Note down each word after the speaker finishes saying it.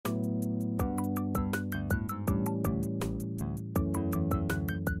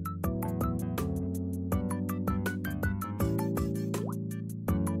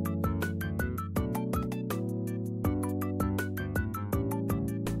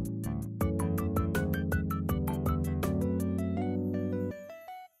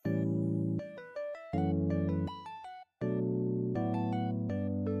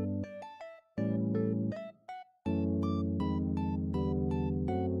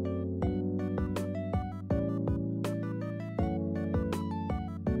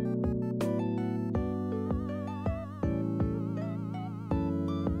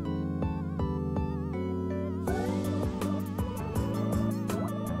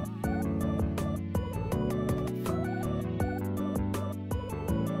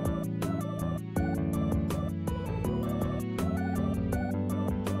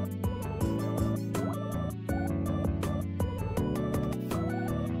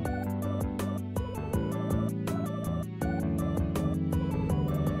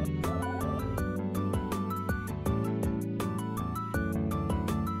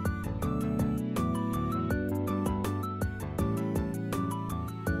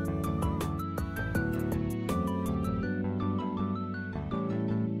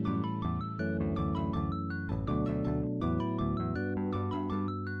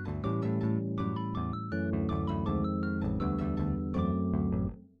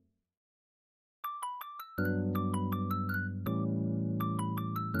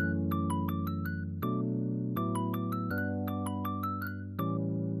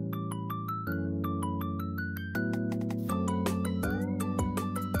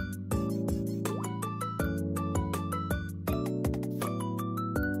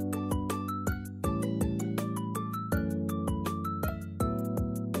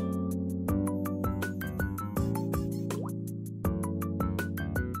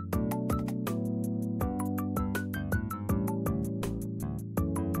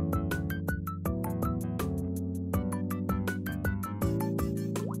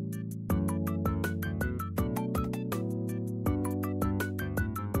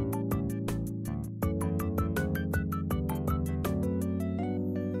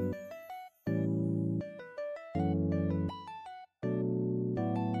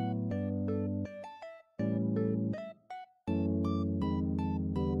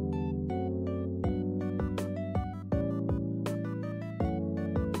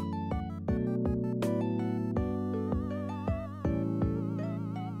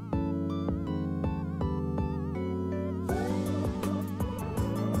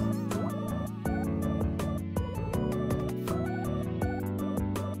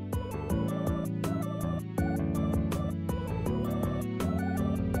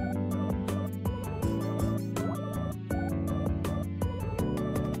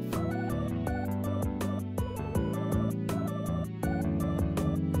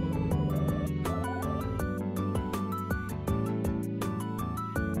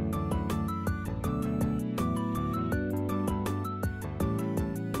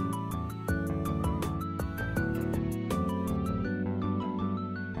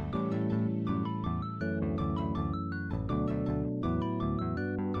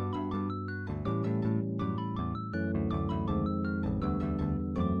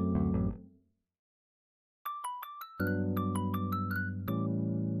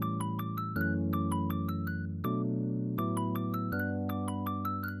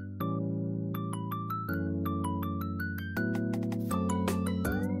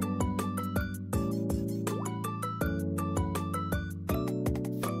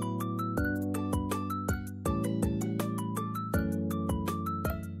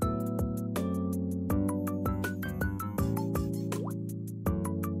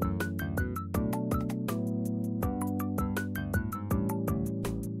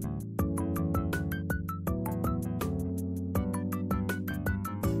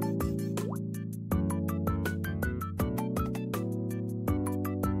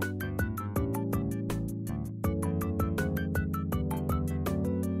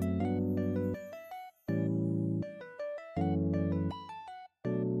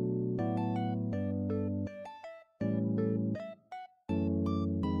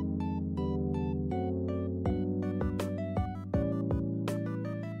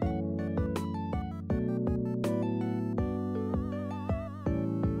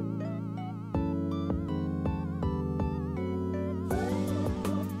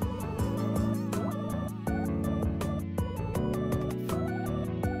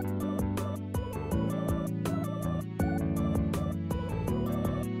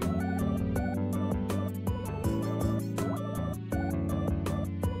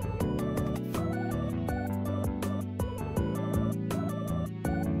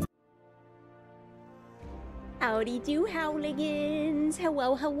Howdy do, Howligans!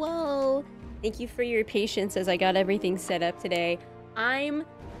 Hello, hello! Thank you for your patience as I got everything set up today. I'm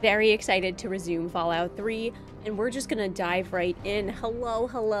very excited to resume Fallout 3, and we're just gonna dive right in. Hello,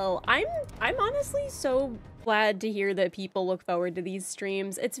 hello. I'm honestly so glad to hear that people look forward to these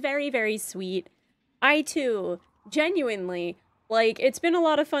streams. It's very, very sweet. I too, genuinely, like, it's been a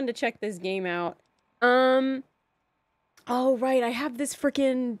lot of fun to check this game out. Oh, right, I have this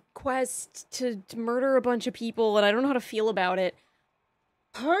freaking quest to murder a bunch of people, and I don't know how to feel about it.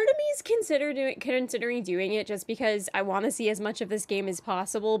 Part of me is considering doing it just because I want to see as much of this game as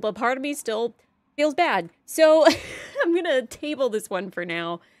possible, but part of me still feels bad. So I'm gonna table this one for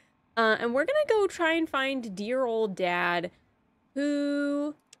now. And we're gonna go try and find dear old dad,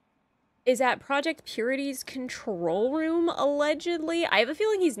 who is at Project Purity's control room, allegedly. I have a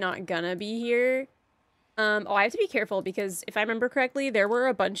feeling he's not gonna be here. Oh, I have to be careful because if I remember correctly, there were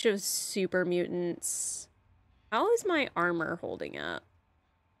a bunch of super mutants. How is my armor holding up?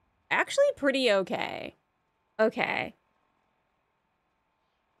 Actually pretty okay. Okay.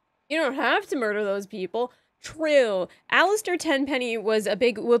 You don't have to murder those people. True. Alistair Tenpenny was a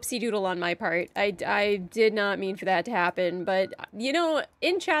big whoopsie doodle on my part. I did not mean for that to happen, but, you know,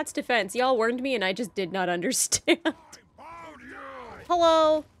 in chat's defense, y'all warned me and I just did not understand.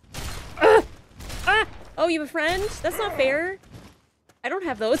 Hello. Oh, you have a friend? That's not fair. I don't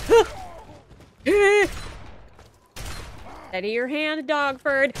have those. Steady your hand,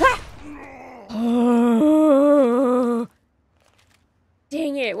 Dogford.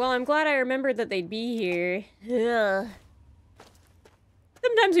 Dang it. Well, I'm glad I remembered that they'd be here. Ugh.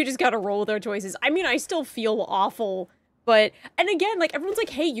 Sometimes we just gotta roll with our choices. I mean, I still feel awful, but... And again, like, everyone's like,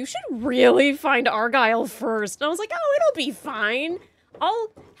 hey, you should really find Argyle first. And I was like, oh, it'll be fine.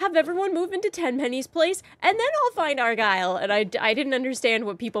 I'll have everyone move into Tenpenny's place, and then I'll find Argyle. And I didn't understand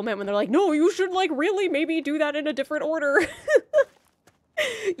what people meant when they're like, no, you should, like, really maybe do that in a different order.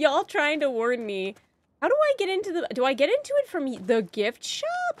 Y'all trying to warn me. How do I get into the... Do I get into it from the gift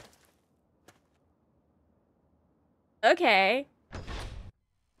shop? Okay.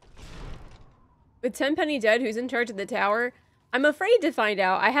 With Tenpenny dead, who's in charge of the tower? I'm afraid to find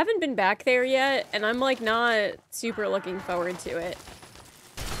out. I haven't been back there yet, and I'm, like, not super looking forward to it.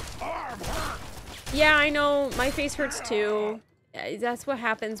 Yeah, I know. My face hurts, too. That's what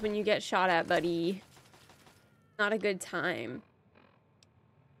happens when you get shot at, buddy. Not a good time.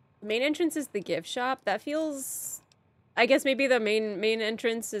 The main entrance is the gift shop. That feels... I guess maybe the main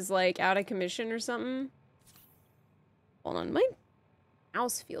entrance is, like, out of commission or something. Hold on. My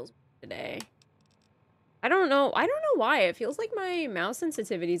mouse feels today. I don't know why. It feels like my mouse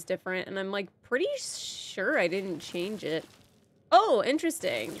sensitivity is different, and I'm, like, pretty sure I didn't change it. Oh,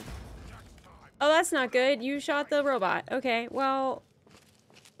 interesting. Oh, that's not good. You shot the robot. Okay, well...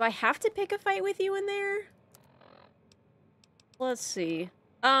 Do I have to pick a fight with you in there? Let's see.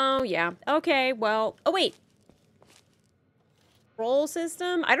 Oh, yeah. Okay, well... Oh, wait. Roll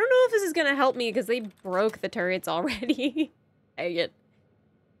system? I don't know if this is gonna help me, because they broke the turrets already. Dang it.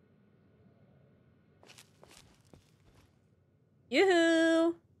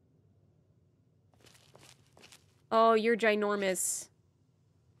 Yoo-hoo! Oh, you're ginormous.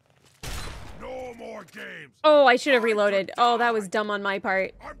 No more games. Oh, I should have reloaded. Oh, that was dumb on my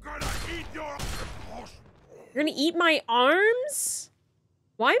part. I'm gonna eat your... You're gonna eat my arms?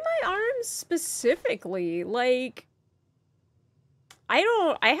 Why my arms specifically? Like,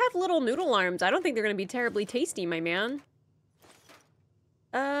 I have little noodle arms. I don't think they're gonna be terribly tasty, my man.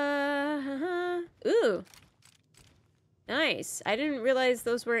 Ooh. Nice. I didn't realize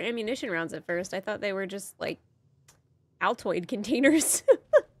those were ammunition rounds at first. I thought they were just, like, Altoid containers.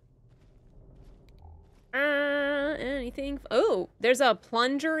 Anything? Oh, there's a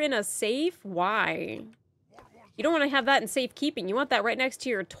plunger in a safe? Why? You don't want to have that in safekeeping. You want that right next to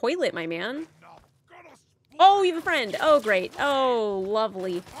your toilet, my man. Oh, you have a friend. Oh, great. Oh,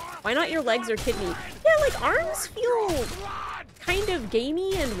 lovely. Why not your legs or kidney? Yeah, like, arms feel kind of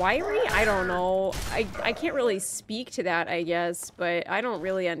gamey and wiry. I don't know. I can't really speak to that, I guess, but I don't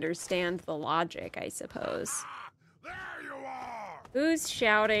really understand the logic, I suppose. There you are. Who's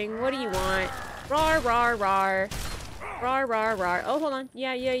shouting? What do you want? Rar, rar, rar. Rar, rar, rar. Oh, hold on.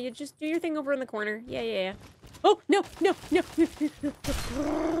 Yeah, you just do your thing over in the corner. Yeah. Oh, no.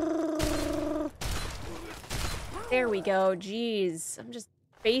 There we go. Jeez. I'm just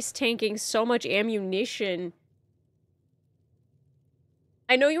base tanking so much ammunition.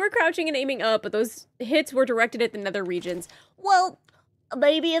 I know you were crouching and aiming up, but those hits were directed at the nether regions. Well,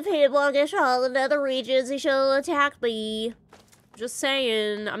 maybe if he had blocked shot the nether regions, he should have attacked me. Just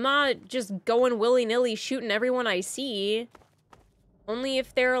saying. I'm not just going willy-nilly shooting everyone I see. Only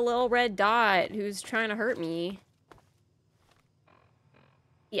if they're a little red dot who's trying to hurt me.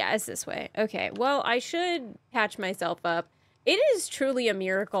 Yeah, it's this way. Okay, well, I should patch myself up. It is truly a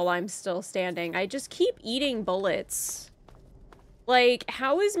miracle I'm still standing. I just keep eating bullets. Like,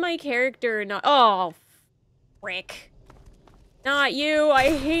 how is my character not— oh, frick. Not you,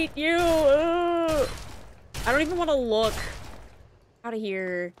 I hate you. Ugh. I don't even want to look. Out of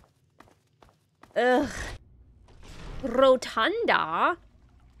here. Ugh. Rotunda?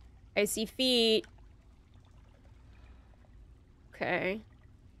 I see feet. Okay.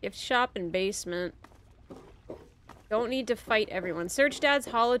 Gift shop and basement. Don't need to fight everyone. Search Dad's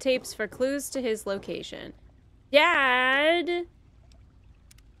holotapes for clues to his location. Dad!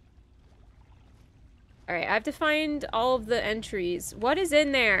 Alright, I have to find all of the entries. What is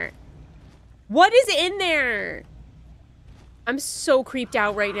in there? What is in there? I'm so creeped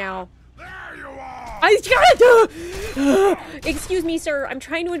out right now. There you are. I gotta do. Excuse me, sir. I'm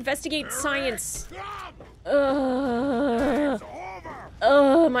trying to investigate science.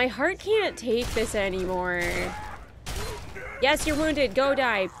 My heart can't take this anymore. Yes, you're wounded. Go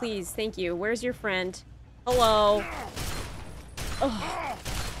die, please. Thank you. Where's your friend? Hello. Oh.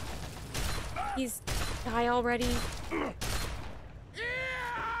 Please die already.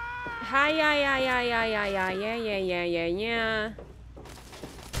 Hi, yeah.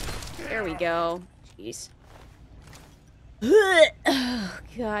 There we go. Jeez. Oh,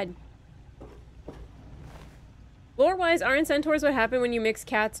 God. Lore-wise, aren't centaurs what happen when you mix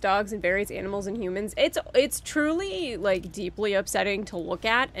cats, dogs, and various animals and humans? It's truly, like, deeply upsetting to look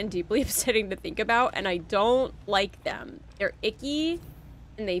at and deeply upsetting to think about, and I don't like them. They're icky,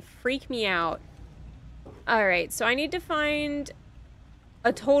 and they freak me out. Alright, so I need to find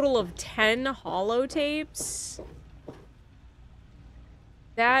a total of 10 holotapes.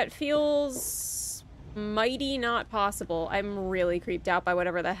 That feels mighty not possible. I'm really creeped out by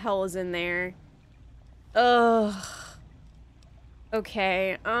whatever the hell is in there. Ugh.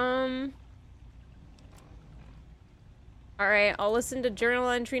 Okay, alright, I'll listen to journal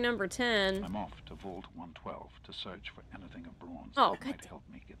entry number 10. I'm off to Vault 112 to search for anything of bronze that might help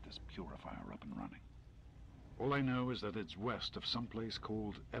me get this purifier up and running. All I know is that it's west of some place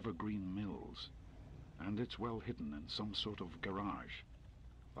called Evergreen Mills, and it's well hidden in some sort of garage.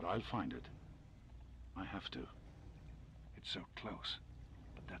 But I'll find it. I have to. It's so close.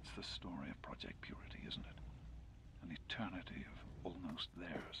 But that's the story of Project Purity, isn't it? An eternity of almost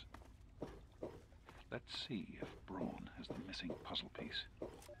theirs. Let's see if Braun has the missing puzzle piece.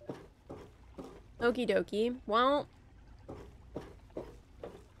 Okie dokie. Well,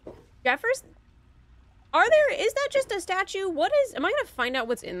 Jefferson? Is that just a statue? Am I gonna find out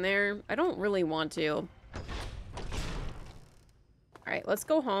what's in there? I don't really want to. Alright, let's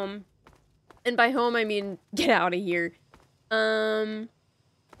go home. And by home, I mean get out of here.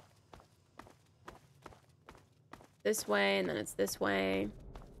 This way, and then it's this way.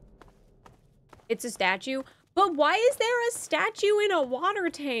 It's a statue? But why is there a statue in a water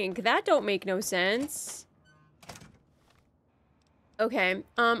tank? That don't make no sense. Okay,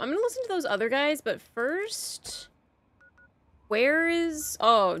 I'm gonna listen to those other guys, but first... Where is...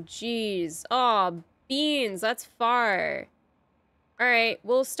 Oh, jeez. Oh, beans, that's far. Alright,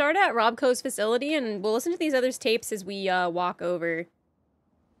 we'll start at Robco's facility, and we'll listen to these other tapes as we, walk over.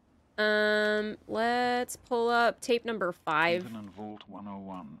 Let's pull up tape number 5. Even in Vault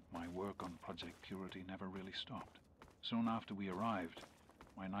 101, my work on Project Purity never really stopped. Soon after we arrived,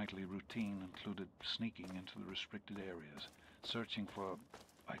 my nightly routine included sneaking into the restricted areas, searching for,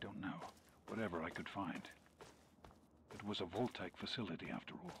 I don't know, whatever I could find. It was a Vault-Tec facility,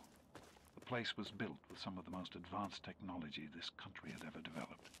 after all. The place was built with some of the most advanced technology this country had ever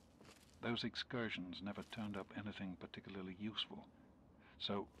developed. Those excursions never turned up anything particularly useful.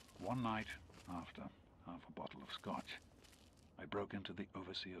 So, one night, after half a bottle of scotch, I broke into the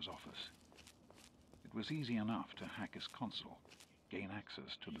overseer's office. It was easy enough to hack his console, gain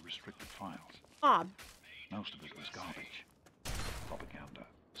access to the restricted files. Most of it was garbage. Propaganda,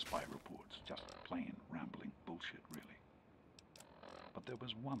 spy reports, just plain rambling bullshit, really. But there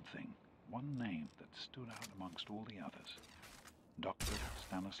was one thing, one name that stood out amongst all the others. Dr.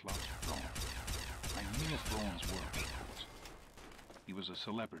 Stanislav Braun. I knew of Braun's work, of course. He was a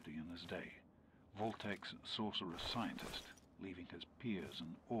celebrity in his day, Vault-Tec's sorcerous scientist, leaving his peers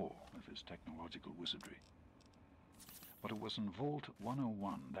in awe of his technological wizardry. But it was in Vault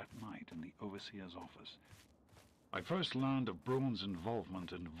 101 that night in the overseer's office I first learned of Braun's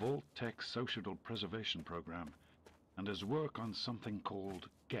involvement in Vault-Tec's social preservation program and his work on something called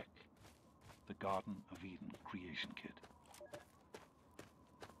GECK, the Garden of Eden Creation Kit.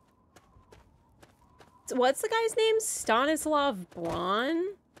 So what's the guy's name? Stanislav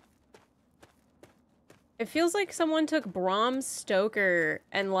Braun? It feels like someone took Bram Stoker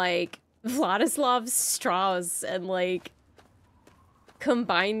and, like, Vladislav Strauss and, like,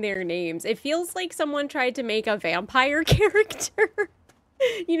 combined their names. It feels like someone tried to make a vampire character.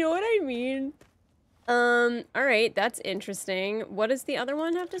 You know what I mean? Alright, that's interesting. What does the other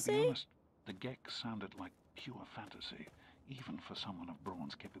one have to say? To be honest, the GECK sounded like pure fantasy, even for someone of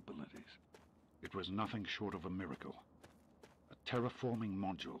Braun's capabilities. It was nothing short of a miracle. A terraforming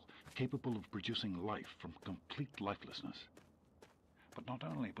module capable of producing life from complete lifelessness. But not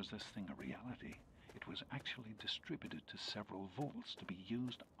only was this thing a reality, it was actually distributed to several vaults to be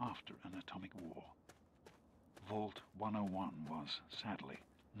used after an atomic war. Vault 101 was, sadly,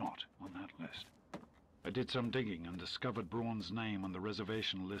 not on that list. I did some digging and discovered Braun's name on the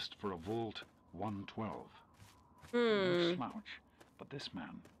reservation list for a Vault 112. No slouch, but this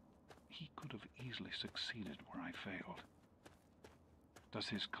man, he could have easily succeeded where I failed. Does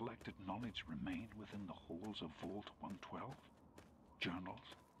his collected knowledge remain within the halls of Vault 112?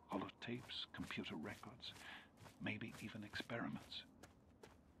 Journals, holotapes, computer records, maybe even experiments.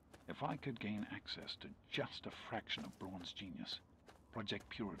 If I could gain access to just a fraction of Braun's genius, Project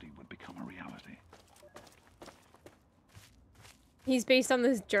Purity would become a reality. He's based on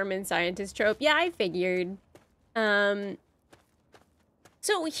this German scientist trope. Yeah, I figured. So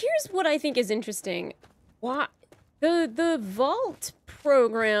here's what I think is interesting. Why the Vault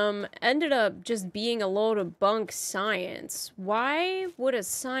program ended up just being a load of bunk science. Why would a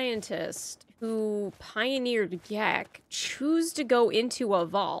scientist who pioneered GECK choose to go into a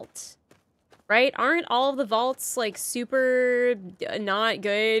vault? Right? Aren't all of the vaults, like, super not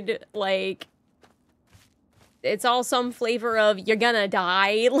good? Like, it's all some flavor of you're gonna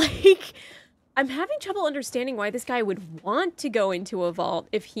die. Like, I'm having trouble understanding why this guy would want to go into a vault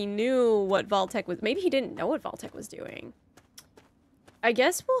if he knew what Vault-Tec was. Maybe he didn't know what Vault-Tec was doing. I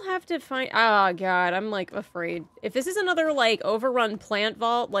guess we'll have to find... Oh, God, I'm, like, afraid. If this is another, like, overrun plant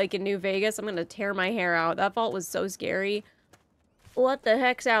vault, like in New Vegas, I'm gonna tear my hair out. That vault was so scary. What the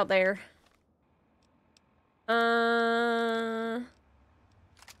heck's out there?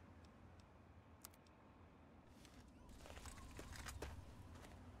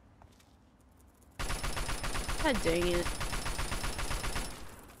 God dang it.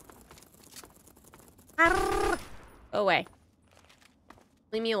 Go away.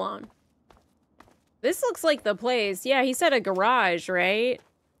 Leave me alone. This looks like the place. Yeah, he said a garage, right?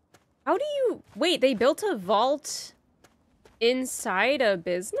 How do you... Wait, they built a vault inside a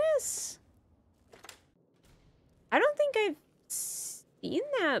business? I don't think I've seen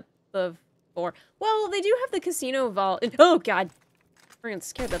that before. Well, they do have the casino vault. Oh, God. Freaking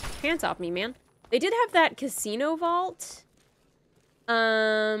scared the pants off me, man. They did have that casino vault.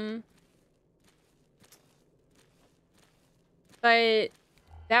 But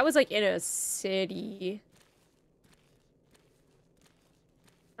that was, like, in a city.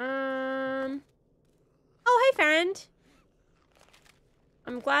 Oh, hey, friend.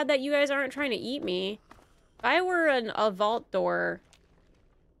 I'm glad that you guys aren't trying to eat me. If I were a vault door,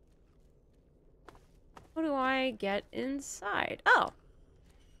 how do I get inside? Oh.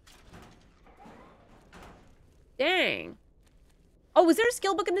 Dang. Oh, was there a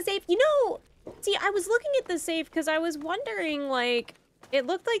skill book in the safe? You know, see, I was looking at the safe because I was wondering, like, it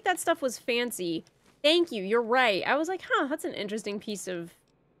looked like that stuff was fancy. Thank you, you're right. I was like, huh, that's an interesting piece of,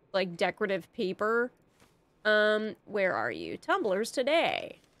 like, decorative paper. Where are you? Tumblers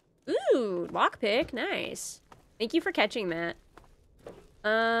today. Ooh, lockpick, nice. Thank you for catching that.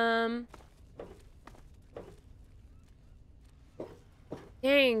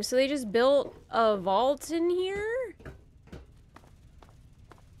 Dang, so they just built a vault in here?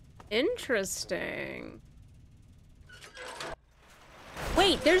 Interesting.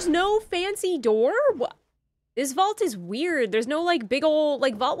 Wait, there's no fancy door? What? This vault is weird. There's no, like, big ol'...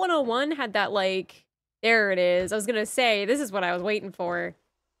 Like, Vault 101 had that, like... There it is. I was gonna say, this is what I was waiting for.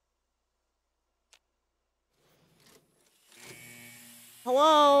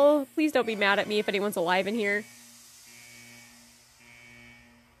 Hello? Please don't be mad at me if anyone's alive in here.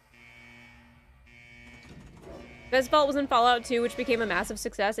 This vault was in Fallout 2, which became a massive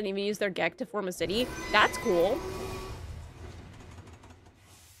success and even used their Gek to form a city. That's cool.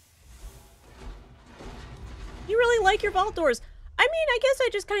 You really like your vault doors. I mean, I guess I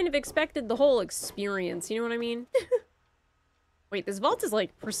just kind of expected the whole experience, you know what I mean? Wait, this vault is,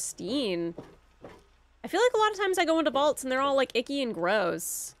 like, pristine. I feel like a lot of times I go into vaults and they're all, like, icky and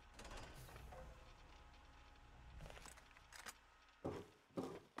gross.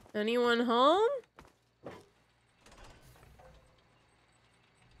 Anyone home?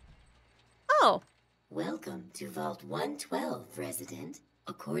 Oh. Welcome to Vault 112, resident.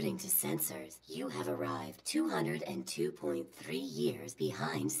 According to sensors, you have arrived 202.3 years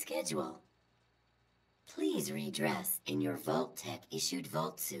behind schedule. Please redress in your Vault Tech issued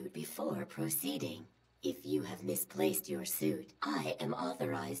vault suit before proceeding. If you have misplaced your suit, I am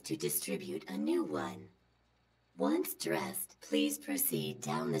authorized to distribute a new one. Once dressed, please proceed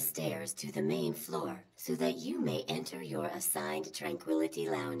down the stairs to the main floor so that you may enter your assigned Tranquility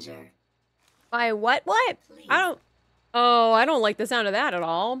Lounger. By what? What? Please. I don't like the sound of that at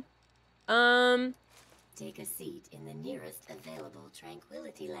all. Take a seat in the nearest available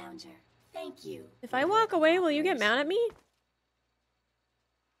Tranquility Lounger. Thank you. If I walk away, will you get mad at me?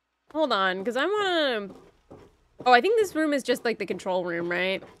 Hold on, because I want to... Oh, I think this room is just like the control room,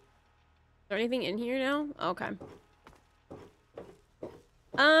 right? Is there anything in here now? Okay.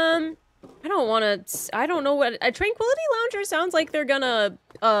 I don't want to... I don't know what... A Tranquility Lounger sounds like they're gonna,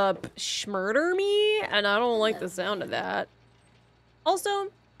 schmurder me, and I don't like the sound of that. Also,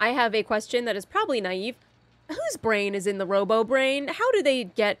 I have a question that is probably naive. Whose brain is in the Robo Brain? How do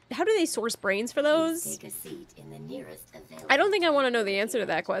they source brains for those? Take a seat in the nearest available. I don't think I want to know the answer to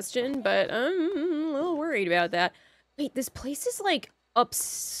that question, but I'm a little worried about that. Wait, this place is like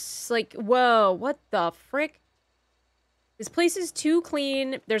like, whoa, what the frick? This place is too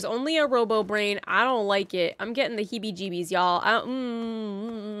clean. There's only a Robo Brain. I don't like it. I'm getting the heebie-jeebies, y'all. I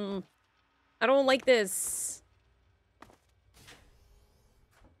don't like this.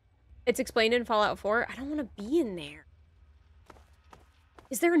 It's explained in Fallout 4. I don't want to be in there.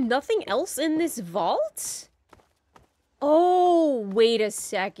 Is there nothing else in this vault? Oh, wait a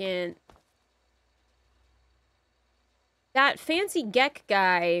second. That fancy Gek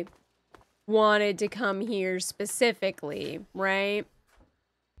guy wanted to come here specifically, right?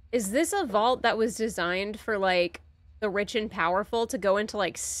 Is this a vault that was designed for, like, the rich and powerful to go into,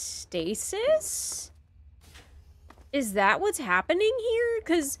 like, stasis? Is that what's happening here?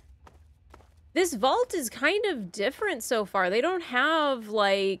 Because this vault is kind of different so far. They don't have,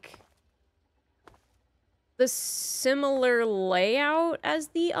 like, the similar layout as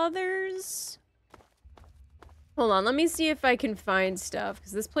the others. Hold on, let me see if I can find stuff,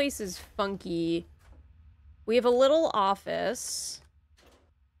 because this place is funky. We have a little office.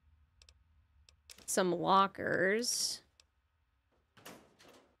 Some lockers.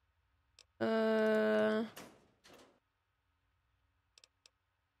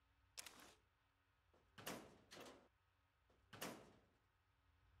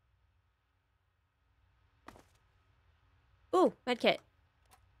 Ooh, medkit.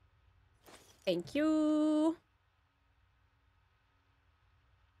 Thank you.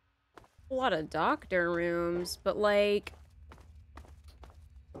 A lot of doctor rooms, but like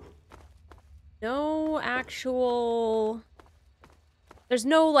no actual... There's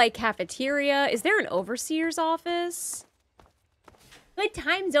no like cafeteria. Is there an overseer's office? Good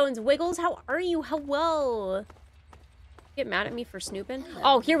time zones, Wiggles. How are you? Hello. Get mad at me for snooping?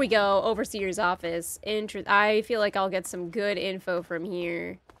 Oh, here we go. Overseer's office. I feel like I'll get some good info from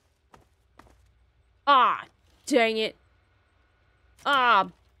here. Ah, dang it. Ah.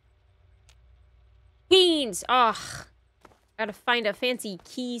 Beans. Ah. Gotta find a fancy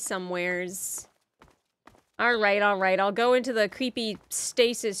key somewheres. Alright, alright. I'll go into the creepy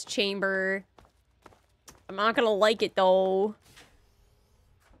stasis chamber. I'm not gonna like it, though.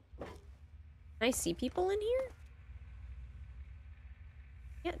 Can I see people in here?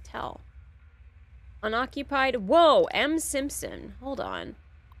 Can't tell. Unoccupied. Whoa! M. Simpson. Hold on.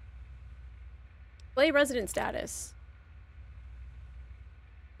 Play resident status.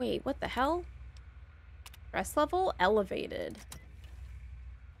 Wait, what the hell? Stress level? Elevated.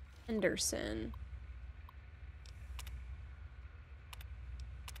 Henderson.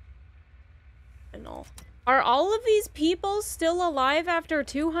 Are all of these people still alive after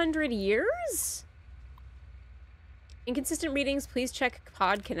 200 years? Inconsistent readings, please check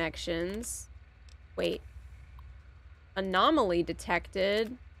pod connections. Wait. Anomaly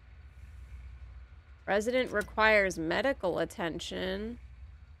detected. Resident requires medical attention.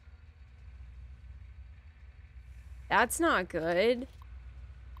 That's not good.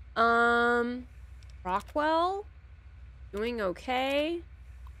 Rockwell? Doing okay?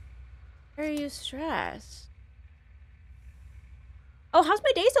 Why are you stressed? Oh, how's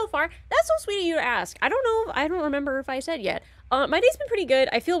my day so far? That's so sweet of you to ask. I don't know. I don't remember if I said yet. My day's been pretty good.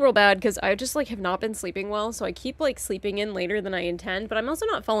 I feel real bad because I just, like, have not been sleeping well. So I keep, like, sleeping in later than I intend. But I'm also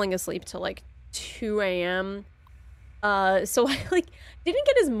not falling asleep till, like, 2 a.m. So I, like, didn't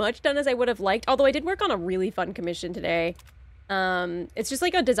get as much done as I would have liked. Although I did work on a really fun commission today. It's just,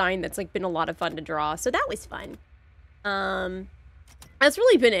 like, a design that's, like, been a lot of fun to draw. So that was fun. That's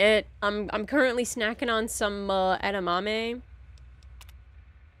really been it. I'm currently snacking on some, edamame.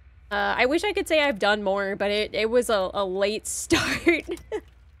 I wish I could say I've done more, but it was a late start.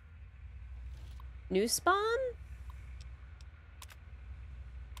 New spawn?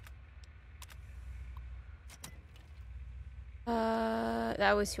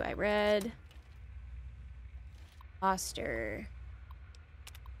 That was who I read. Foster.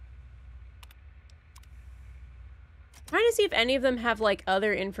 Trying to see if any of them have, like,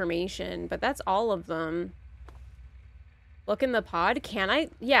 other information, but that's all of them. Look in the pod. Can I?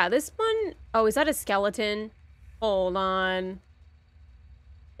 Yeah, this one. Oh, is that a skeleton? Hold on.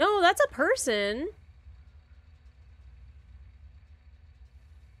 No, that's a person.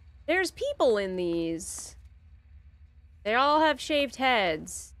 There's people in these. They all have shaved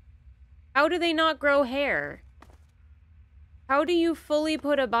heads. How do they not grow hair? How do you fully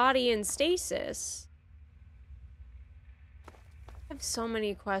put a body in stasis? I have so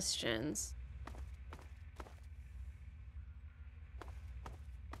many questions.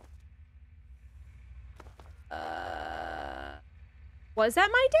 Was that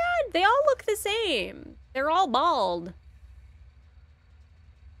my dad? They all look the same. They're all bald.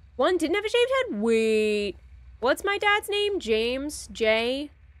 One didn't have a shaved head? Wait. What's my dad's name? James?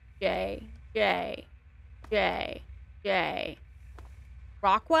 J?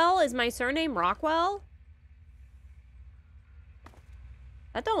 Rockwell? Is my surname Rockwell?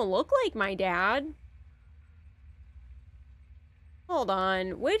 That don't look like my dad. Hold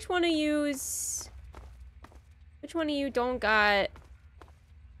on. Which one of you don't got...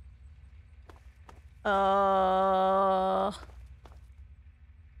 a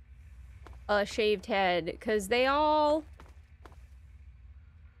shaved head? Because they all...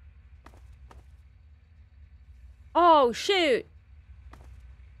 Oh, shoot!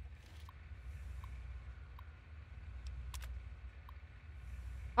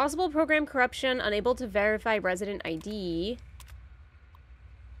 Possible program corruption, unable to verify resident ID.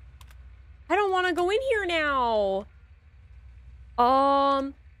 I don't want to go in here now.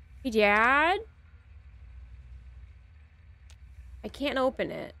 Hey, Dad? I can't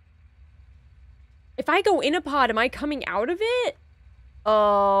open it. If I go in a pod, am I coming out of it?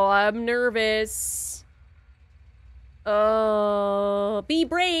 Oh, I'm nervous. Be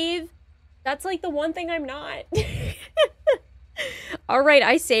brave. That's like the one thing I'm not. Alright,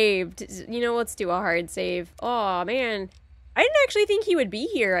 I saved. You know, let's do a hard save. Oh, man. I didn't actually think he would be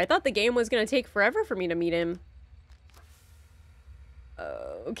here. I thought the game was gonna take forever for me to meet him.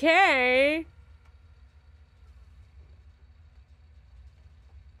 Okay.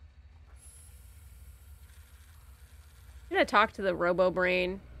 I'm gonna talk to the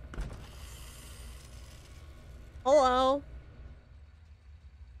robo-brain. Hello.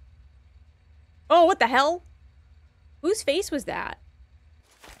 Oh, what the hell? Whose face was that?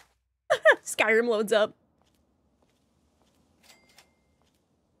 Skyrim loads up.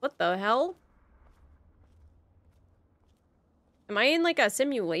 What the hell? Am I in, like, a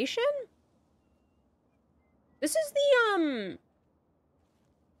simulation? This is the,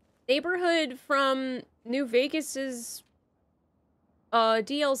 neighborhood from New Vegas's,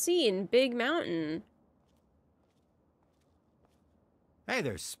 DLC in Big Mountain. Hey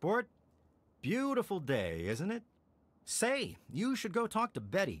there, sport. beautiful day, isn't it? Say, you should go talk to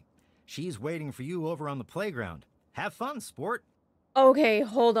Betty. She's waiting for you over on the playground. Have fun, sport. Okay,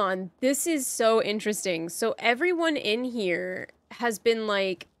 hold on. This is so interesting. So everyone in here has been,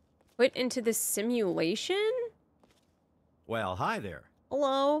 like, put into this simulation? Well, hi there.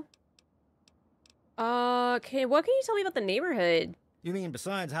 Hello? Okay, what can you tell me about the neighborhood? You mean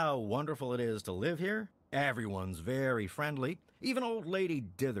besides how wonderful it is to live here? Everyone's very friendly. Even old lady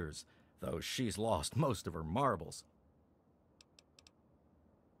Dithers, though she's lost most of her marbles.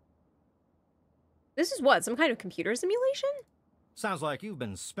 This is what, some kind of computer simulation? Sounds like you've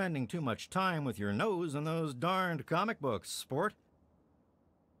been spending too much time with your nose in those darned comic books, sport.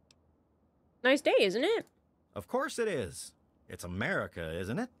 Nice day, isn't it? Of course it is. It's America,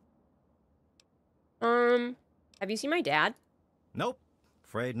 isn't it? Have you seen my dad? Nope,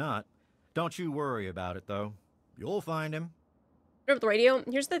 afraid not. Don't you worry about it, though. You'll find him. Turn off the radio.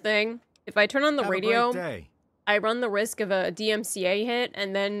 Here's the thing. If I turn on the Have radio, a great day. I run the risk of a DMCA hit,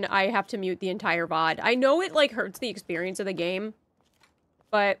 and then I have to mute the entire VOD. I know it, like, hurts the experience of the game,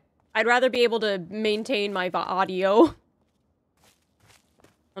 but I'd rather be able to maintain my audio.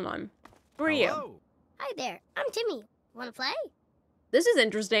 Hold on. Who are you? Hi there, I'm Timmy. Wanna play? This is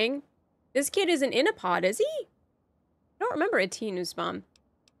interesting. This kid isn't in a pod, is he? I don't remember a teen who's mom.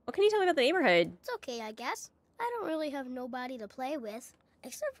 What can you tell me about the neighborhood? It's okay, I guess. I don't really have nobody to play with,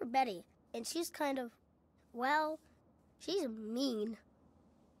 except for Betty. And she's kind of, well, she's mean.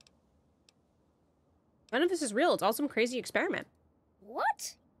 None of this is real. It's all some crazy experiment.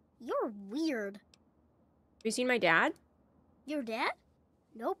 What? You're weird. Have you seen my dad? Your dad?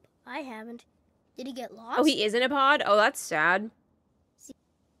 Nope, I haven't. Did he get lost? Oh, he is in a pod? Oh, that's sad.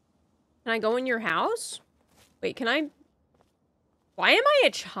 Can I go in your house? Wait, can I... Why am I a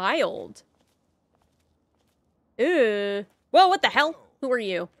child? Whoa, what the hell? Who are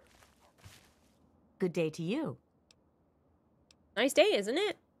you? Good day to you. Nice day, isn't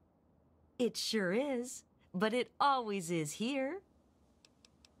it? It sure is, but it always is here.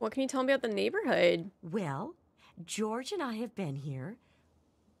 What can you tell me about the neighborhood? Well, George and I have been here,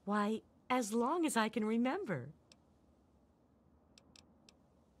 why, as long as I can remember.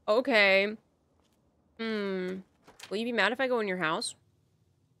 Okay. Will you be mad if I go in your house?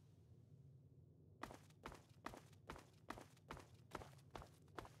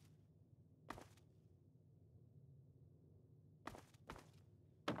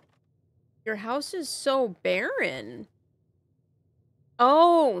 Your house is so barren.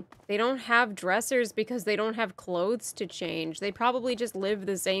 Oh, they don't have dressers because they don't have clothes to change. They probably just live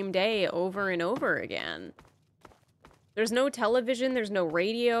the same day over and over again. There's no television, there's no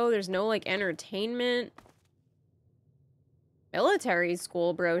radio, there's no, like, entertainment. Military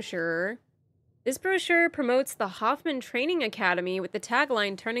school brochure. This brochure promotes the Hoffman Training Academy with the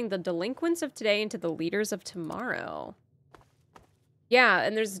tagline, turning the delinquents of today into the leaders of tomorrow. Yeah,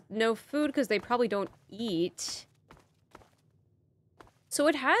 and there's no food because they probably don't eat. So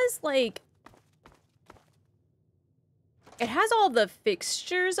it has, like... It has all the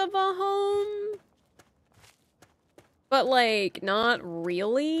fixtures of a home. But, like, not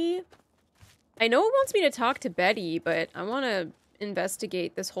really. I know it wants me to talk to Betty, but I want to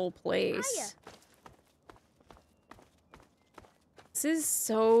investigate this whole place. Hiya. This is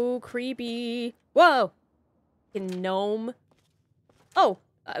so creepy. Whoa! Fucking gnome. Oh,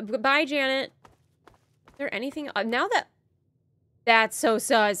 bye, Janet. Is there anything... now that... That's so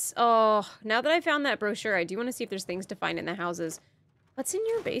sus. Oh, now that I found that brochure, I do want to see if there's things to find in the houses. What's in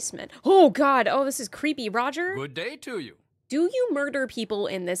your basement? Oh, God. Oh, this is creepy. Roger? Good day to you. Do you murder people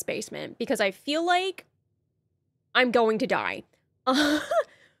in this basement? Because I feel like I'm going to die.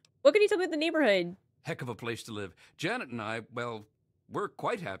 What can you tell me about the neighborhood? Heck of a place to live. Janet and I, well, we're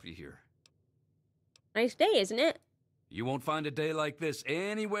quite happy here. Nice day, isn't it? You won't find a day like this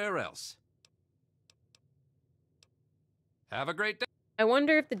anywhere else. Have a great day. I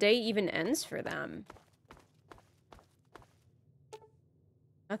wonder if the day even ends for them.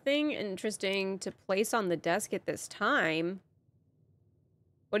 Nothing interesting to place on the desk at this time.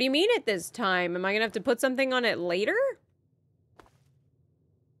 What do you mean at this time? Am I gonna have to put something on it later?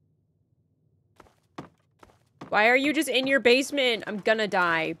 Why are you just in your basement? I'm gonna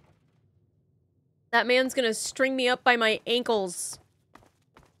die. That man's gonna string me up by my ankles.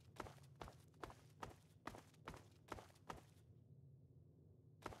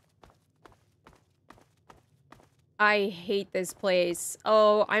 I hate this place.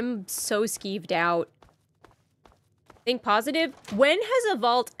 Oh, I'm so skeeved out. Think positive? When has a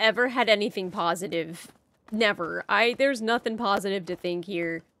vault ever had anything positive? Never. There's nothing positive to think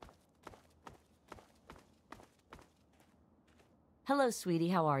here. Hello, sweetie.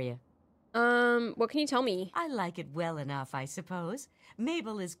 How are you? What can you tell me? I like it well enough, I suppose.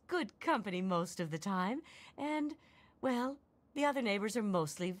 Mabel is good company most of the time, and, well, the other neighbors are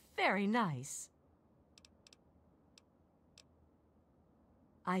mostly very nice.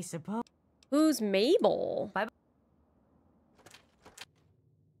 I suppose. Who's Mabel? Bye-bye.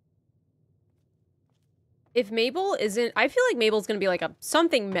 If Mabel isn't, I feel like Mabel's gonna be like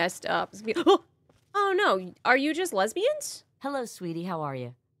something messed up. It's gonna be, oh no, are you just lesbians? Hello, sweetie, how are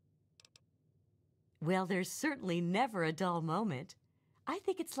you? Well, there's certainly never a dull moment. I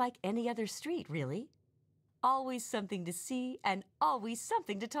think it's like any other street, really. Always something to see and always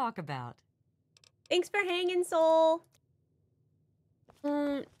something to talk about. Thanks for hanging, soul.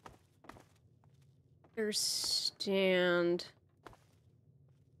 Understand.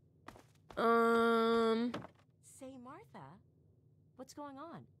 Say, Martha, what's going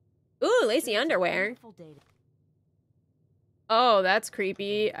on? Ooh, lacy underwear. Oh, that's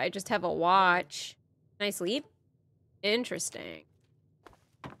creepy. I just have a watch. Can I sleep? Interesting.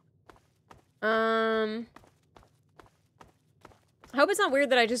 I hope it's not weird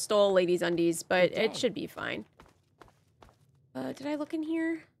that I just stole ladies' undies, but it should be fine. Did I look in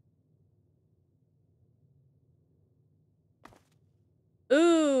here?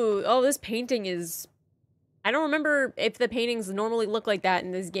 Ooh, oh, this painting is... I don't remember if the paintings normally look like that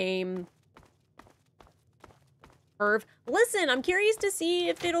in this game. Perv. Listen, I'm curious to see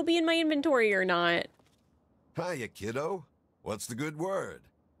if it'll be in my inventory or not. Hiya, kiddo. What's the good word?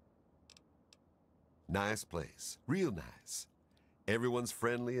 Nice place. Real nice. Everyone's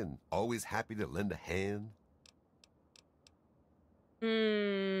friendly and always happy to lend a hand.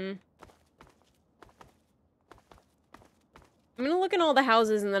 I'm gonna look in all the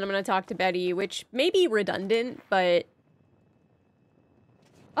houses and then I'm gonna talk to Betty, which may be redundant, but...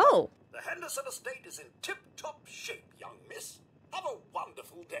 Oh! The Henderson estate is in tip-top shape, young miss. Have a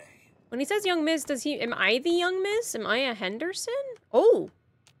wonderful day. When he says young miss, does he... Am I the young miss? Am I a Henderson? Oh!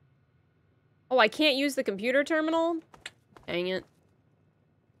 Oh, I can't use the computer terminal? Dang it.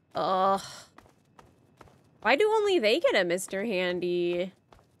 Ugh. Why do only they get a Mr. Handy?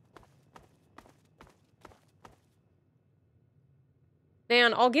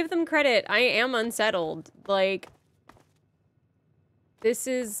 Man, I'll give them credit. I am unsettled. Like, this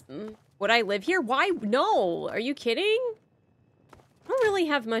is... Would I live here? Why? No! Are you kidding? I don't really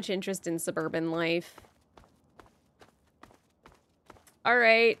have much interest in suburban life.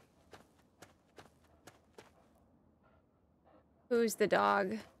 Alright. Who's the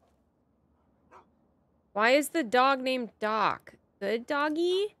dog? Why is the dog named Doc? Good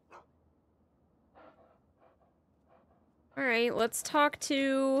doggy? Alright, let's talk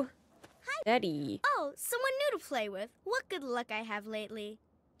to... Hi. Betty. Oh, someone new to play with. What good luck I have lately.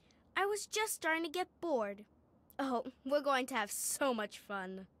 I was just starting to get bored. Oh, we're going to have so much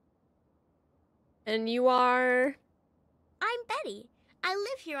fun. And you are... I'm Betty. I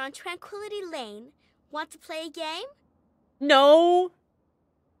live here on Tranquility Lane. Want to play a game? No!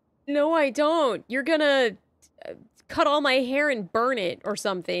 No, I don't. You're gonna cut all my hair and burn it or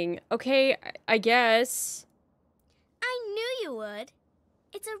something. Okay, I guess. I knew you would.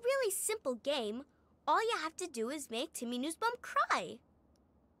 It's a really simple game. All you have to do is make Timmy Newsbum cry.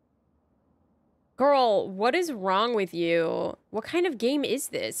 Girl, what is wrong with you? What kind of game is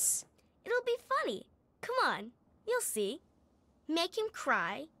this? It'll be funny. Come on, you'll see. Make him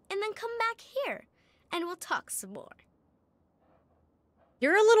cry, and then come back here, and we'll talk some more.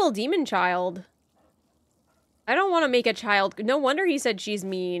 You're a little demon child. I don't want to make a child... No wonder he said she's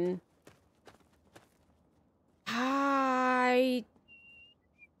mean.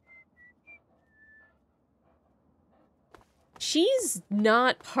 She's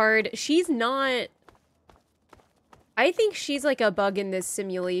not hard. She's not... I think she's like a bug in this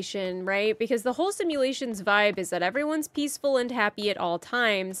simulation, right? Because the whole simulation's vibe is that everyone's peaceful and happy at all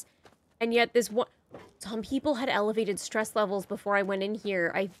times. And yet this one... Some people had elevated stress levels before I went in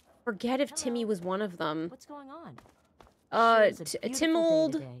here. I forget if Timmy was one of them. What's going on?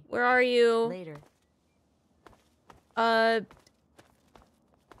 Timold, where are you? Later.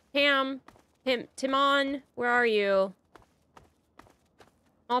 Timon, where are you?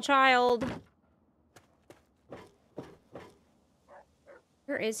 Small child.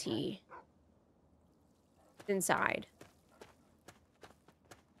 Where is he? Inside.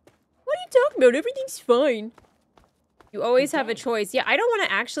 What are you talking about? Everything's fine. You always have a choice. Yeah, I don't want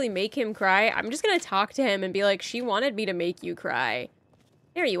to actually make him cry. I'm just going to talk to him and be like, she wanted me to make you cry.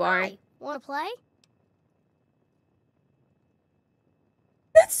 There you are. Hi. Want to play?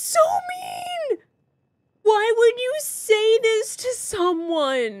 That's so mean! Why would you say this to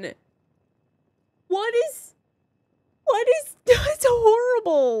someone? What is... That's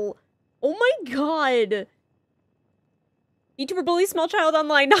horrible. Oh my god. Vtuber bully small child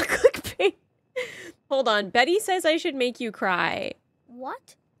online, not clickbait. Hold on. Betty says I should make you cry.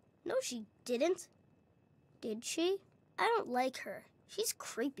 What? No, she didn't. Did she? I don't like her. She's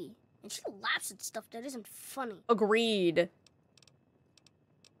creepy. And she laughs at stuff that isn't funny. Agreed.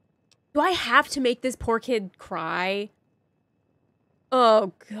 Do I have to make this poor kid cry?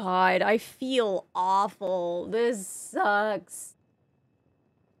 Oh god, I feel awful. This sucks.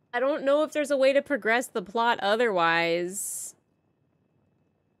 I don't know if there's a way to progress the plot otherwise.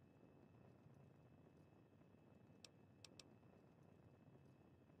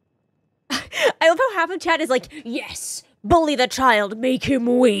 I love how half of chat is like, yes, bully the child, make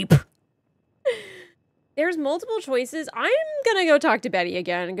him weep. There's multiple choices. I'm gonna go talk to Betty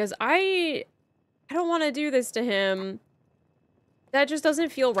again, because I don't want to do this to him. That just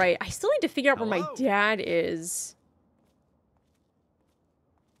doesn't feel right. I still need to figure out where my dad is.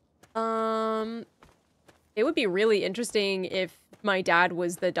 It would be really interesting if my dad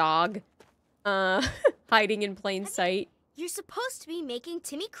was the dog, hiding in plain sight. You're supposed to be making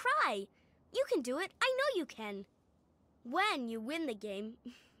Timmy cry. You can do it. I know you can. When you win the game,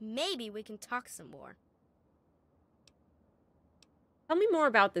 maybe we can talk some more. Tell me more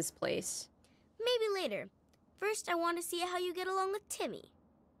about this place. Maybe later. First, I want to see how you get along with Timmy.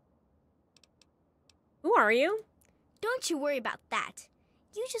 Who are you? Don't you worry about that.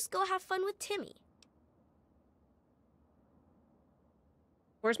 You just go have fun with Timmy.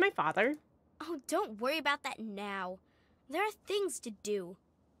 Where's my father? Oh, don't worry about that now. There are things to do.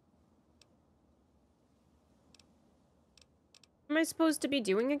 What am I supposed to be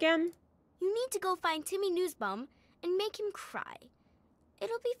doing again? You need to go find Timmy Newsbum and make him cry.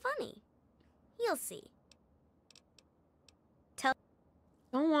 It'll be funny. You'll see.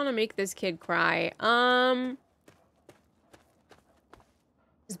 Don't want to make this kid cry. Does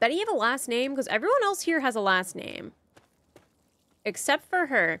Betty have a last name? Because everyone else here has a last name. Except for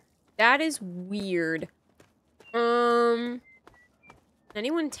her. That is weird. Anyone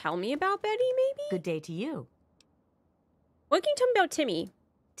tell me about Betty, maybe? Good day to you. What can you tell me about Timmy?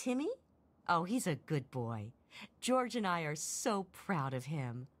 Timmy? Oh, he's a good boy. George and I are so proud of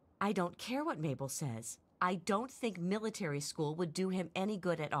him. I don't care what Mabel says. I don't think military school would do him any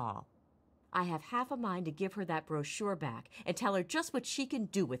good at all. I have half a mind to give her that brochure back and tell her just what she can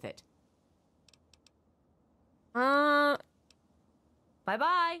do with it. Bye-bye.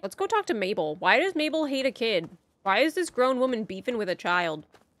 Let's go talk to Mabel. Why does Mabel hate a kid? Why is this grown woman beefing with a child?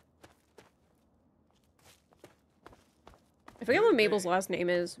 I forget what Mabel's last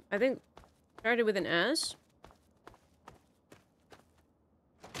name is. I think it started with an S.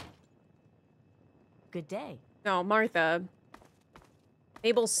 Good day. No, Martha.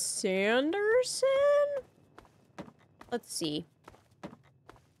 Mabel Sanderson? Let's see. Can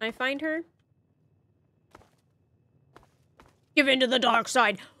I find her? Give in to the dark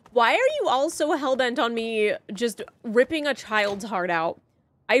side. Why are you all so hellbent on me just ripping a child's heart out?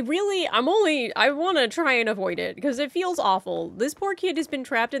 I want to try and avoid it because it feels awful. This poor kid has been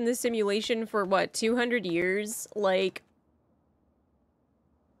trapped in this simulation for what, 200 years? Like,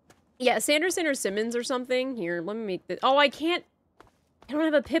 yeah, Sanderson or Simmons or something. Here, let me make this. Oh, I don't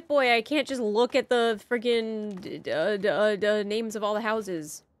have a Pip-Boy. I can't just look at the friggin' names of all the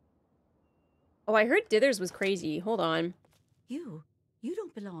houses. Oh, I heard Dithers was crazy. Hold on. You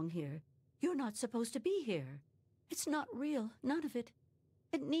don't belong here. You're not supposed to be here. It's not real, none of it.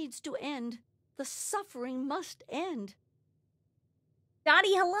 It needs to end. The suffering must end.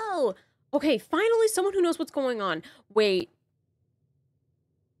 Dottie, hello! Okay, finally someone who knows what's going on. Wait.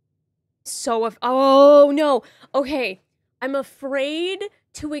 Oh, no. Okay, I'm afraid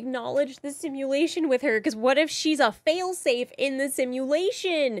to acknowledge the simulation with her, because what if she's a failsafe in the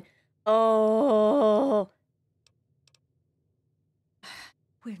simulation? Oh.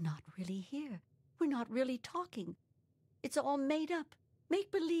 We're not really here. We're not really talking. It's all made up.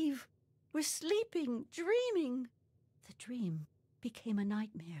 Make-believe. We're sleeping, dreaming. The dream became a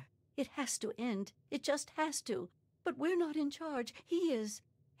nightmare. It has to end. It just has to. But we're not in charge. He is.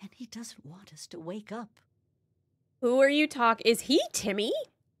 And he doesn't want us to wake up. Who are you talking? Is he Timmy?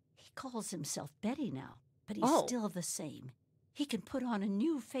 He calls himself Betty now, but he's still the same. He can put on a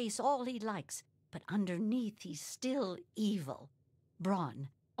new face all he likes, but underneath he's still evil. Braun.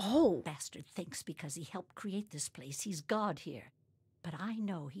 Oh. Bastard thinks because he helped create this place, he's God here. But I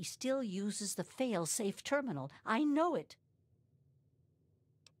know he still uses the fail-safe terminal. I know it.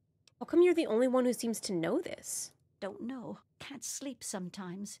 How come you're the only one who seems to know this? Don't know. Can't sleep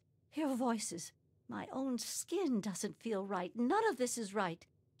sometimes. Hear voices. My own skin doesn't feel right. None of this is right.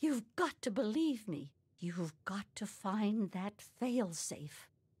 You've got to believe me. You've got to find that fail-safe.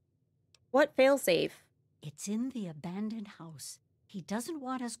 What failsafe? It's in the abandoned house. He doesn't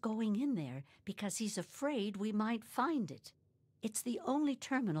want us going in there because he's afraid we might find it. It's the only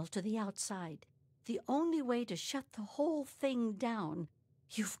terminal to the outside. The only way to shut the whole thing down.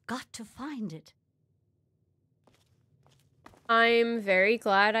 You've got to find it. I'm very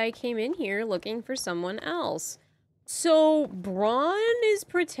glad I came in here looking for someone else. So, Braun is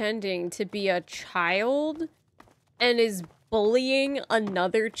pretending to be a child and is bullying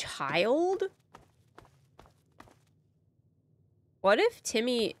another child? What if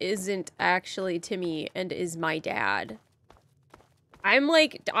Timmy isn't actually Timmy and is my dad? I'm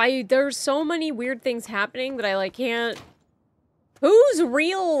like, there's so many weird things happening that I like can't... Who's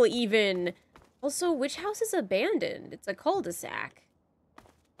real even? Also, which house is abandoned? It's a cul-de-sac.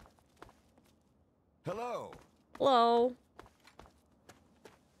 Hello. Hello.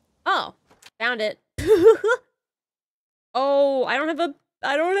 Oh, found it. Oh, I don't have a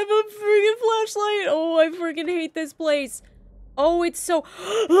freaking flashlight. Oh, I freaking hate this place. Oh, it's so...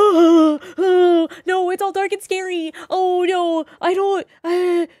 Oh, no, it's all dark and scary. Oh, no, I don't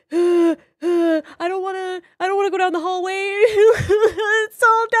want to go down the hallway. It's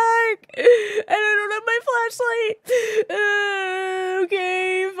all dark. And I don't have my flashlight.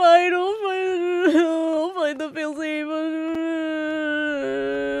 Okay, fine, I'll find the failsafe.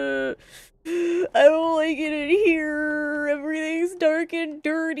 I don't like it in here. Everything's dark and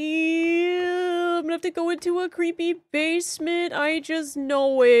dirty. I'm gonna have to go into a creepy basement. I just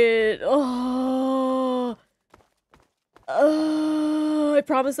know it. Oh. I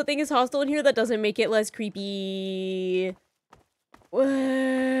promise nothing is hostile in here. That doesn't make it less creepy.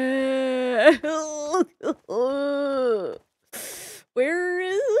 Where is the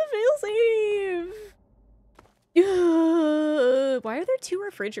failsafe? Why are there 2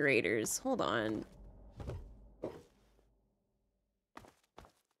 refrigerators? Hold on.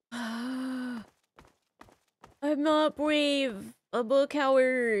 I'm not brave. I'm a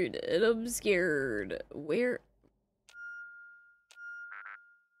coward, and I'm scared. Where?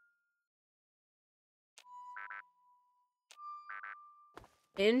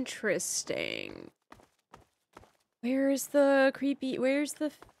 Interesting. Where's the creepy? Where's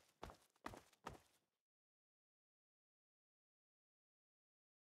the...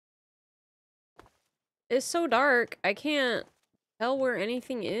 It's so dark, I can't tell where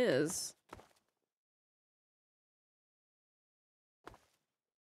anything is.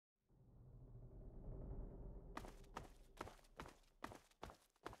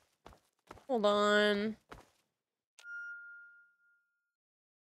 Hold on.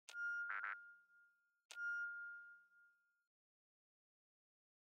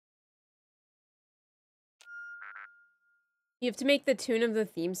 You have to make the tune of the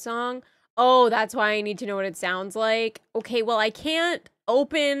theme song? Oh, that's why I need to know what it sounds like. Okay, well, I can't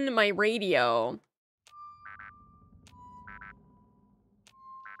open my radio.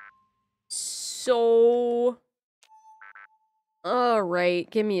 So... Alright,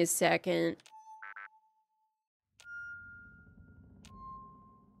 give me a second.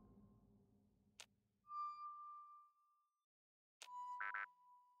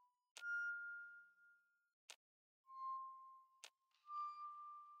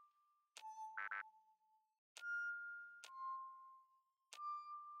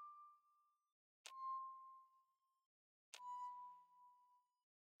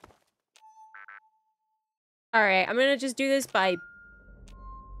 Alright, I'm gonna just do this by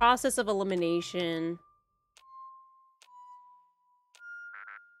process of elimination.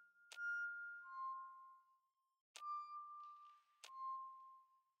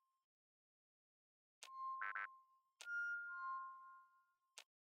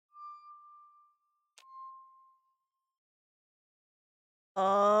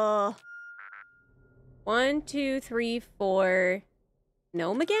 Uh... 1, 2, 3, 4...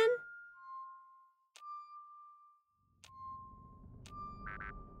 Gnome again?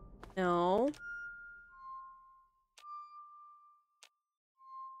 No.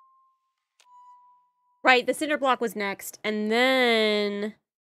 Right, the cinder block was next, and then...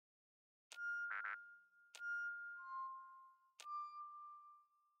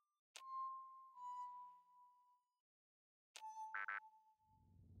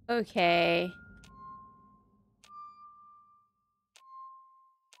 Okay.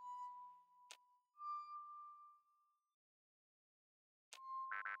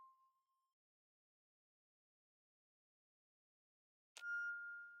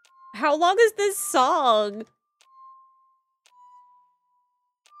 How long is this song?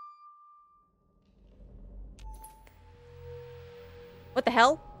 What the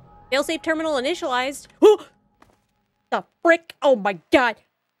hell? Failsafe terminal initialized. The frick? Oh my god.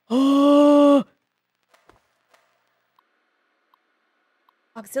 Oh!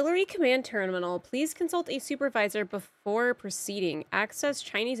 Auxiliary Command Terminal. Please consult a supervisor before proceeding. Access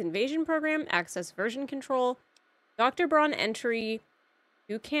Chinese Invasion Program. Access Version Control. Dr. Braun entry.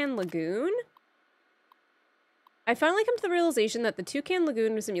 Toucan Lagoon? I finally come to the realization that the Toucan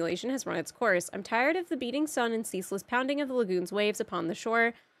Lagoon simulation has run its course. I'm tired of the beating sun and ceaseless pounding of the lagoon's waves upon the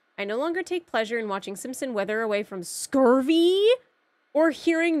shore. I no longer take pleasure in watching Simpson weather away from scurvy or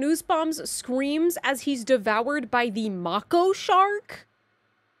hearing Nussbaum's screams as he's devoured by the mako shark.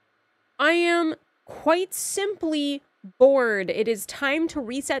 I am quite simply bored. It is time to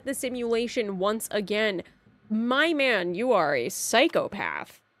reset the simulation once again. My man, you are a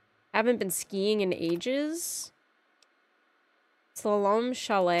psychopath. Haven't been skiing in ages. Slalom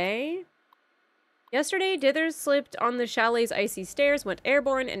Chalet. Yesterday, Dithers slipped on the chalet's icy stairs, went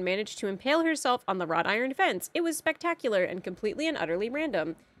airborne, and managed to impale herself on the wrought iron fence. It was spectacular and completely and utterly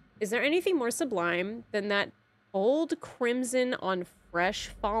random. Is there anything more sublime than that old crimson on fresh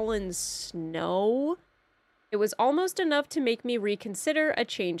fallen snow? It was almost enough to make me reconsider a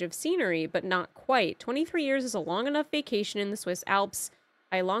change of scenery, but not quite. 23 years is a long enough vacation in the Swiss Alps.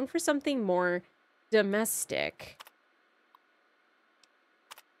 I long for something more domestic.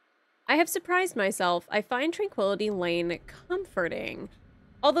 I have surprised myself. I find Tranquility Lane comforting.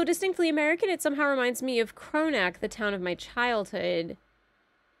 Although distinctly American, it somehow reminds me of Kronak, the town of my childhood.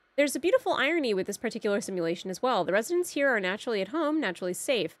 There's a beautiful irony with this particular simulation as well. The residents here are naturally at home, naturally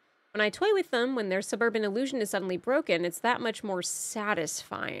safe. When I toy with them, when their suburban illusion is suddenly broken, it's that much more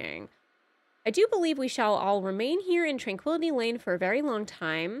satisfying. I do believe we shall all remain here in Tranquility Lane for a very long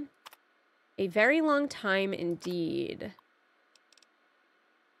time. A very long time indeed.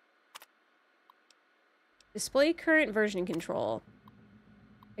 Display current version control.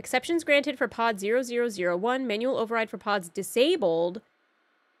 Exceptions granted for pod 0001. Manual override for pods disabled.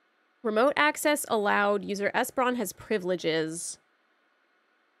 Remote access allowed. User S. Braun has privileges.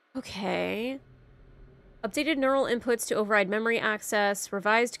 Okay. Updated neural inputs to override memory access.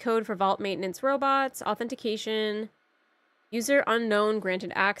 Revised code for vault maintenance robots. Authentication. User unknown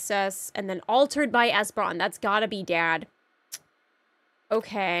granted access. And then altered by S. Braun. That's gotta be dad.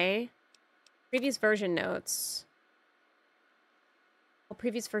 Okay. Previous version notes. Well,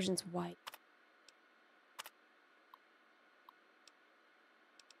 previous version's white.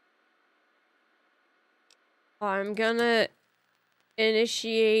 I'm gonna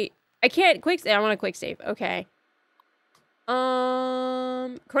initiate. I can't quick save. I want a quick save. Okay.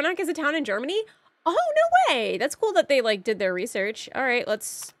 Kronak is a town in Germany? Oh, no way! That's cool that they, like, did their research. Alright,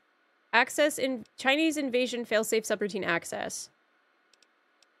 let's access in Chinese invasion failsafe subroutine access.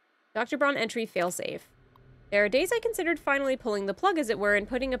 Dr. Braun entry failsafe. There are days I considered finally pulling the plug, as it were, and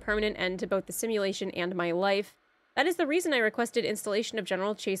putting a permanent end to both the simulation and my life. That is the reason I requested installation of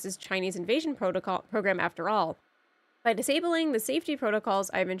General Chase's Chinese invasion program after all. By disabling the safety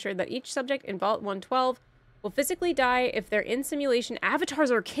protocols, I have ensured that each subject in Vault 112 will physically die if their in-simulation avatars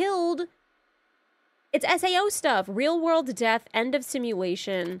are killed. It's SAO stuff. Real-world death, end of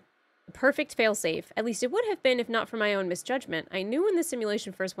simulation. The perfect failsafe. At least it would have been if not for my own misjudgment. I knew when the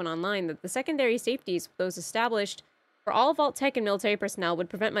simulation first went online that the secondary safeties, those established for all Vault Tech and military personnel, would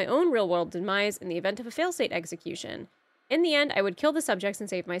prevent my own real-world demise in the event of a failsafe execution. In the end, I would kill the subjects and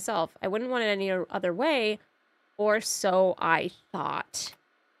save myself. I wouldn't want it any other way, or so I thought.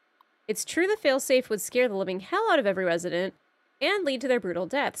 It's true the failsafe would scare the living hell out of every resident and lead to their brutal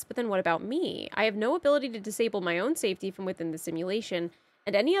deaths, but then what about me? I have no ability to disable my own safety from within the simulation,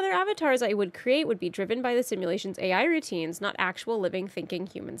 and any other avatars I would create would be driven by the simulation's AI routines, not actual living, thinking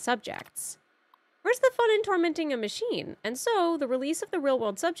human subjects. Where's the fun in tormenting a machine? And so, the release of the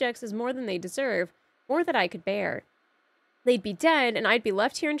real-world subjects is more than they deserve, more than I could bear. They'd be dead, and I'd be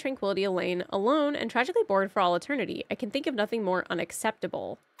left here in Tranquility Lane, alone and tragically bored for all eternity. I can think of nothing more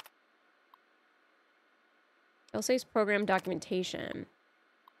unacceptable. Failsafe's program documentation.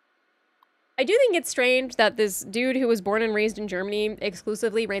 I do think it's strange that this dude who was born and raised in Germany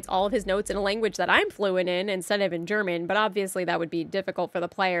exclusively writes all of his notes in a language that I'm fluent in instead of in German, but obviously that would be difficult for the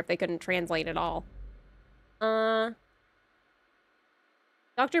player if they couldn't translate it all.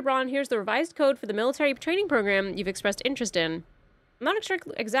 Dr. Braun, here's the revised code for the military training program you've expressed interest in. I'm not sure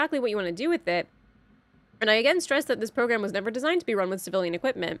exactly what you want to do with it, and I again stress that this program was never designed to be run with civilian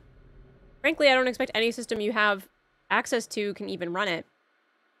equipment. Frankly, I don't expect any system you have access to can even run it.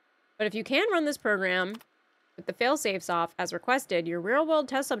 But if you can run this program with the failsafes off as requested, your real-world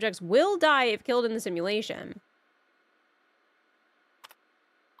test subjects will die if killed in the simulation.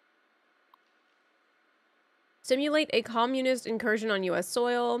 Simulate a communist incursion on U.S.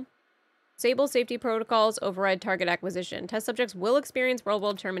 soil. Disable safety protocols, override target acquisition. Test subjects will experience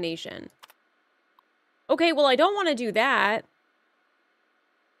world termination. Okay, well, I don't want to do that.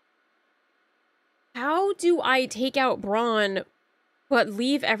 How do I take out Braun, but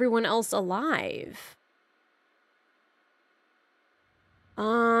leave everyone else alive?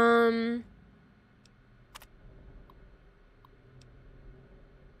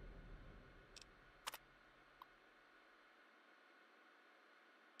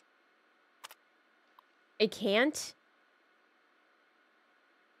 I can't?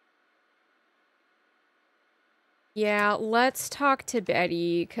 Yeah, let's talk to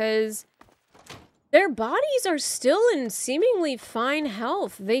Betty, because their bodies are still in seemingly fine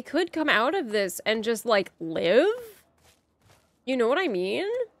health. They could come out of this and just, like, live? You know what I mean?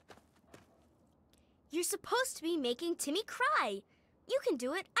 You're supposed to be making Timmy cry. You can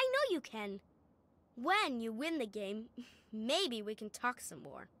do it. I know you can. When you win the game, maybe we can talk some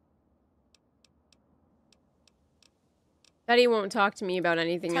more. Betty won't talk to me about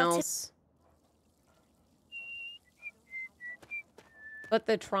anything else. But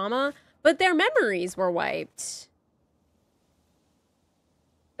the trauma? But their memories were wiped.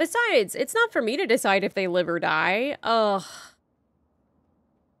 Besides, it's not for me to decide if they live or die. Ugh.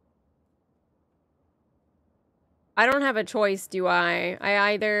 I don't have a choice, do I?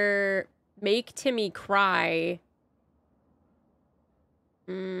 I either make Timmy cry.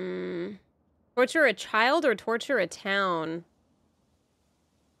 Torture a child or torture a town?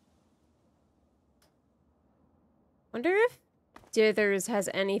 Wonder if Dithers has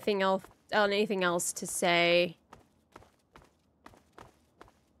anything else to say.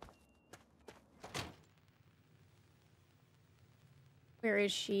 Where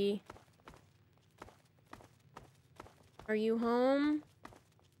is she? Are you home?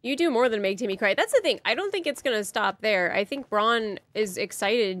 You do more than make Timmy cry. That's the thing. I don't think it's gonna stop there. I think Braun is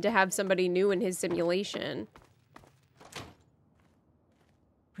excited to have somebody new in his simulation.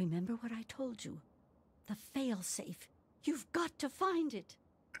 Remember what I told you? The failsafe. You've got to find it.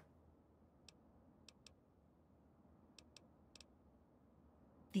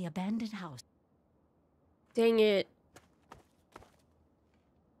 The abandoned house. Dang it.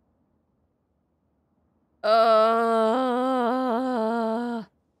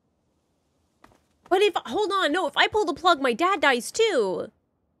 But if, hold on, no, if I pull the plug, my dad dies too.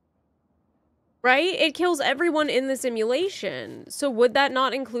 Right? It kills everyone in the simulation. So would that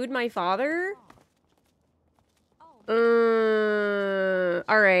not include my father?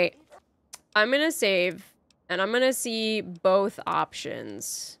 Alright. I'm gonna save, and I'm gonna see both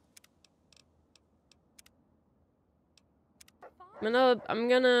options. I'm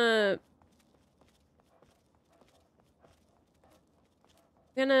gonna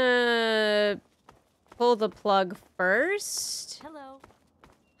pull the plug first. Hello.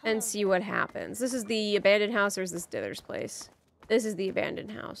 And see what happens. This is the abandoned house, or is this Dither's place? This is the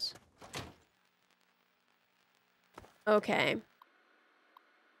abandoned house. Okay.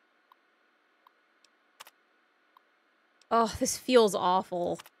 Oh, this feels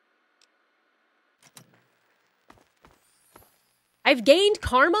awful. I've gained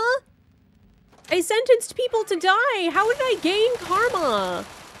karma? I sentenced people to die. How did I gain karma?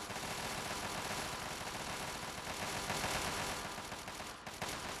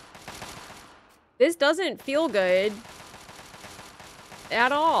 This doesn't feel good.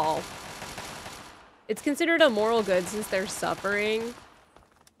 At all. It's considered a moral good since they're suffering.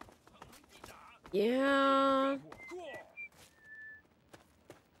 Yeah.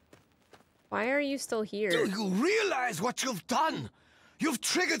 Why are you still here? Do you realize what you've done? You've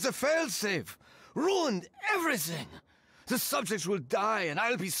triggered the failsafe. Ruined everything. The subjects will die and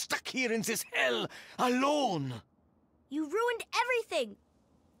I'll be stuck here in this hell alone. You ruined everything.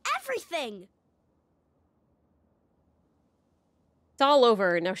 Everything. It's all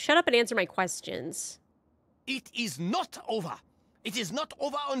over. Now shut up and answer my questions. It is not over. It is not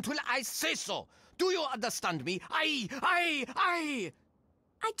over until I say so. Do you understand me? I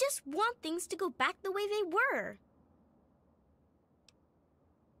just want things to go back the way they were.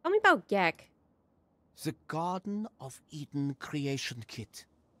 Tell me about Gek. The Garden of Eden creation kit.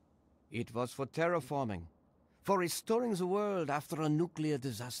 It was for terraforming, for restoring the world after a nuclear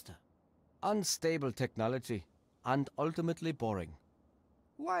disaster. Unstable technology, and ultimately boring.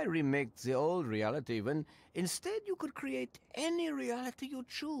 Why remake the old reality when instead you could create any reality you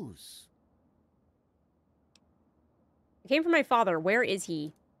choose? I came from my father. Where is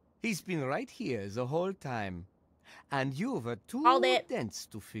he? He's been right here the whole time. And you were too dense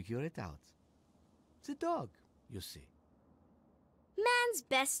to figure it out. The dog, you see. Man's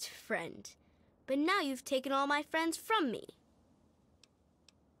best friend. But now you've taken all my friends from me.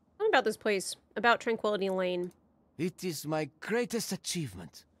 I about this place, about Tranquility Lane. It is my greatest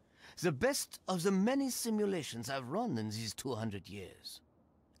achievement. The best of the many simulations I've run in these 200 years.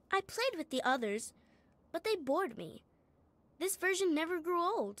 I played with the others, but they bored me. This version never grew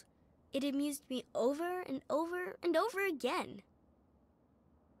old. It amused me over and over and over again.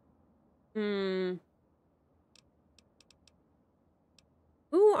 Who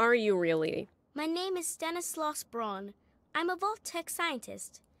are you really? My name is Stanislaus Braun. I'm a Vault-Tec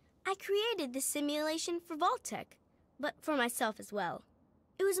scientist. I created this simulation for Vault-Tec, but for myself as well.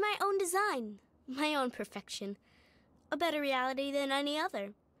 It was my own design, my own perfection. A better reality than any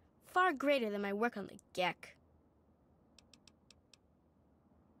other. Far greater than my work on the Gek.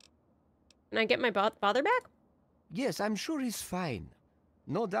 Can I get my father back? Yes, I'm sure he's fine.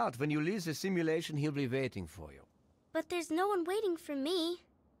 No doubt when you leave the simulation, he'll be waiting for you. But there's no one waiting for me.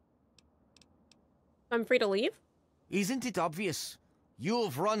 I'm free to leave? Isn't it obvious?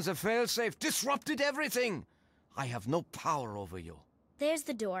 You've run the failsafe, disrupted everything. I have no power over you. There's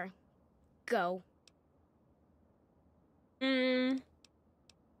the door. Go.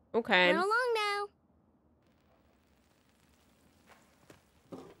 Okay. Run along now.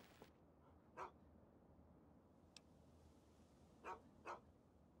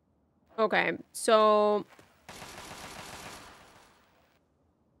 Okay, so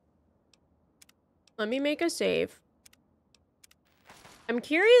let me make a save. I'm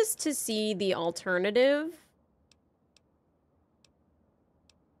curious to see the alternative.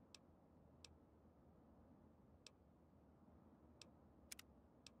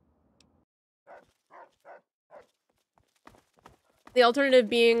 The alternative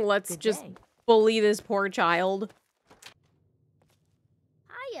being, let's just bully this poor child.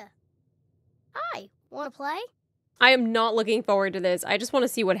 Hiya. Hi, wanna play? I am not looking forward to this. I just want to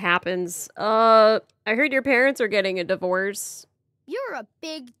see what happens. I heard your parents are getting a divorce. You're a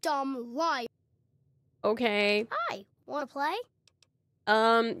big dumb liar. Okay. Hi, wanna play?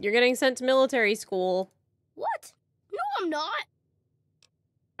 You're getting sent to military school. What? No, I'm not.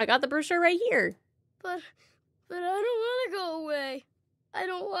 I got the brochure right here. But I don't want to go away. I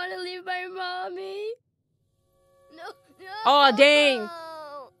don't want to leave my mommy. No. Aw, dang.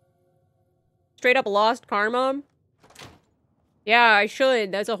 Straight up lost karma. Yeah, I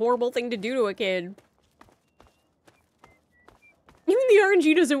should. That's a horrible thing to do to a kid. Even the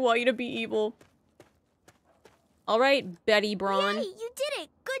RNG doesn't want you to be evil. Alright, Betty Braun. Yay, you did it.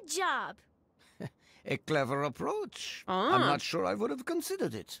 Good job. A clever approach. Ah. I'm not sure I would have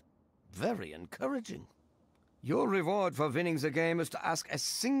considered it. Very encouraging. Your reward for winning the game is to ask a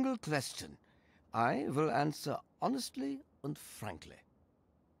single question. I will answer honestly and frankly.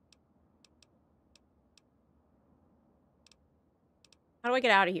 How do I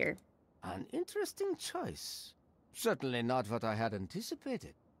get out of here? An interesting choice. Certainly not what I had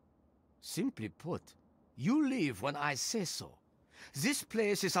anticipated. Simply put, you leave when I say so. This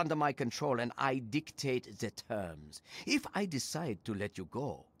place is under my control and I dictate the terms. If I decide to let you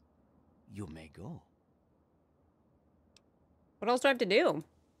go, you may go. What else do I have to do?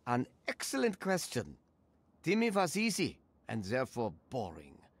 An excellent question. Timmy was easy and therefore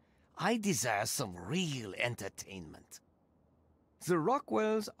boring. I desire some real entertainment. The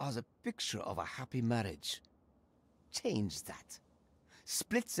Rockwells are the picture of a happy marriage. Change that.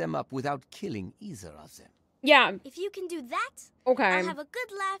 Split them up without killing either of them. Yeah. If you can do that, okay. I'll have a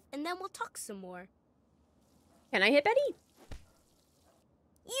good laugh and then we'll talk some more. Can I hit Betty?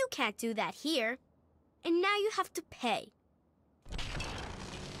 You can't do that here. And now you have to pay.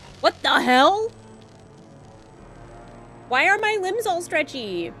 What the hell? Why are my limbs all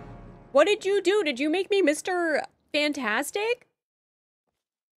stretchy? What did you do? Did you make me Mr. Fantastic?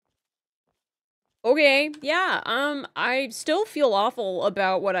 Okay, yeah, I still feel awful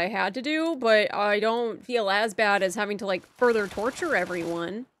about what I had to do, but I don't feel as bad as having to, like, further torture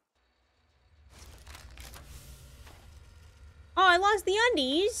everyone. Oh, I lost the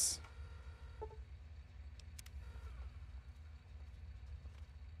undies.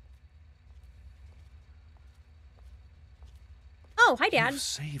 Oh, hi, Dad. You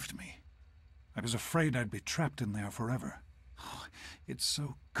saved me. I was afraid I'd be trapped in there forever. Oh, it's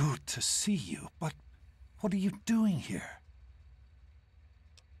so good to see you, but what are you doing here?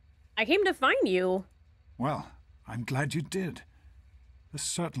 I came to find you. Well, I'm glad you did. This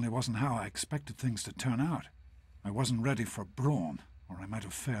certainly wasn't how I expected things to turn out. I wasn't ready for Braun, or I might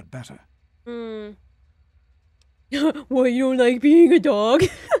have fared better. What, you don't like being a dog?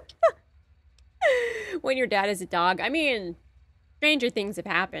 When your dad is a dog. I mean, stranger things have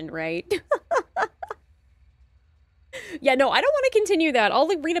happened, right? Yeah, no, I don't want to continue that. I'll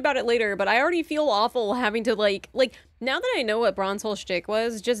like read about it later, but I already feel awful having to like now that I know what Braun's whole shtick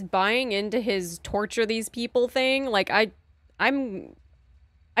was, just buying into his torture these people thing, like I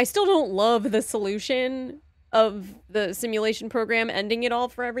still don't love the solution of the simulation program ending it all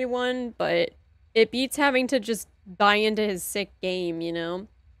for everyone, but it beats having to just buy into his sick game, you know?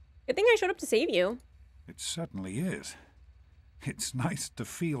 Good thing I showed up to save you. It certainly is. It's nice to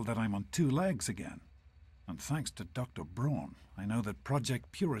feel that I'm on two legs again. And thanks to Dr. Braun, I know that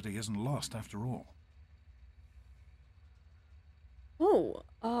Project Purity isn't lost after all. Oh,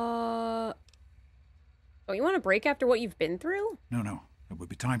 don't you want a break after what you've been through? No. It would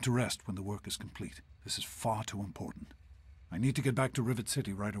be time to rest when the work is complete. This is far too important. I need to get back to Rivet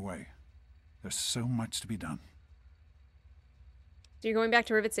City right away. There's so much to be done. So you're going back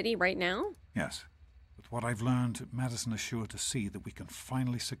to Rivet City right now? Yes. With what I've learned, Madison is sure to see that we can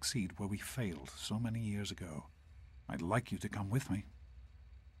finally succeed where we failed so many years ago. I'd like you to come with me.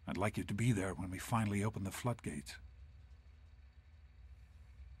 I'd like you to be there when we finally open the floodgates.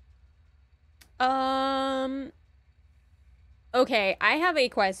 Okay, I have a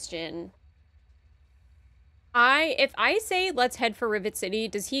question. If I say let's head for Rivet City,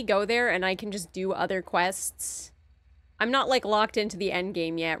 does he go there and I can just do other quests? I'm not like locked into the end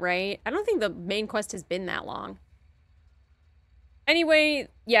game yet, right? I don't think the main quest has been that long. Anyway,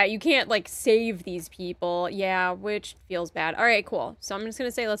 yeah, you can't like save these people. Yeah, which feels bad. All right, cool. So I'm just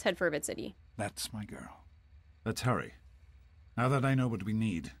gonna say let's head for Rivet City. That's my girl. Let's hurry. Now that I know what we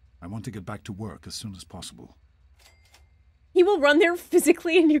need, I want to get back to work as soon as possible. He will run there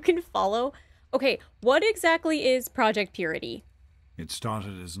physically and you can follow. Okay, what exactly is Project Purity? It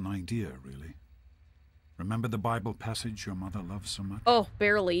started as an idea, really. Remember the Bible passage your mother loves so much? Oh,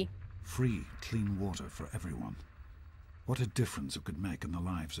 barely. Free, clean water for everyone. What a difference it could make in the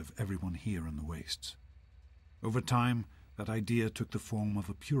lives of everyone here in the wastes. Over time, that idea took the form of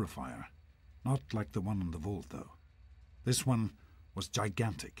a purifier. Not like the one in the vault, though. This one was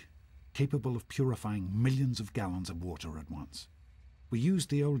gigantic, capable of purifying millions of gallons of water at once. We used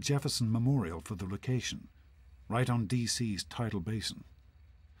the old Jefferson Memorial for the location, right on D.C.'s tidal basin.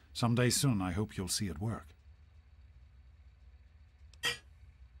 Someday soon, I hope you'll see it work.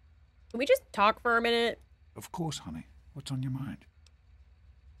 Can we just talk for a minute? Of course, honey. What's on your mind?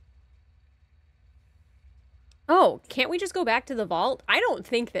 Oh, can't we just go back to the vault? I don't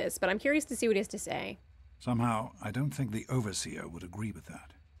think this, but I'm curious to see what he has to say. Somehow, I don't think the Overseer would agree with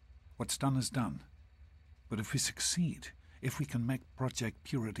that. What's done is done. But if we succeed, if we can make Project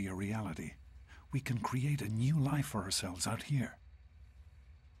Purity a reality, we can create a new life for ourselves out here.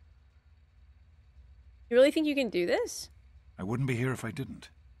 You really think you can do this? I wouldn't be here if I didn't.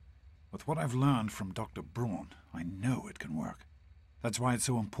 With what I've learned from Dr. Braun, I know it can work. That's why it's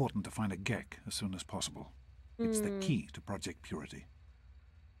so important to find a GEC as soon as possible. It's the key to Project Purity.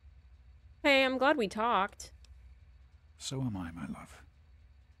 Hey, I'm glad we talked. So am I, my love.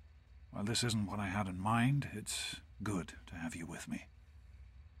 While this isn't what I had in mind, it's good to have you with me.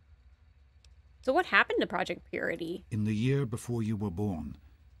 So what happened to Project Purity? In the year before you were born,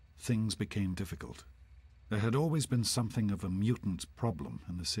 things became difficult. There had always been something of a mutant problem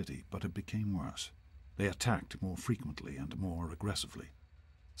in the city, but it became worse. They attacked more frequently and more aggressively.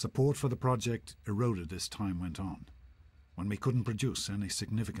 Support for the project eroded as time went on. When we couldn't produce any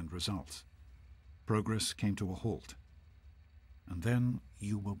significant results, progress came to a halt. And then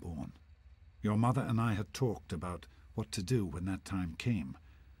you were born. Your mother and I had talked about what to do when that time came,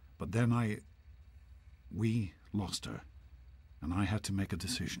 but then we lost her, and I had to make a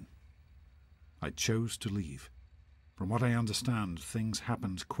decision. I chose to leave. From what I understand, things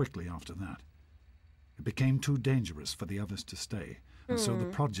happened quickly after that. It became too dangerous for the others to stay, and so the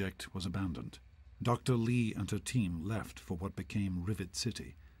project was abandoned. Dr. Lee and her team left for what became Rivet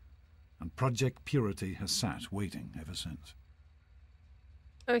City, and Project Purity has sat waiting ever since.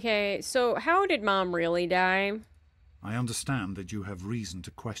 Okay, so how did Mom really die? I understand that you have reason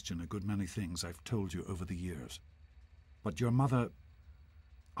to question a good many things I've told you over the years. But your mother...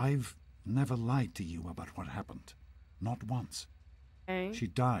 I've never lied to you about what happened. Not once. Okay. She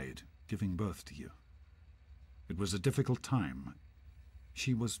died giving birth to you. It was a difficult time.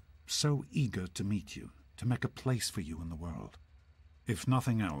 She was so eager to meet you, to make a place for you in the world. If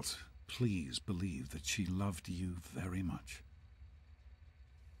nothing else, please believe that she loved you very much.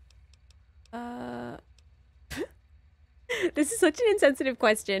 This is such an insensitive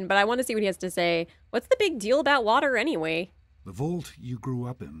question, but I want to see what he has to say. What's the big deal about water anyway? The vault you grew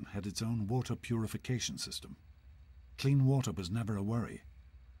up in had its own water purification system. Clean water was never a worry.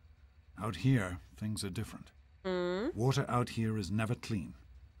 Out here, things are different. Water out here is never clean,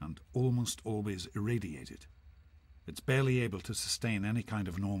 and almost always irradiated. It's barely able to sustain any kind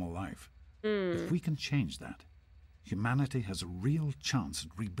of normal life. If we can change that, humanity has a real chance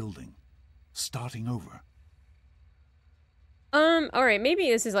at rebuilding, starting over. Alright, maybe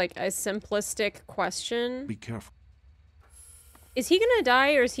this is like a simplistic question. Be careful. Is he gonna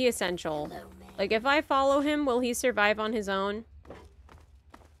die or is he essential? Like, if I follow him, will he survive on his own?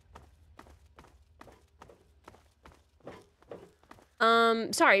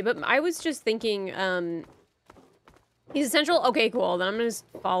 Sorry, but I was just thinking, he's essential? Okay, cool, then I'm gonna just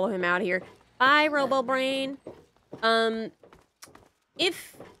follow him out here. Bye, Robo-Brain.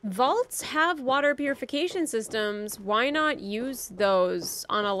 If vaults have water purification systems, why not use those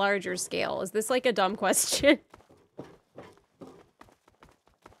on a larger scale? Is this like a dumb question?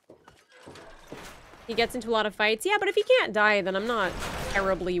 He gets into a lot of fights. Yeah, but if he can't die, then I'm not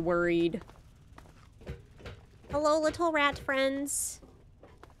terribly worried. Hello, little rat friends.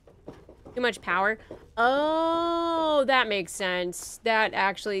 Too much power. Oh, that makes sense. That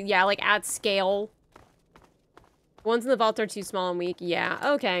actually, yeah, like at scale. The ones in the vault are too small and weak. Yeah,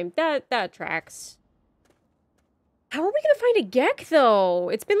 okay. That tracks. How are we gonna find a Gek, though?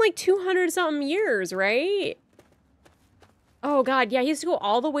 It's been like 200-something years, right? Oh, God, yeah, he has to go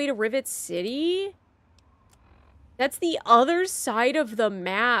all the way to Rivet City? That's the other side of the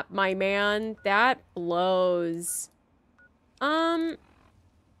map, my man. That blows.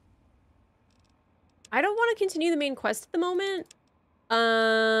 I don't want to continue the main quest at the moment.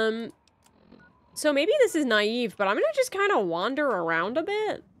 So maybe this is naive, but I'm gonna just kind of wander around a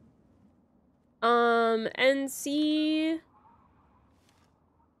bit. And see... I'm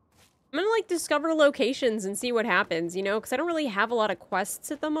gonna, like, discover locations and see what happens, you know? Because I don't really have a lot of quests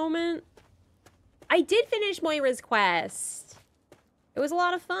at the moment. I did finish Moira's quest. It was a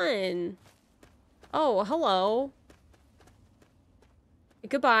lot of fun. Oh, hello.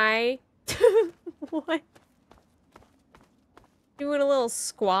 Goodbye. What? Doing a little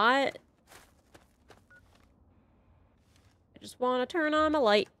squat. I just want to turn on my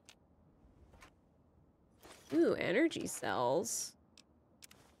light. Ooh, energy cells.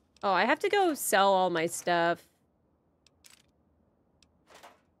 Oh, I have to go sell all my stuff.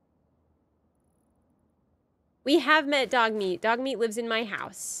 We have met Dogmeat. Dogmeat lives in my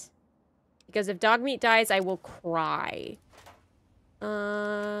house. Because if Dogmeat dies, I will cry.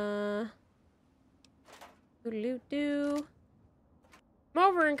 Doo-doo-doo. I'm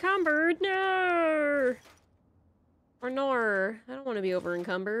over encumbered. No! Or nor. I don't want to be over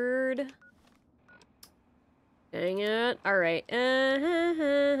encumbered. Dang it. Alright.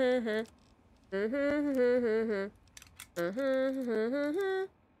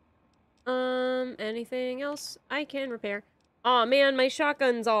 Anything else I can repair? Aw, man, my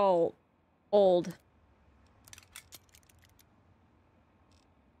shotgun's all old.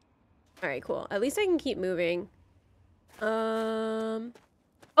 Alright, cool. At least I can keep moving. Oh,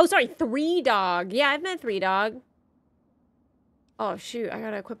 sorry, 3 Dog. Yeah, I've met 3 Dog. Oh, shoot, I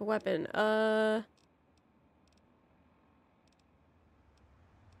gotta equip a weapon.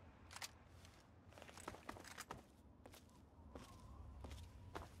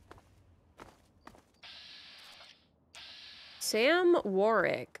 Sam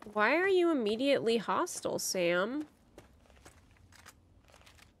Warrick. Why are you immediately hostile, Sam?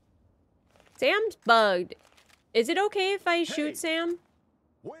 Sam's bugged. Is it okay if I shoot Sam?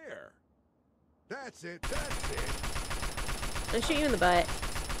 Where? That's it, that's it. I'll shoot you in the butt.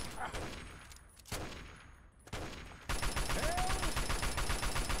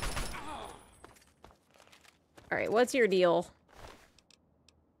 Alright, what's your deal?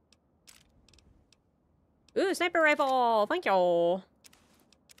 Ooh, sniper rifle! Thank y'all!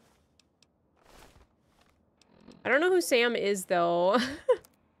 I don't know who Sam is, though.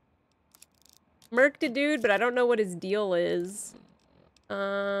 Merked a dude, but I don't know what his deal is.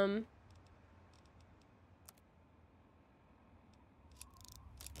 There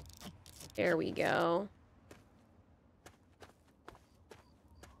we go.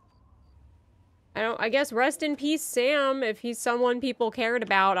 I guess rest in peace, Sam, if he's someone people cared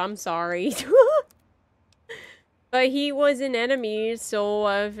about. I'm sorry. But he was an enemy, so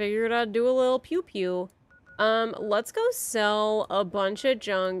I figured I'd do a little pew-pew. Let's go sell a bunch of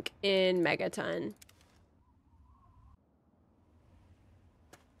junk in Megaton.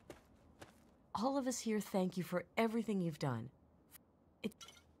 All of us here thank you for everything you've done.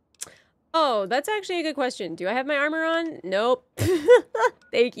 Oh, that's actually a good question. Do I have my armor on? Nope.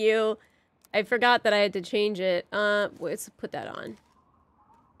 Thank you. I forgot that I had to change it. Let's put that on.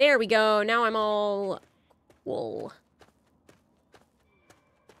 There we go. Now I'm all cool.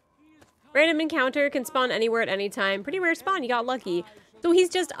 Random encounter can spawn anywhere at any time. Pretty rare spawn. You got lucky. So he's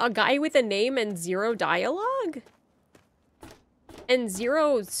just a guy with a name and 0 dialogue? And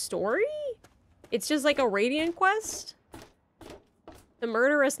 0 story? It's just like a Radiant quest? To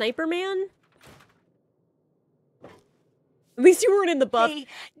murder a sniper man? At least you weren't in the buff. Hey,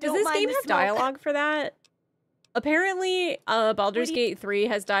 Does don't this mind game the have smoke. dialogue for that? Apparently, Baldur's Gate 3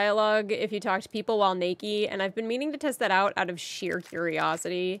 has dialogue if you talk to people while naked, and I've been meaning to test that out of sheer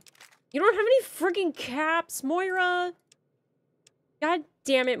curiosity. You don't have any freaking caps, Moira! God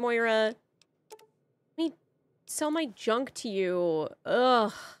damn it, Moira. Let me sell my junk to you.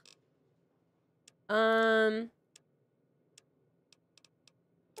 Ugh.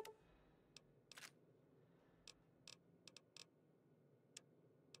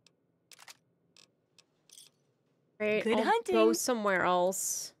 Right, Good I'll hunting. go somewhere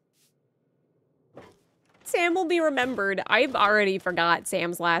else. Sam will be remembered. I've already forgot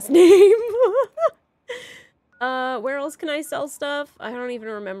Sam's last name. Where else can I sell stuff? I don't even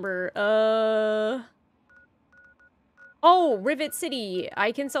remember. Oh, Rivet City.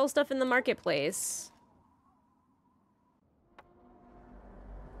 I can sell stuff in the marketplace.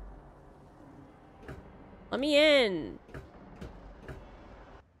 Let me in.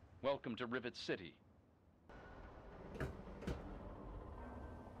 Welcome to Rivet City.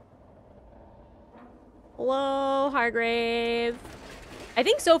 Hello, Hargrave. I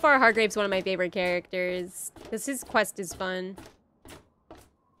think so far Hargrave's one of my favorite characters, because his quest is fun.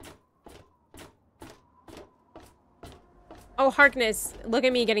 Oh, Harkness. Look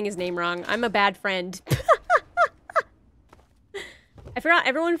at me getting his name wrong. I'm a bad friend. I forgot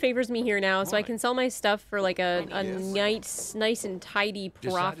everyone favors me here now, so I can sell my stuff for like a nice and tidy profit.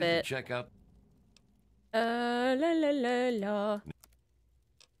 Decided to check out. La la la la.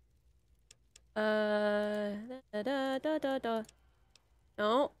 Da da da da da.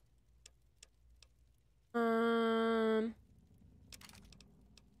 No.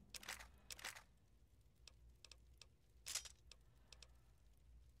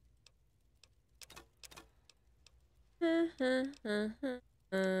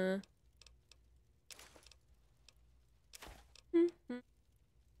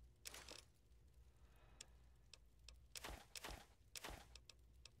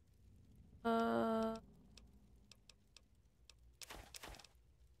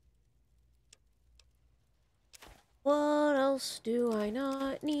 What else do I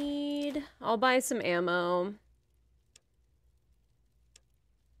not need? I'll buy some ammo.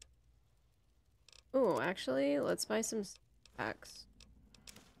 Oh, actually, let's buy some packs.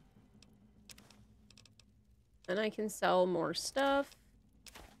 Then I can sell more stuff.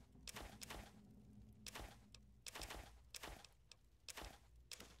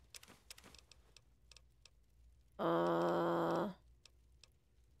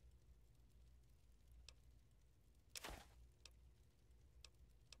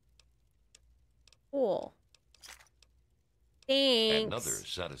 Cool. Thanks. Another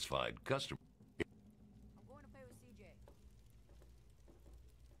satisfied customer.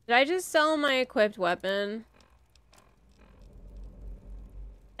 Did I just sell my equipped weapon?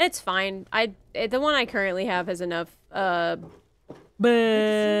 It's fine. The one I currently have has enough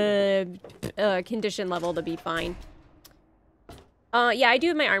condition level to be fine. Yeah, I do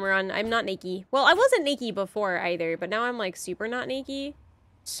have my armor on. I'm not naked. Well, I wasn't naked before either, but now I'm like super not naked.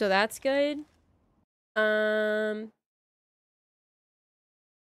 So that's good. Sorry,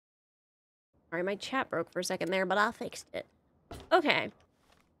 my chat broke for a second there, but I fixed it. Okay.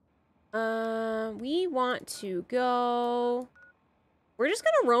 We want to go... We're just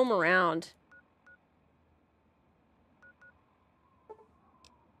gonna roam around.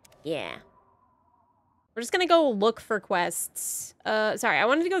 Yeah. We're just gonna go look for quests. Sorry, I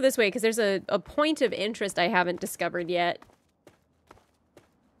wanted to go this way because there's a point of interest I haven't discovered yet.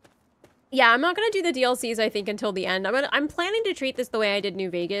 Yeah, I'm not gonna do the DLCs, I think, until the end. I'm planning to treat this the way I did New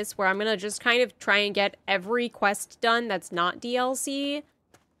Vegas, where I'm gonna just kind of try and get every quest done that's not DLC,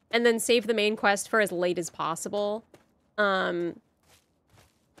 and then save the main quest for as late as possible. Yeah,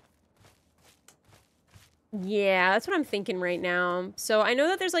 that's what I'm thinking right now. So I know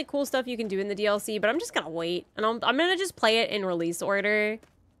that there's like cool stuff you can do in the DLC, but I'm just gonna wait, and I'm gonna just play it in release order,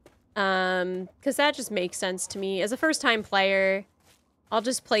 because that just makes sense to me as a first-time player. I'll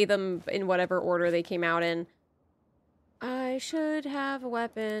just play them in whatever order they came out in. I should have a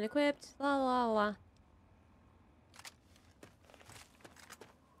weapon equipped. La la la.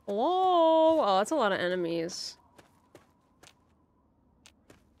 Hello? Oh, that's a lot of enemies.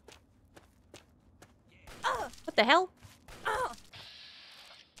 What the hell?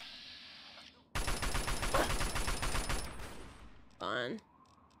 Fun.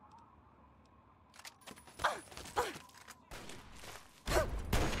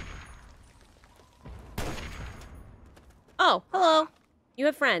 Oh, hello. You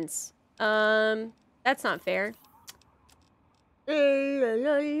have friends. That's not fair. Bink.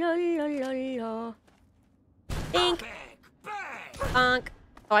 Bonk.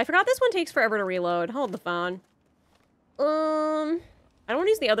 Oh, I forgot this one takes forever to reload. Hold the phone. I don't want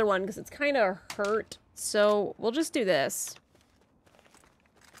to use the other one because it's kind of hurt. So we'll just do this.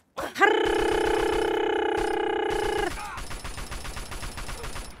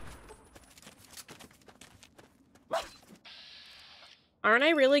 Aren't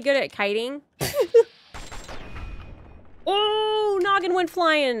I really good at kiting? Oh, noggin went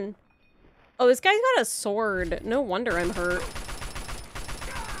flying. Oh, this guy's got a sword. No wonder I'm hurt.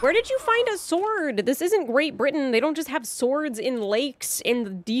 Where did you find a sword? This isn't Great Britain. They don't just have swords in lakes in the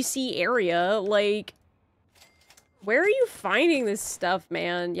D.C. area. Like, where are you finding this stuff,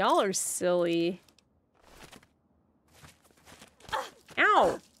 man? Y'all are silly.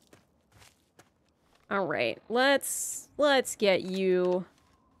 Ow. All right, let's get you.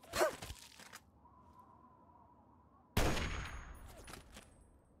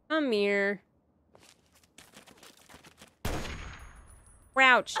 Come here.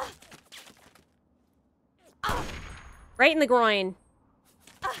 Crouch. Right in the groin.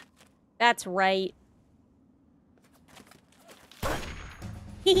 That's right.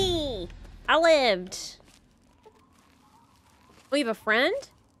 Hee hee. I lived. We have a friend?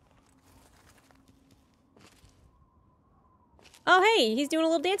 Oh, hey, he's doing a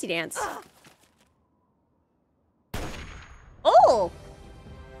little dancey dance. Oh!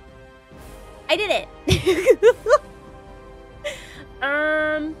 I did it!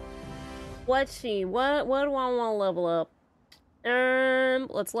 Let's see. What do I want to level up?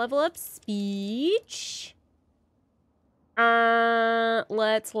 Let's level up speech.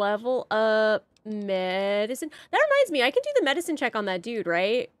 Let's level up medicine. That reminds me, I can do the medicine check on that dude,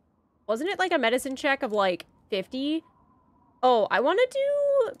 right? Wasn't it like a medicine check of like 50? Oh, I want to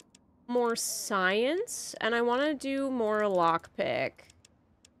do more science, and I want to do more lockpick.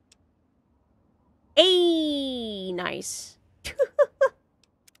 Hey, nice.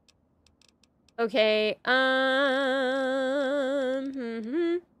 Okay,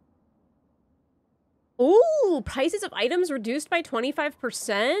 Ooh, prices of items reduced by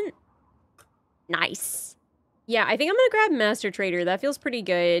 25%? Nice. Yeah, I think I'm gonna grab Master Trader. That feels pretty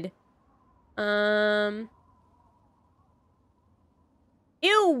good.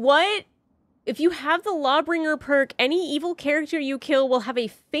 Ew, what? If you have the Lawbringer perk, any evil character you kill will have a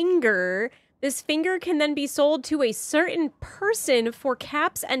finger. This finger can then be sold to a certain person for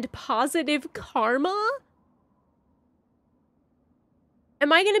caps and positive karma?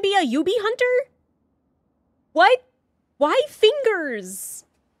 Am I gonna be a Yubi hunter? What? Why fingers?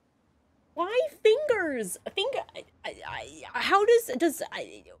 Why fingers?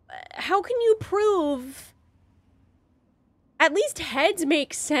 How can you prove? At least heads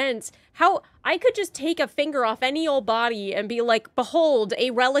make sense. How I could just take a finger off any old body and be like, behold, a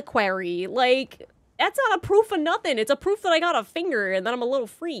reliquary. Like, that's not a proof of nothing. It's a proof that I got a finger and that I'm a little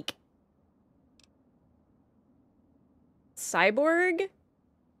freak. Cyborg?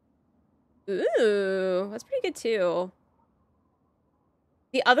 Ooh, that's pretty good too.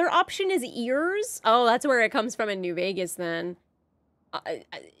 The other option is ears. Oh, that's where it comes from in New Vegas then.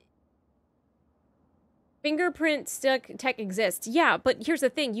 Fingerprint stick tech exists. Yeah, but here's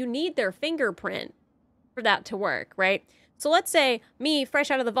the thing. You need their fingerprint for that to work, right? So let's say me, fresh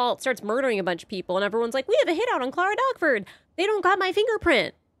out of the vault, starts murdering a bunch of people and everyone's like, we have a hit out on Clara Dogford. They don't got my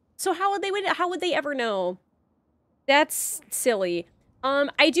fingerprint. So how would they ever know? That's silly.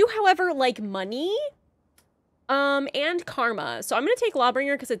 I do, however, like money, and karma. So I'm gonna take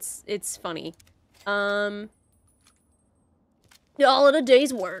Lawbringer because it's funny. All in a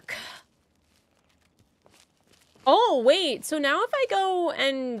day's work. Oh, wait. So now if I go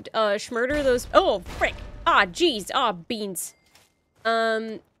and, schmurder those... Oh, frick. Ah, jeez. Ah, beans.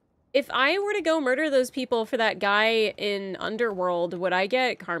 If I were to go murder those people for that guy in Underworld, would I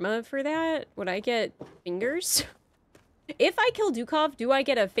get karma for that? Would I get fingers? If I kill Dukov, do I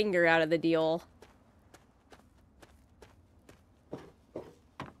get a finger out of the deal?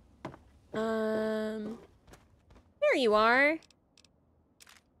 There you are.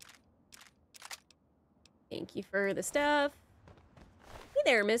 Thank you for the stuff. Hey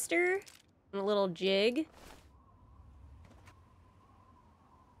there, mister. And a little jig.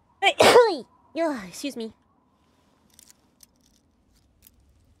 Hey, ugh, excuse me.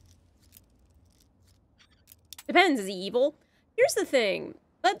 Depends, is he evil? Here's the thing.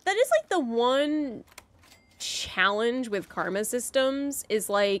 That is like the one challenge with karma systems is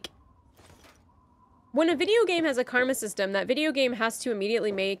like when a video game has a karma system, that video game has to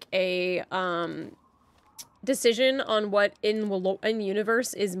immediately make a decision on what in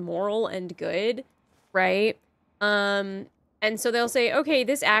universe is moral and good, right? And so they'll say, okay,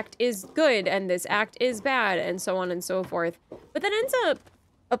 this act is good and this act is bad, and so on and so forth. But that ends up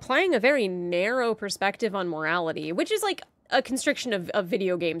applying a very narrow perspective on morality, which is like a constriction of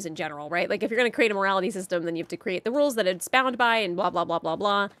video games in general, right? Like, if you're going to create a morality system, then you have to create the rules that it's bound by and blah, blah, blah, blah,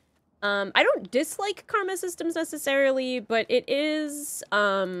 blah. I don't dislike karma systems necessarily, but it is,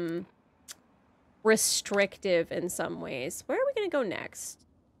 restrictive in some ways. Where are we going to go next?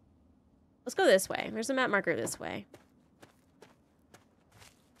 Let's go this way. There's a map marker this way.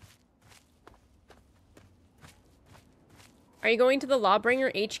 Are you going to the Lawbringer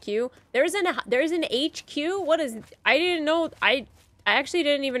HQ? There's an HQ? What is... I didn't know... I actually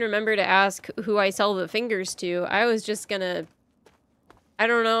didn't even remember to ask who I sell the fingers to. I was just gonna... I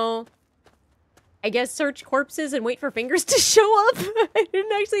don't know. I guess search corpses and wait for fingers to show up. I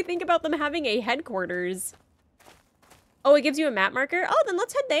didn't actually think about them having a headquarters. Oh, it gives you a map marker? Oh, then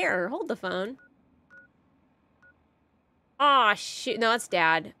let's head there. Hold the phone. Aw, shit. No, that's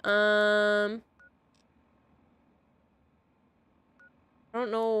Dad. I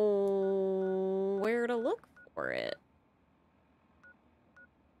don't know where to look for it.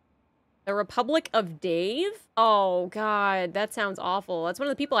 The Republic of Dave? Oh, God. That sounds awful. That's one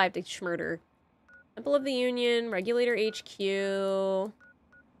of the people I have to murder. Temple of the Union, Regulator HQ,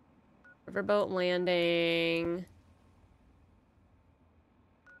 Riverboat Landing.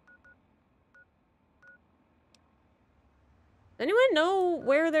 Does anyone know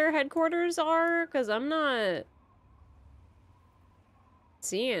where their headquarters are? Because I'm not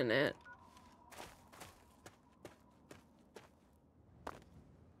seeing it.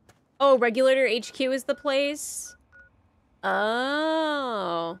 Oh, Regulator HQ is the place?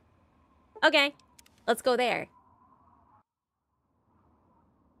 Oh. Okay. Let's go there.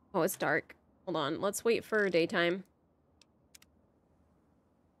 Oh, it's dark. Hold on. Let's wait for daytime.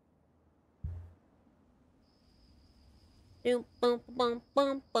 There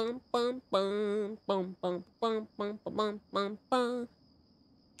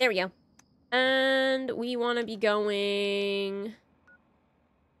we go. And we want to be going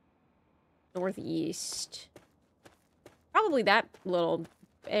northeast. Probably that little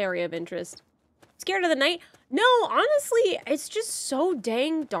area of interest. Scared of the night? No, honestly, it's just so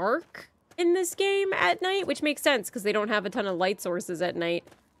dang dark in this game at night, which makes sense because they don't have a ton of light sources at night.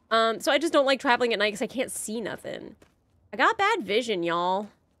 So I just don't like traveling at night because I can't see nothing. I got bad vision, y'all.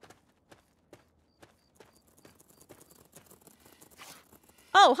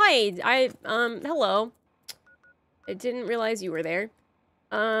 Oh, hi. Hello. I didn't realize you were there.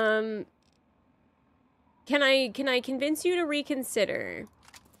 Can I convince you to reconsider?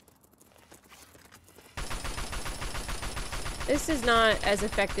 This is not as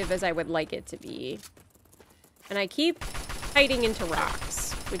effective as I would like it to be. And I keep hiding into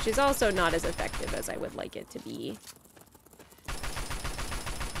rocks, which is also not as effective as I would like it to be.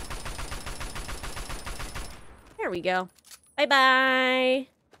 There we go. Bye-bye.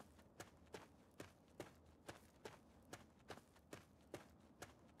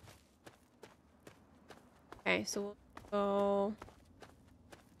 Okay, so we'll go...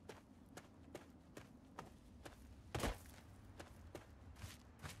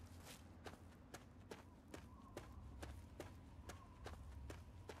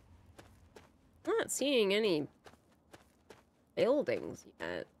 I'm not seeing any buildings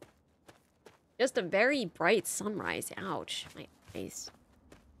yet. Just a very bright sunrise. Ouch. My eyes.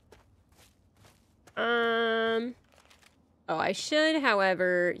 Oh, I should,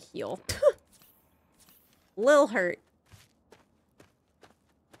 however, heal. Lil hurt.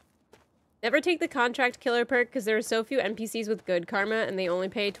 Never take the contract killer perk because there are so few NPCs with good karma and they only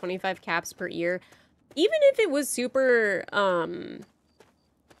pay 25 caps per year. Even if it was super,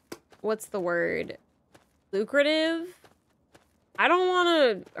 what's the word? Lucrative? I don't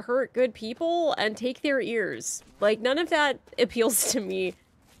want to hurt good people and take their ears. Like, none of that appeals to me.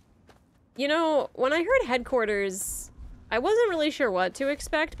 You know, when I heard headquarters, I wasn't really sure what to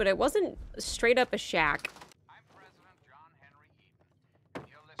expect, but it wasn't straight up a shack.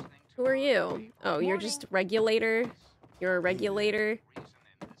 Who are you? Oh, you're just regulator? You're a regulator?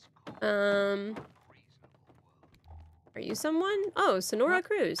 Are you someone? Oh, Sonora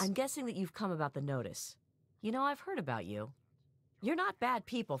Cruz. I'm guessing that you've come about the notice. You know, I've heard about you. You're not bad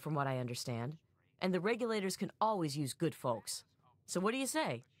people from what I understand, and the regulators can always use good folks. So what do you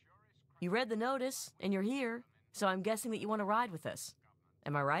say? You read the notice, and you're here, so I'm guessing that you want to ride with us.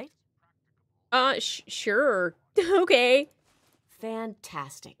 Am I right? Sure. Okay.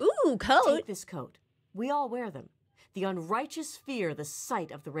 Fantastic. Ooh, coat. Take this coat. We all wear them. The unrighteous fear the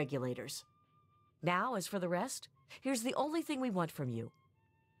sight of the regulators. Now, as for the rest, here's the only thing we want from you.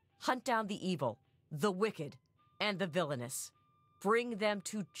 Hunt down the evil, the wicked, and the villainous. Bring them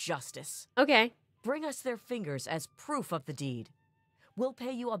to justice. Okay. Bring us their fingers as proof of the deed. We'll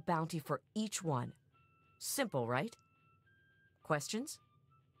pay you a bounty for each one. Simple, right? Questions?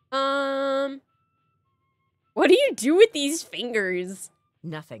 What do you do with these fingers?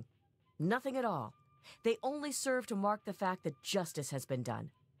 Nothing. Nothing at all. They only serve to mark the fact that justice has been done.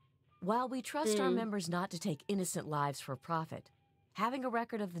 While we trust our members not to take innocent lives for profit, having a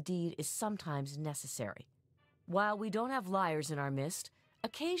record of the deed is sometimes necessary. While we don't have liars in our midst,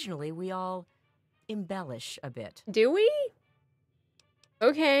 occasionally we all embellish a bit. Do we?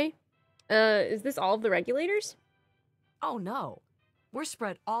 Okay. Is this all of the regulators? Oh, no. We're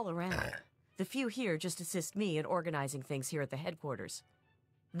spread all around. The few here just assist me in organizing things here at the headquarters.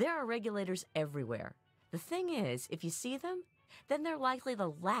 There are regulators everywhere. The thing is, if you see them, then they're likely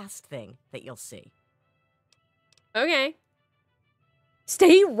the last thing that you'll see. Okay.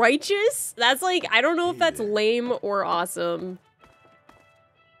 Stay righteous? That's like, I don't know if that's lame or awesome.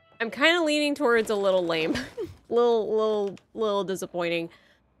 I'm kind of leaning towards a little lame. little disappointing.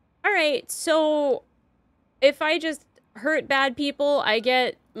 All right, so if I just hurt bad people, I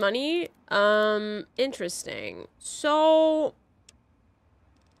get money. Interesting. So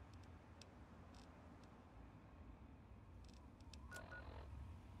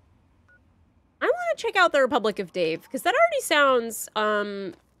I want to check out the Republic of Dave, because that already sounds,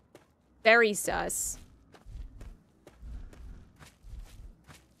 very sus.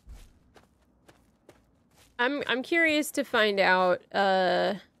 I'm curious to find out,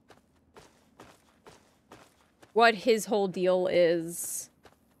 what his whole deal is.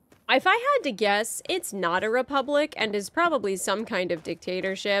 If I had to guess, it's not a republic and is probably some kind of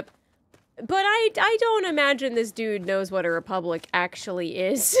dictatorship. But I don't imagine this dude knows what a republic actually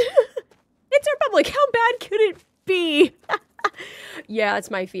is. It's a republic. How bad could it be? Yeah,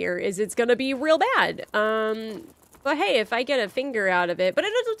 that's my fear, is it's gonna be real bad. But hey, if I get a finger out of it, but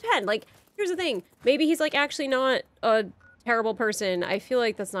it does depend. Like, here's the thing. Maybe he's, like, actually not a terrible person. I feel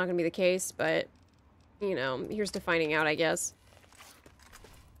like that's not gonna be the case, but, you know, here's to finding out, I guess.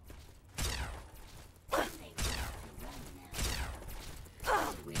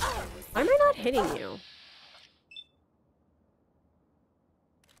 Why am I not hitting you?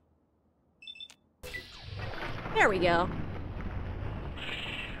 There we go.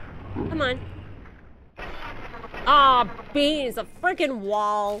 Come on. Aw, beans, a freaking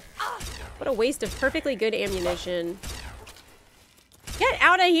wall. What a waste of perfectly good ammunition. Get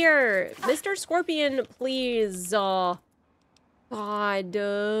out of here! Mr. Scorpion, please. God.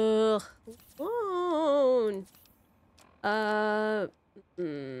 Alone.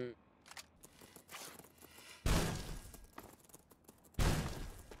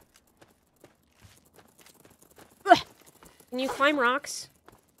 Can you climb rocks?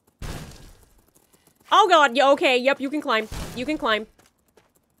 Oh god, yeah, okay, yep, you can climb. You can climb.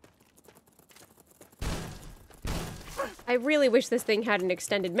 I really wish this thing had an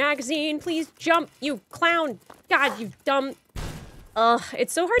extended magazine. Please jump, you clown. God, you dumb. Ugh,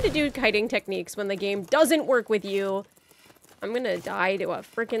 it's so hard to do kiting techniques when the game doesn't work with you. I'm gonna die to a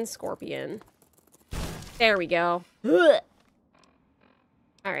frickin' scorpion. There we go.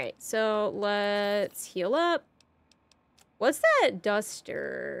 Alright, so let's heal up. What's that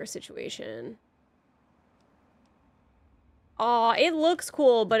duster situation? Aw, it looks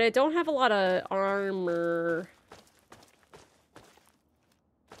cool, but it don't have a lot of armor.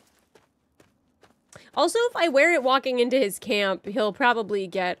 Also, if I wear it walking into his camp, he'll probably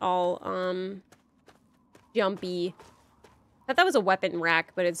get all, jumpy. I thought that was a weapon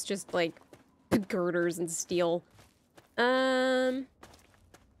rack, but it's just, like, girders and steel.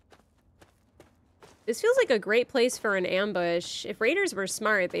 This feels like a great place for an ambush. If raiders were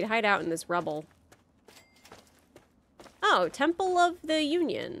smart, they'd hide out in this rubble. Oh, Temple of the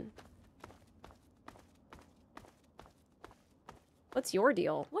Union. What's your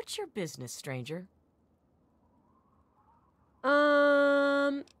deal? What's your business, stranger?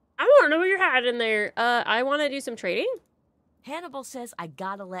 I don't know what you had in there. I want to do some trading. Hannibal says I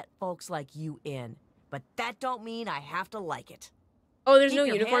gotta let folks like you in, but that don't mean I have to like it. Oh, there's Keep no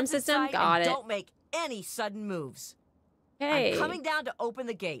your uniform hands system? inside Got and it. Don't make any sudden moves. Hey. I'm coming down to open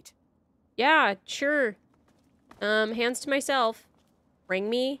the gate. Yeah, sure. Hands to myself. Bring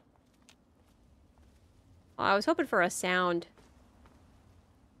me. Oh, I was hoping for a sound.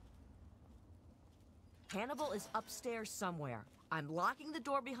 Hannibal is upstairs somewhere. I'm locking the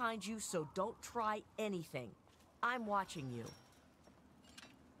door behind you, so don't try anything. I'm watching you.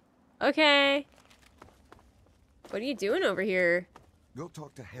 Okay. What are you doing over here? Go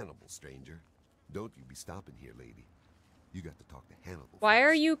talk to Hannibal, stranger. Don't you be stopping here, lady. You got to talk to Hannibal. Why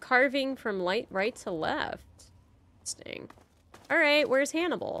are you carving from right to left? Interesting. Alright, where's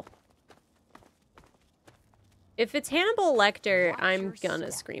Hannibal? If it's Hannibal Lecter, I'm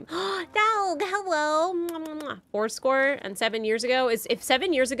gonna scream. No, hello. 4 and 7 years ago. If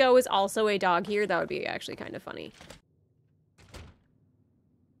 7 years ago is also a dog here, that would be actually kind of funny.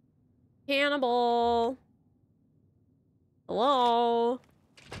 Hannibal. Hello.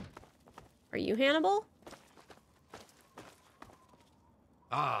 Are you Hannibal?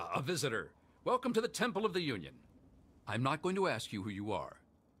 Ah, a visitor. Welcome to the Temple of the Union. I'm not going to ask you who you are.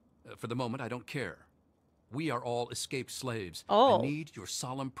 For the moment, I don't care. We are all escaped slaves. Oh. I need your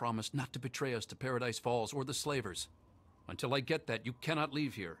solemn promise not to betray us to Paradise Falls or the slavers. Until I get that, you cannot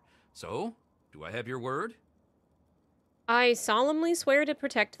leave here. So, do I have your word? I solemnly swear to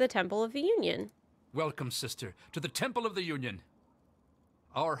protect the Temple of the Union. Welcome, sister, to the Temple of the Union.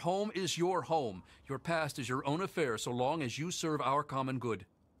 Our home is your home. Your past is your own affair so long as you serve our common good.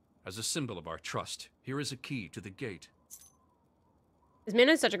 As a symbol of our trust, here is a key to the gate. This man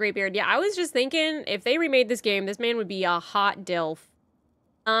has such a great beard. Yeah, I was just thinking, if they remade this game, this man would be a hot dilf.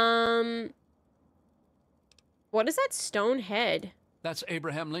 What is that stone head? That's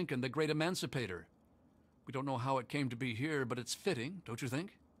Abraham Lincoln, the great emancipator. We don't know how it came to be here, but it's fitting, don't you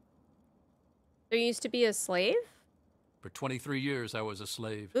think? There used to be a slave? For 23 years, I was a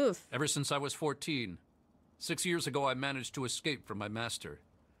slave. Oof. Ever since I was 14. 6 years ago, I managed to escape from my master.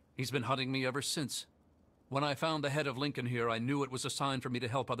 He's been hunting me ever since. When I found the head of Lincoln here, I knew it was a sign for me to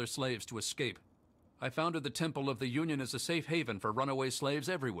help other slaves to escape. I founded the Temple of the Union as a safe haven for runaway slaves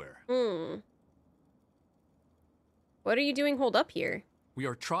everywhere. What are you doing holed up here? We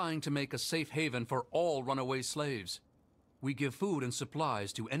are trying to make a safe haven for all runaway slaves. We give food and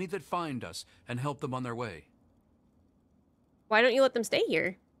supplies to any that find us and help them on their way. Why don't you let them stay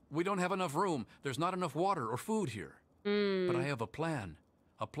here? We don't have enough room. There's not enough water or food here. But I have a plan.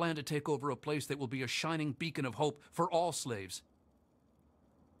 A plan to take over a place that will be a shining beacon of hope for all slaves.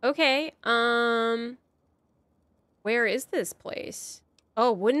 Okay, where is this place?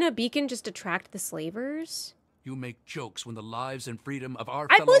 Oh, wouldn't a beacon just attract the slavers? You make jokes when the lives and freedom of our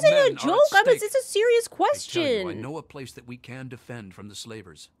fellow men are at stake. I wasn't a joke. It's a serious question. I tell you, I know a place that we can defend from the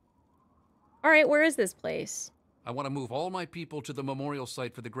slavers. All right, where is this place? I want to move all my people to the memorial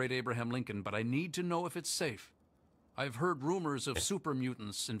site for the great Abraham Lincoln, but I need to know if it's safe. I've heard rumors of super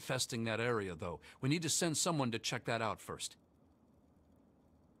mutants infesting that area, though. We need to send someone to check that out first.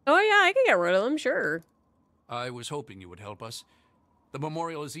 Oh yeah, I can get rid of them, sure. I was hoping you would help us. The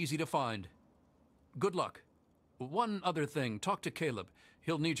memorial is easy to find. Good luck. One other thing, talk to Caleb.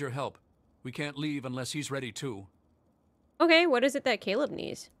 He'll need your help. We can't leave unless he's ready too. Okay, what is it that Caleb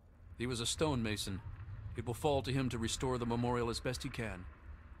needs? He was a stonemason. It will fall to him to restore the memorial as best he can.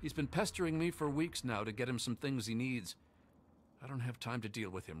 He's been pestering me for weeks now to get him some things he needs. I don't have time to deal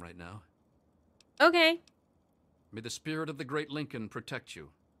with him right now. Okay. May the spirit of the great Lincoln protect you.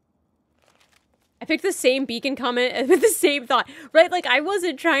 I picked the same beacon comment with the same thought. Right, like, I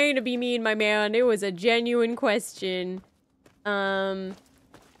wasn't trying to be mean, my man. It was a genuine question. You're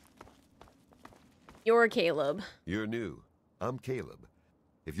Caleb. You're new. I'm Caleb.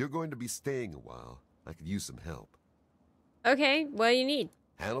 If you're going to be staying a while, I could use some help. Okay, what do you need?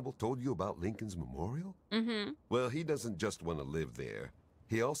 Hannibal told you about Lincoln's memorial? Mm-hmm. Well, he doesn't just want to live there.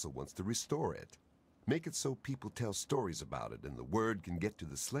 He also wants to restore it. Make it so people tell stories about it and the word can get to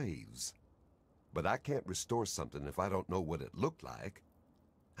the slaves. But I can't restore something if I don't know what it looked like.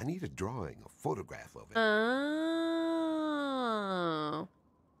 I need a drawing, a photograph of it. Oh.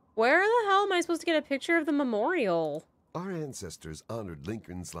 Where the hell am I supposed to get a picture of the memorial? Our ancestors honored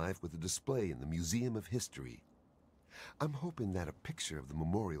Lincoln's life with a display in the Museum of History. I'm hoping that a picture of the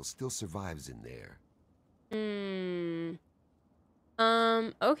memorial still survives in there.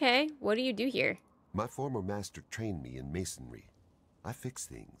 Okay. What do you do here? My former master trained me in masonry. I fix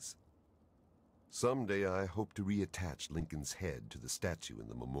things. Someday I hope to reattach Lincoln's head to the statue in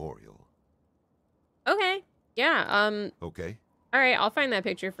the memorial. Okay. Yeah, Okay. Alright, I'll find that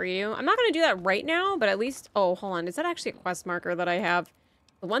picture for you. I'm not gonna do that right now, but at least... Oh, hold on. Is that actually a quest marker that I have?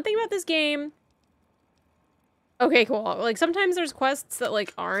 The one thing about this game... Okay, cool. Like, sometimes there's quests that,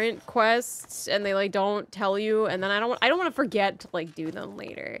 like, aren't quests, and they, like, don't tell you, and then I don't want to forget to, like, do them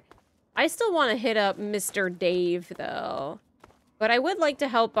later. I still want to hit up Mr. Dave, though. But I would like to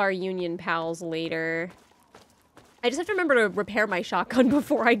help our Union pals later. I just have to remember to repair my shotgun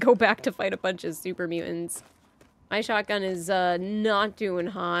before I go back to fight a bunch of super mutants. My shotgun is, not doing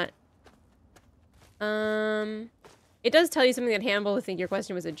hot. It does tell you something that Hannibal would think your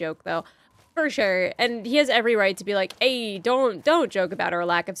question was a joke, though. For sure. And he has every right to be like, hey, don't joke about our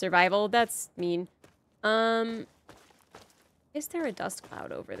lack of survival. That's mean. Is there a dust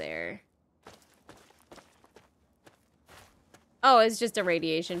cloud over there? Oh, it's just a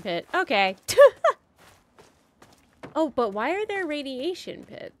radiation pit. Okay. Oh, but why are there radiation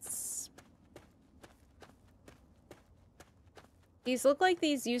pits? These look like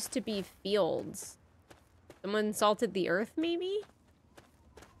these used to be fields. Someone salted the earth, maybe?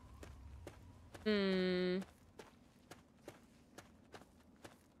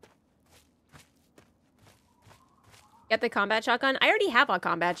 Get the combat shotgun? I already have a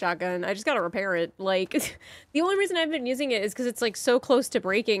combat shotgun. I just gotta repair it. Like, the only reason I've been using it is because it's, like, so close to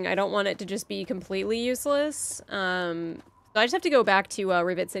breaking. I don't want it to just be completely useless. So I just have to go back to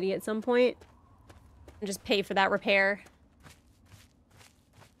Rivet City at some point and just pay for that repair.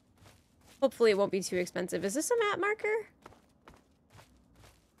 Hopefully it won't be too expensive. Is this a map marker?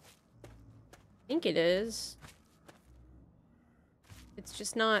 I think it is. It's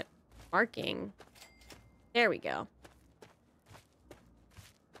just not marking. There we go.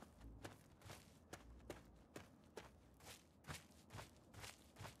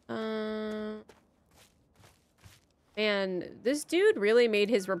 Man, this dude really made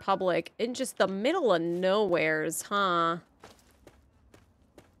his republic in just the middle of nowheres, huh?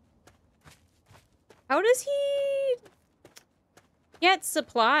 How does he get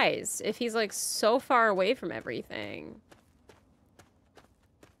supplies if he's, like, so far away from everything?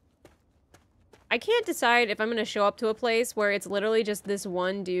 I can't decide if I'm gonna show up to a place where it's literally just this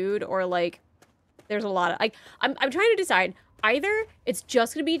one dude or, like, there's a lot of... Like, I'm trying to decide. Either it's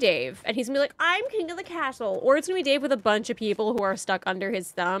just gonna be Dave, and he's gonna be like, I'm king of the castle, or it's gonna be Dave with a bunch of people who are stuck under his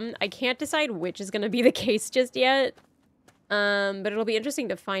thumb. I can't decide which is gonna be the case just yet. But it'll be interesting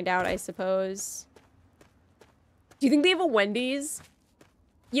to find out, I suppose. Do you think they have a Wendy's?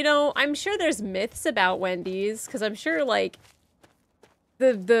 You know, I'm sure there's myths about Wendy's, because I'm sure, like,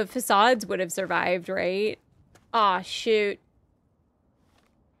 the facades would have survived, right? Aw, shoot.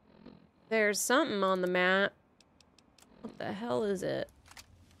 There's something on the map. What the hell is it?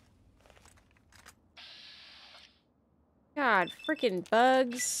 God, freaking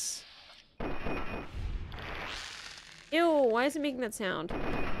bugs. Ew, why is it making that sound?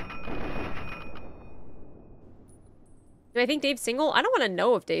 Do I think Dave's single? I don't want to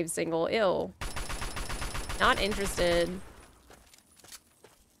know if Dave's single. Ew. Not interested.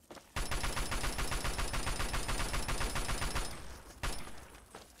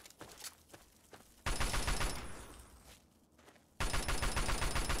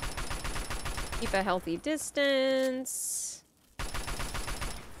 Keep a healthy distance.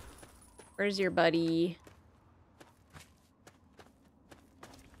 Where's your buddy?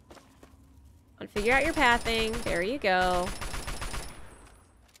 Figure out your pathing. There you go.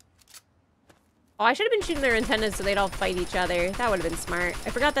 Oh, I should have been shooting their antennas so they'd all fight each other. That would have been smart. I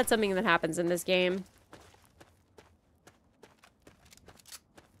forgot that's something that happens in this game.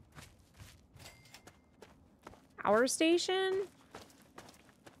 Power station?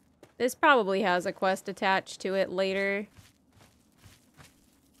 This probably has a quest attached to it later.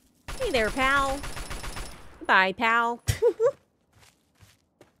 Hey there, pal. Bye, pal.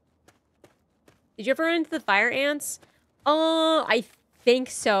 Did you ever run into the fire ants? I think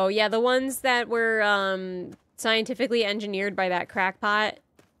so. Yeah, the ones that were scientifically engineered by that crackpot.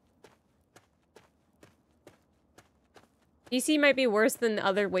 DC might be worse than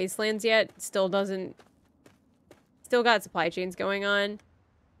other wastelands yet. Still got supply chains going on.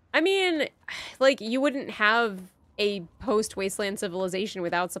 I mean, like, you wouldn't have a post-wasteland civilization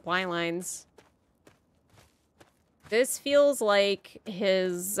without supply lines. This feels like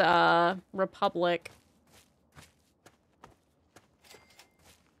his, republic.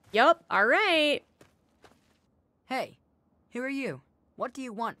 Yup, alright. Hey, who are you? What do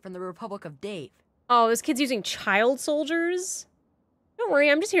you want from the Republic of Dave? Oh, this kid's using child soldiers? Don't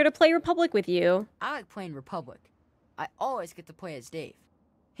worry, I'm just here to play Republic with you. I like playing Republic. I always get to play as Dave.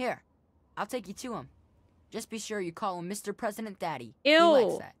 Here, I'll take you to him. Just be sure you call him Mr. President Daddy. Ew. He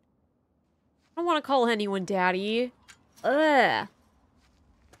likes that. I don't want to call anyone daddy. Ugh.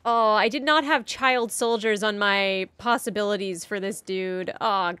 Oh, I did not have child soldiers on my possibilities for this dude.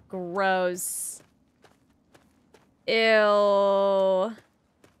 Oh, gross. Ew.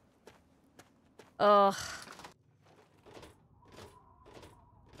 Ugh.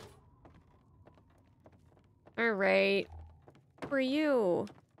 Alright. Who are you?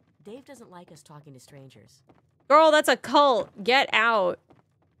 Dave doesn't like us talking to strangers. Girl, that's a cult. Get out.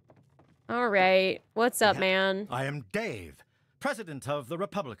 All right. What's up, man? I am Dave, President of the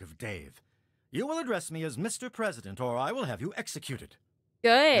Republic of Dave. You will address me as Mr. President, or I will have you executed.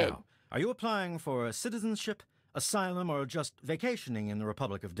 Good. Now, Are you applying for citizenship, asylum, or just vacationing in the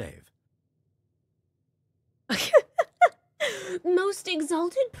Republic of Dave? Most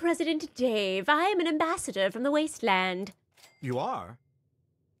exalted President Dave, I am an ambassador from the Wasteland. You are?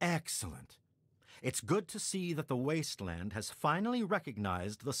 Excellent. It's good to see that the Wasteland has finally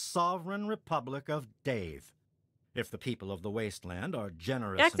recognized the sovereign Republic of Dave. If the people of the Wasteland are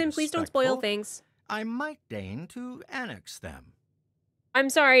generous Jackson, and please don't spoil respectful, things. I might deign to annex them. I'm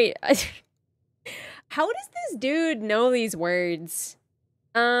sorry. How does this dude know these words?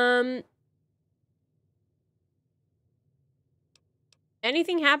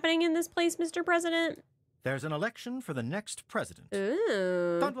 Anything happening in this place, Mr. President? There's an election for the next president.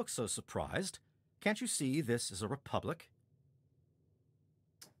 Ooh. Don't look so surprised. Can't you see this is a republic?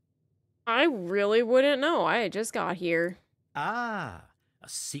 I really wouldn't know. I just got here. Ah, a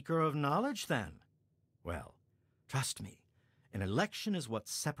seeker of knowledge, then. Well, trust me, an election is what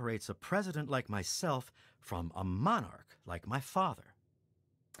separates a president like myself from a monarch like my father.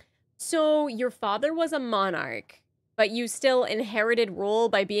 So, your father was a monarch, but you still inherited rule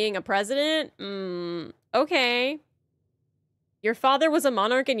by being a president? Okay. Your father was a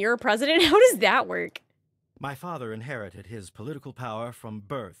monarch and you're a president? How does that work? My father inherited his political power from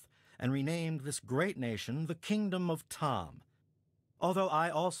birth and renamed this great nation the Kingdom of Tom. Although I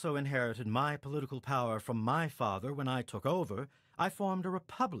also inherited my political power from my father when I took over, I formed a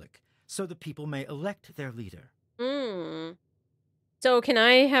republic so the people may elect their leader. So can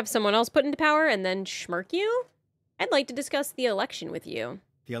I have someone else put into power and then schmirk you? I'd like to discuss the election with you.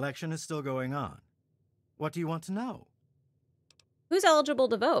 The election is still going on. What do you want to know? Who's eligible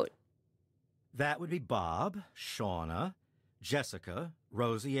to vote? That would be Bob, Shauna, Jessica,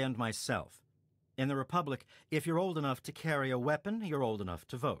 Rosie, and myself. In the Republic, if you're old enough to carry a weapon, you're old enough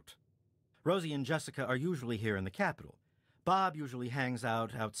to vote. Rosie and Jessica are usually here in the capital. Bob usually hangs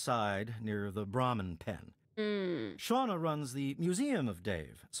out outside near the Brahmin pen. Shauna runs the Museum of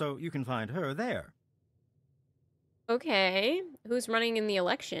Dave, so you can find her there. Okay. Who's running in the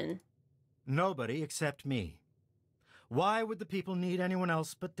election? Nobody except me. Why would the people need anyone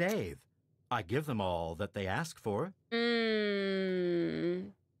else but Dave? I give them all that they ask for.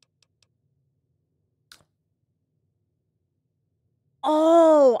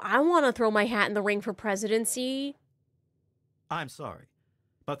 Oh, I want to throw my hat in the ring for presidency. I'm sorry,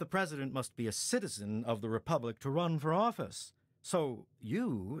 but the president must be a citizen of the Republic to run for office. So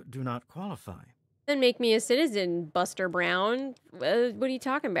you do not qualify. Then make me a citizen, Buster Brown. What are you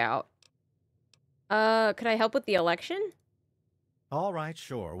talking about? Could I help with the election? All right,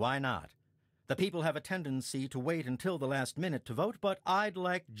 sure, why not? The people have a tendency to wait until the last minute to vote, but I'd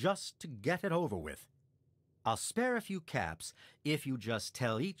like just to get it over with. I'll spare a few caps if you just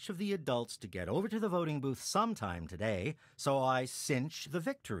tell each of the adults to get over to the voting booth sometime today, so I cinch the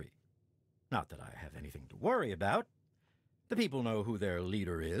victory. Not that I have anything to worry about. The people know who their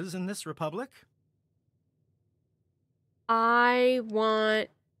leader is in this republic. I want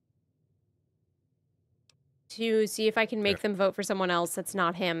to see if I can make them vote for someone else that's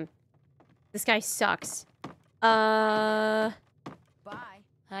not him. This guy sucks. Bye.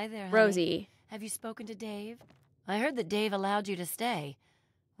 Hi there, honey. Rosie. Have you spoken to Dave? I heard that Dave allowed you to stay.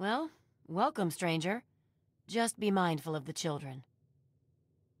 Well, welcome, stranger. Just be mindful of the children.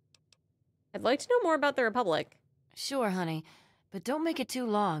 I'd like to know more about the Republic. Sure, honey. But don't make it too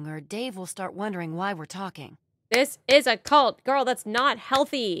long, or Dave will start wondering why we're talking. This is a cult. Girl, that's not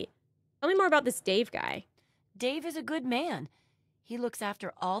healthy. Tell me more about this Dave guy. Dave is a good man. He looks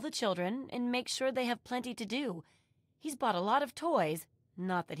after all the children and makes sure they have plenty to do. He's bought a lot of toys,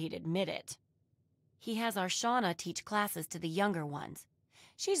 not that he'd admit it. He has our Shauna teach classes to the younger ones.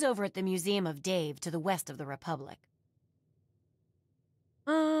 She's over at the Museum of Dave to the west of the Republic.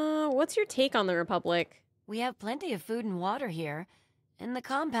 What's your take on the Republic? We have plenty of food and water here, and the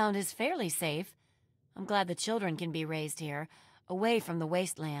compound is fairly safe. I'm glad the children can be raised here, away from the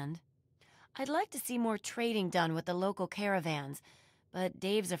wasteland. I'd like to see more trading done with the local caravans, but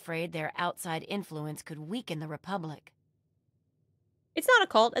Dave's afraid their outside influence could weaken the Republic. It's not a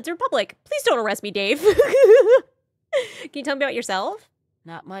cult, it's a Republic. Please don't arrest me, Dave. Can you tell me about yourself?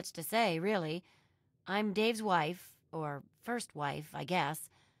 Not much to say, really. I'm Dave's wife, or first wife, I guess.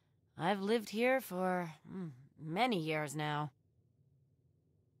 I've lived here for many years now.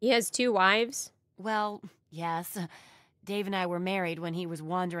 He has 2 wives? Well, yes. Dave and I were married when he was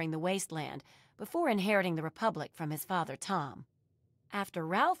wandering the wasteland, before inheriting the Republic from his father, Tom. After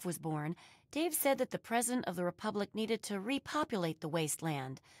Ralph was born, Dave said that the President of the Republic needed to repopulate the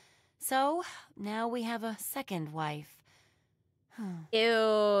wasteland. So, now we have a second wife.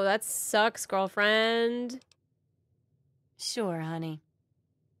 Ew, that sucks, girlfriend. Sure, honey.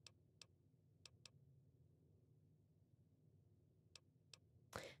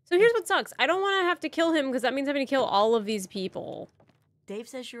 So here's what sucks. I don't want to have to kill him because that means having to kill all of these people. Dave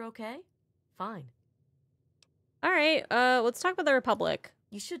says you're okay? Fine. All right, let's talk about the Republic.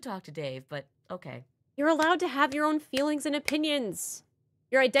 You should talk to Dave, but okay. You're allowed to have your own feelings and opinions.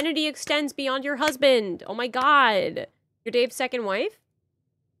 Your identity extends beyond your husband. Oh my god. You're Dave's second wife?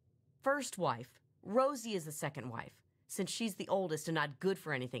 First wife. Rosie is the second wife, since she's the oldest and not good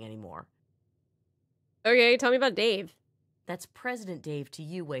for anything anymore. Okay, tell me about Dave. That's President Dave to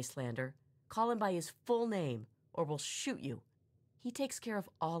you, Wastelander. Call him by his full name, or we'll shoot you. He takes care of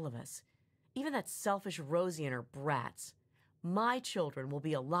all of us. Even that selfish Rosie and her brats. My children will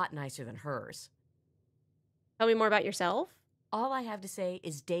be a lot nicer than hers. Tell me more about yourself. All I have to say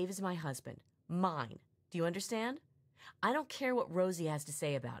is Dave is my husband. Mine. Do you understand? I don't care what Rosie has to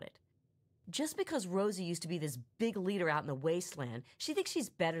say about it. Just because Rosie used to be this big leader out in the Wasteland, she thinks she's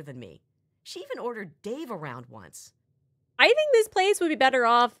better than me. She even ordered Dave around once. I think this place would be better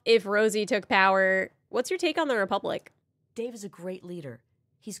off if Rosie took power. What's your take on the Republic? Dave is a great leader.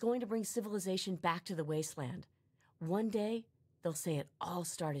 He's going to bring civilization back to the Wasteland. One day, they'll say it all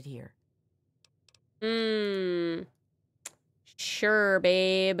started here. Sure,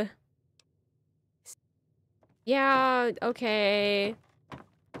 babe. Yeah, okay.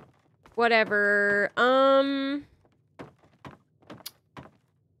 Whatever.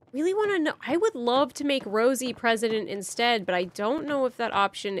 Really want to know. I would love to make Rosie president instead, but I don't know if that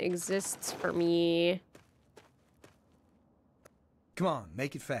option exists for me. Come on,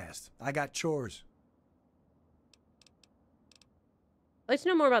 make it fast. I got chores. I'd like to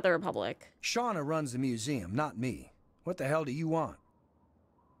know more about the Republic. Shauna runs the museum, not me. What the hell do you want?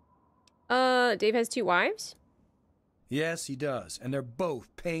 Dave has 2 wives? Yes, he does. And they're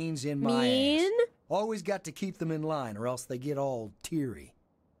both pains in my ass. Always got to keep them in line or else they get all teary.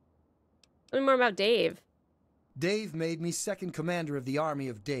 Tell me more about Dave. Dave made me second commander of the Army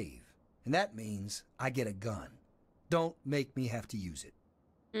of Dave. And that means I get a gun. Don't make me have to use it.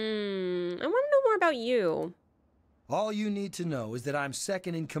 I want to know more about you. All you need to know is that I'm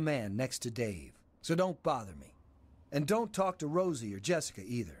second in command next to Dave. So don't bother me. And don't talk to Rosie or Jessica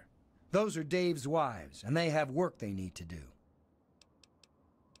either. Those are Dave's wives, and they have work they need to do.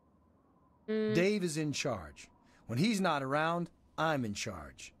 Dave is in charge. When he's not around, I'm in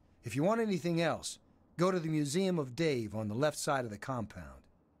charge. If you want anything else, go to the Museum of Dave on the left side of the compound.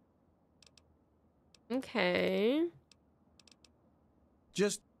 Okay.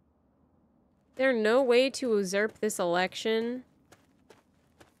 Just... There's no way to usurp this election?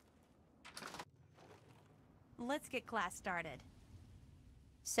 Let's get class started.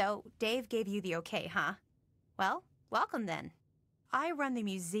 So, Dave gave you the okay, huh? Well, welcome then. I run the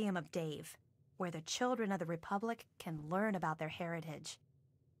Museum of Dave, where the children of the Republic can learn about their heritage.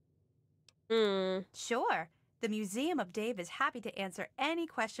 Sure. The Museum of Dave is happy to answer any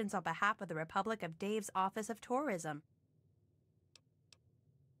questions on behalf of the Republic of Dave's Office of Tourism.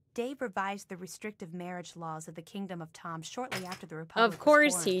 Dave revised the restrictive marriage laws of the Kingdom of Tom shortly after the Republic Of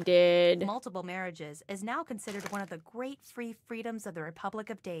course was he formed. did. Multiple marriages is now considered one of the great free freedoms of the Republic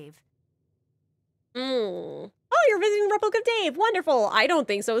of Dave. Oh, you're visiting the Republic of Dave. Wonderful. I don't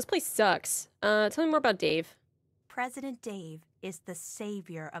think so. This place sucks. Tell me more about Dave. President Dave is the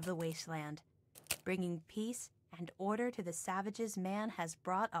savior of the Wasteland, bringing peace and order to the savages man has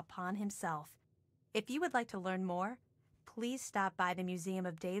brought upon himself. If you would like to learn more, please stop by the Museum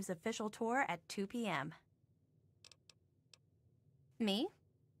of Dave's official tour at 2 p.m. Me?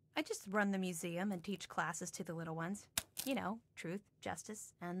 I just run the museum and teach classes to the little ones. You know, truth,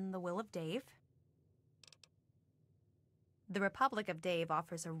 justice, and the will of Dave. The Republic of Dave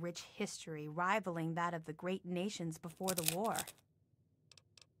offers a rich history rivaling that of the great nations before the war.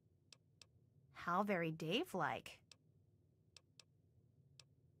 How very Dave-like.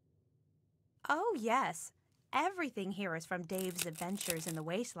 Oh, yes. Everything here is from Dave's adventures in the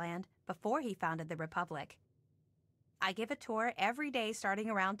Wasteland before he founded the Republic. I give a tour every day starting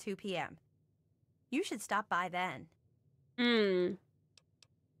around 2 p.m. You should stop by then.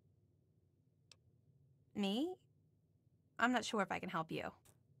 Me? I'm not sure if I can help you.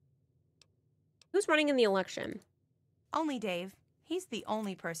 Who's running in the election? Only Dave. He's the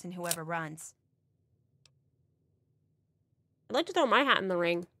only person who ever runs. I'd like to throw my hat in the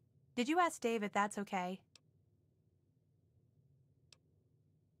ring. Did you ask Dave if that's okay?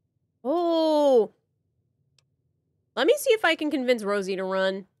 Oh. Let me see if I can convince Rosie to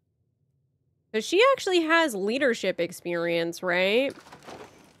run. Because she actually has leadership experience, right?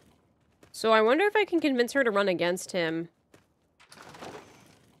 So I wonder if I can convince her to run against him.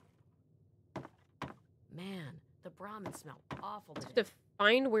 Man, the Brahmin smell awful today. To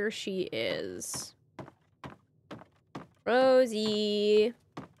find where she is. Rosie.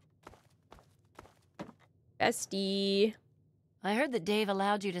 bestie. I heard that Dave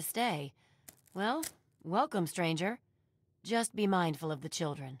allowed you to stay. Well, welcome, stranger. Just be mindful of the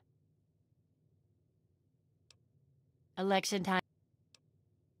children. Election time.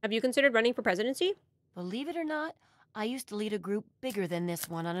 Have you considered running for presidency? Believe it or not, I used to lead a group bigger than this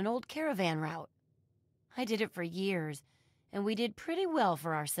one on an old caravan route. I did it for years, and we did pretty well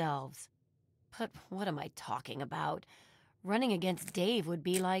for ourselves. But what am I talking about? Running against Dave would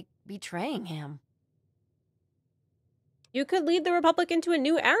be like betraying him. You could lead the Republic into a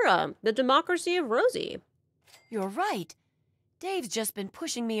new era, the democracy of Rosie. You're right. Dave's just been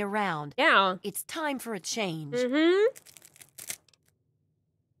pushing me around. Yeah. It's time for a change. Mm-hmm.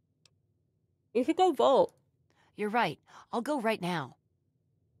 You should go vote. You're right. I'll go right now.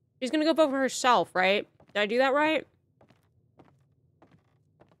 She's gonna go vote for herself, right? Did I do that right?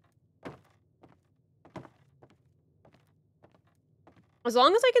 As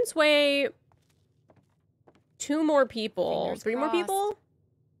long as I can sway 2 more people. Fingers 3 more crossed. people?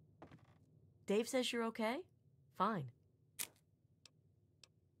 Dave says you're okay? Fine.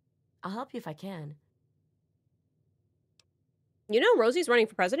 I'll help you if I can. You know, Rosie's running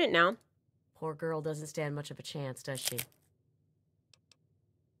for president now. Poor girl doesn't stand much of a chance, does she?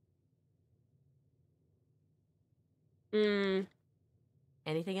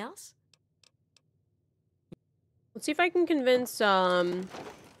 Anything else? Let's see if I can convince,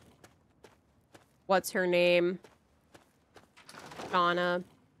 what's her name? Shauna.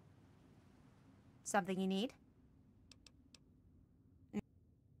 Something you need?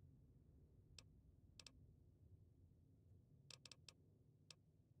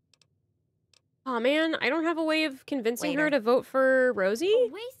 Oh man, I don't have a way of convincing her Waiter. to vote for Rosie? A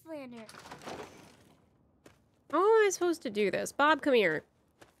Wastelander. How am I supposed to do this? Bob, come here.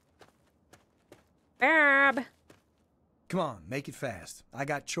 Bob! Come on, make it fast. I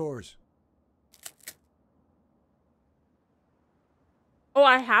got chores. Oh,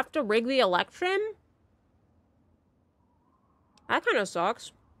 I have to rig the election? That kind of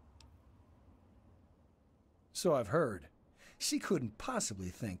sucks. So I've heard. She couldn't possibly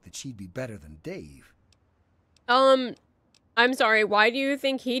think that she'd be better than Dave. I'm sorry, why do you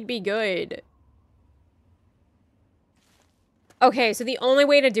think he'd be good? Okay, so the only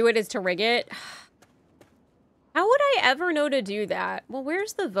way to do it is to rig it. How would I ever know to do that? Well,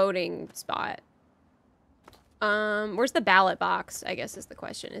 where's the voting spot? Where's the ballot box, I guess is the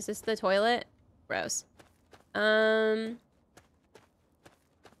question. Is this the toilet? Gross.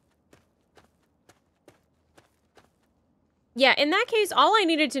 Yeah, in that case, all I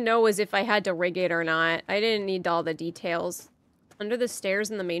needed to know was if I had to rig it or not. I didn't need all the details. Under the stairs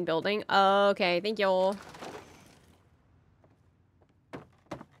in the main building? Okay, thank you.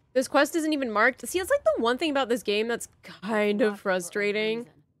 This quest isn't even marked. See, it's like the one thing about this game that's kind of frustrating.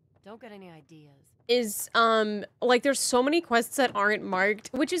 Don't get any ideas. Is, like, there's so many quests that aren't marked,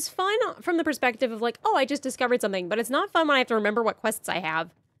 which is fun from the perspective of, like, oh, I just discovered something, but it's not fun when I have to remember what quests I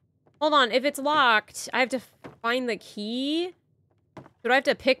have. Hold on, if it's locked, I have to find the key? Do I have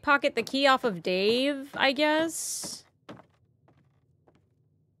to pickpocket the key off of Dave, I guess?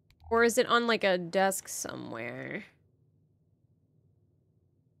 Or is it on, like, a desk somewhere?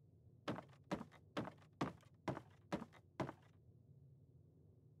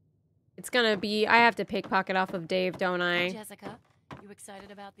 It's gonna be, I have to pickpocket off of Dave, don't I? Jessica, you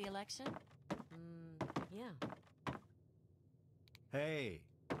excited about the election? Yeah. Hey.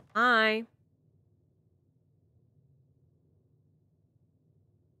 Hi.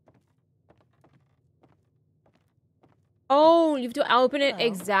 Oh, you have to open it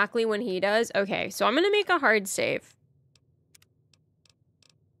exactly when he does? Okay, so I'm gonna make a hard save.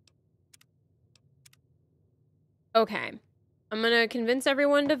 Okay. I'm gonna convince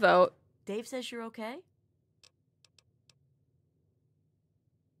everyone to vote. Dave says you're okay?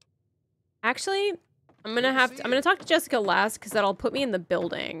 Actually, I'm gonna talk to Jessica last because that'll put me in the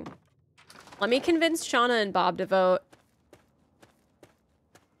building. Let me convince Shauna and Bob to vote.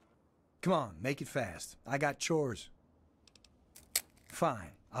 Come on, make it fast. I got chores.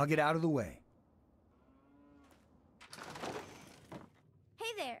 Fine, I'll get out of the way.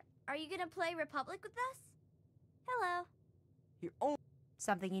 Hey there, are you gonna play Republic with us? Hello. Your own.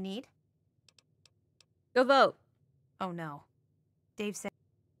 Something you need? Go vote. Oh no. Dave said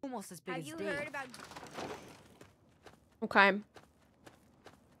almost as big Have as you Dave. heard about... Okay.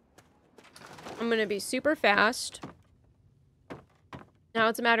 I'm gonna be super fast. Now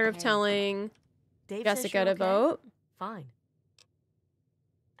it's a matter of telling Dave Jessica says you're to okay? vote. Fine.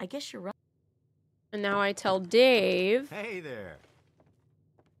 I guess you're right. And now I tell Dave. Hey there.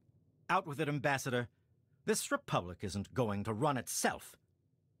 Out with it, Ambassador. This republic isn't going to run itself.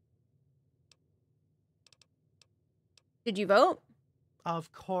 Did you vote?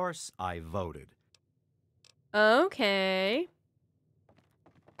 Of course I voted. Okay.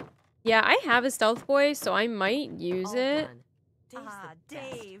 Yeah, I have a stealth boy, so I might use it. Ah,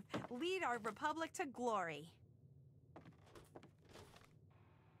 Dave, lead our republic to glory.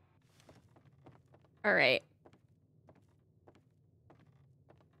 All right.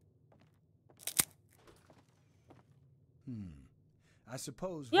 I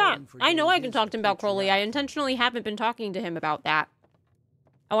suppose. Yeah, I know Dave I can talk to him about Crowley. I intentionally haven't been talking to him about that.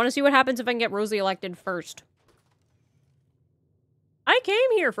 I want to see what happens if I can get Rosie elected first. I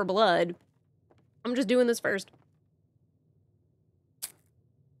came here for blood. I'm just doing this first.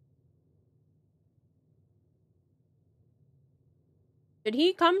 Did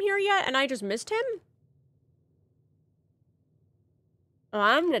he come here yet and I just missed him? Oh,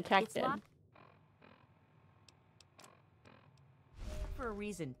 I'm detected. For a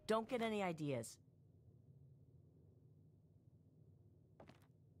reason. Don't get any ideas.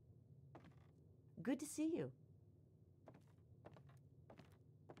 Good to see you.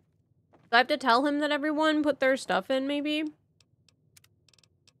 Do I have to tell him that everyone put their stuff in, maybe?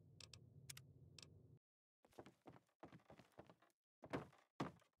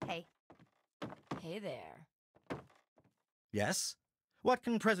 Hey. Hey there. Yes? What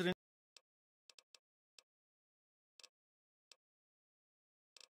can President...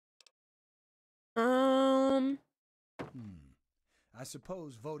 I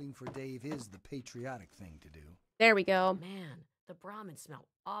suppose voting for Dave is the patriotic thing to do. There we go. Man, the Brahmins smell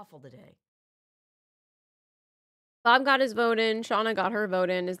awful today. Bob got his vote in. Shauna got her vote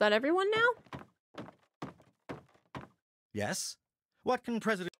in. Is that everyone now? Yes? What can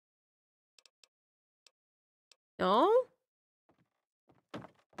President... No?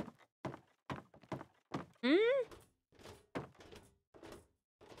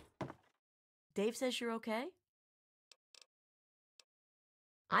 Dave says you're okay?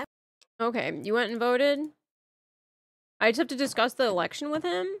 Okay, you went and voted? I just have to discuss the election with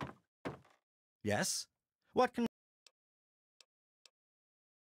him? Yes? What can...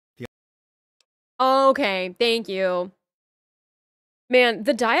 Okay, thank you. Man,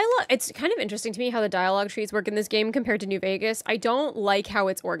 the dialogue, it's kind of interesting to me how the dialogue trees work in this game compared to New Vegas. I don't like how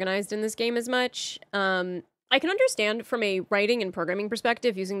it's organized in this game as much. I can understand from a writing and programming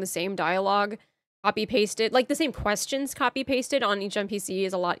perspective using the same dialogue copy-pasted, like the same questions copy-pasted on each NPC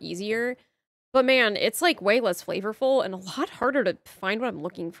is a lot easier. But man, it's like way less flavorful and a lot harder to find what I'm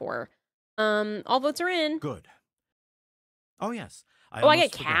looking for. All votes are in. Good. Oh, yes. I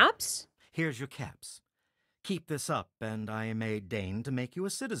get caps? Here's your caps. Keep this up, and I may deign to make you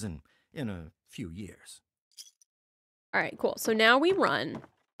a citizen in a few years. All right, cool. So now we run.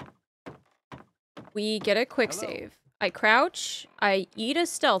 We get a quick save. I crouch. I eat a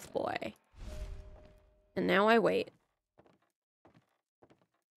stealth boy. And now I wait.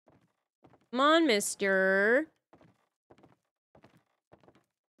 Come on, mister.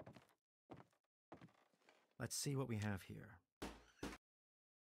 Let's see what we have here.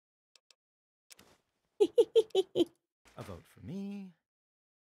 A vote for me.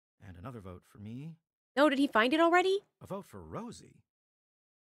 And another vote for me. No, did he find it already? A vote for Rosie.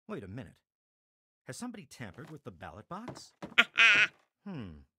 Wait a minute. Has somebody tampered with the ballot box?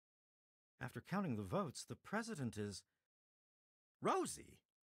 After counting the votes, the president is... Rosie?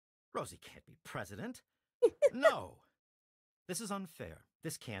 Rosie can't be president. No. This is unfair.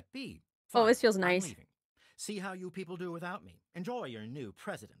 This can't be. Fine, oh, this feels I'm nice. leaving. See how you people do without me. Enjoy your new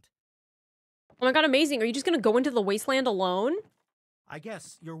president. Oh my god, amazing. Are you just gonna go into the Wasteland alone? I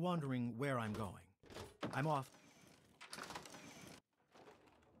guess you're wondering where I'm going. I'm off.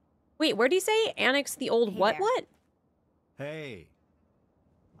 Wait, where'd he say? Annex the old what? Hey.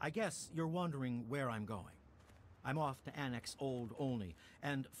 I guess you're wondering where I'm going. I'm off to annex old Olney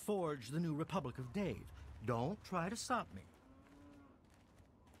and forge the new Republic of Dave. Don't try to stop me.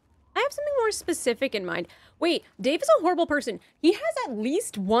 I have something more specific in mind. Wait, Dave is a horrible person. He has at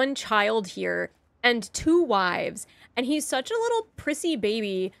least one child here and 2 wives. And he's such a little prissy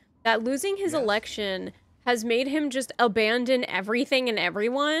baby that losing his election has made him just abandon everything and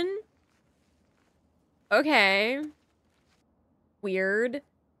everyone. Okay. Weird.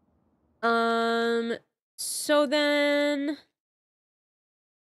 So then...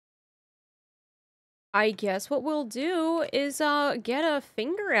 I guess what we'll do is, get a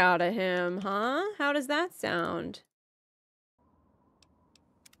finger out of him, huh? How does that sound?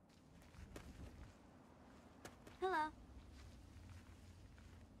 Hello.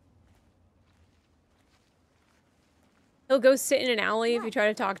 He'll go sit in an alley. If you try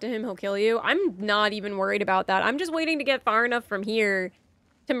to talk to him, he'll kill you. I'm not even worried about that. I'm just waiting to get far enough from here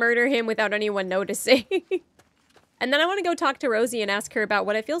to murder him without anyone noticing. And then I want to go talk to Rosie and ask her about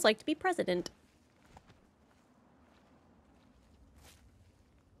what it feels like to be president.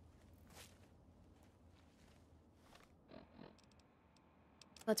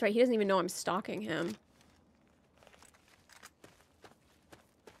 That's right, he doesn't even know I'm stalking him.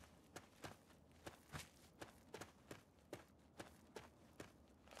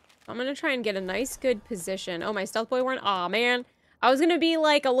 I'm gonna try and get a nice, good position. Oh, my stealth boy weren't. Aw, man. I was gonna be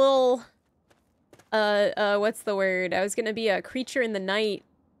like a little... what's the word? I was gonna be a creature in the night.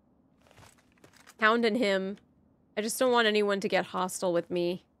 Hounding him. I just don't want anyone to get hostile with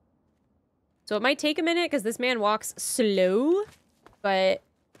me. So it might take a minute, because this man walks slow. But...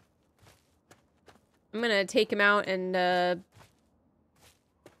 I'm gonna take him out and,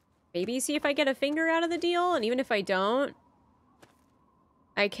 maybe see if I get a finger out of the deal. And even if I don't...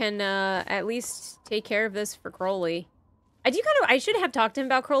 I can, at least take care of this for Crowley. I should have talked to him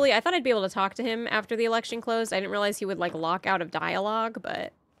about Crowley. I thought I'd be able to talk to him after the election closed. I didn't realize he would, like, lock out of dialogue,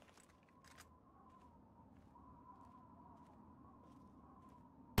 but...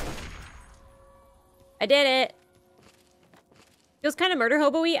 I did it! Feels kind of murder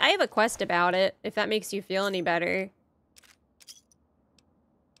hobo-y. I have a quest about it, if that makes you feel any better.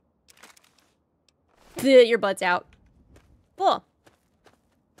 Your butt's out. Cool.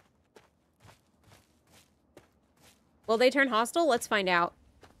 Will they turn hostile? Let's find out.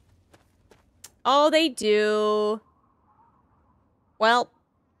 Oh, they do. Well,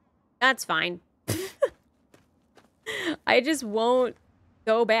 that's fine. I just won't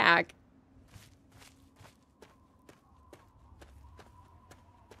go back.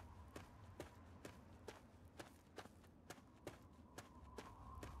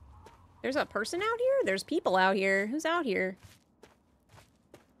 There's a person out here? There's people out here. Who's out here?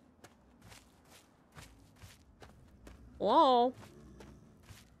 Whoa.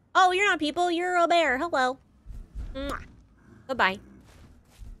 Oh, you're not people. You're a bear. Hello. Mwah. Goodbye.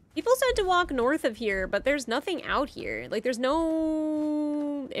 People said to walk north of here, but there's nothing out here. Like, there's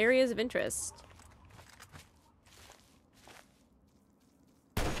no areas of interest.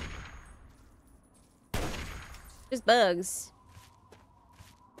 Just bugs.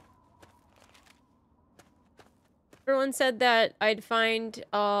 Everyone said that I'd find,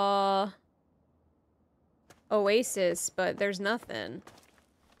 Oasis, but there's nothing.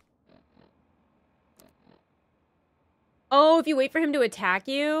 Oh, if you wait for him to attack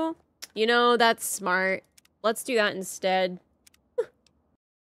you? You know, that's smart. Let's do that instead.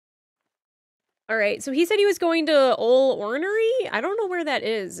 Alright, so he said he was going to Olney? I don't know where that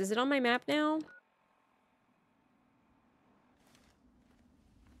is. Is it on my map now?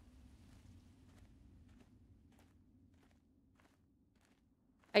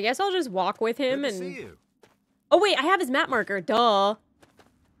 I guess I'll just walk with him and... See you. Oh wait, I have his map marker. Duh.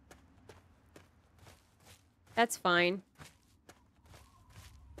 That's fine.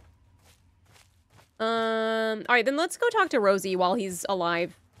 Alright, then let's go talk to Rosie while he's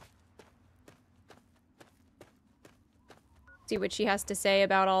alive. See what she has to say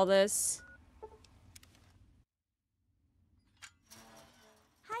about all this.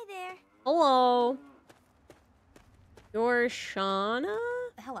 Hi there. Hello. You're Shauna?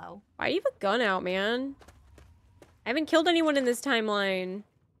 Hello. Why do you have a gun out, man? I haven't killed anyone in this timeline.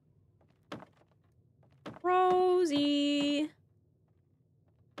 Rosie.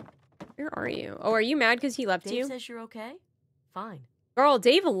 Where are you? Oh, are you mad because he left you? Dave says you're okay? Fine. Girl,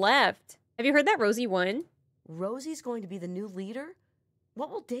 Dave left. Have you heard that Rosie won? Rosie's going to be the new leader?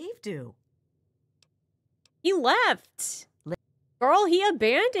 What will Dave do? He left. Girl, he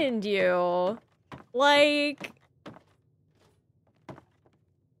abandoned you. Like...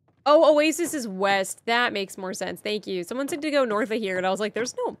 Oh, Oasis is west. That makes more sense. Thank you. Someone said to go north of here, and I was like,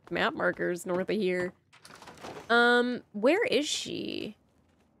 there's no map markers north of here. Where is she?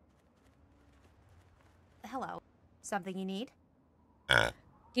 Hello. Something you need?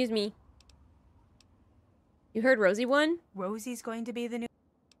 Excuse me. You heard Rosie won? Rosie's going to be the new...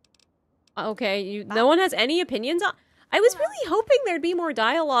 Okay, no one has any opinions on... I was really hoping there'd be more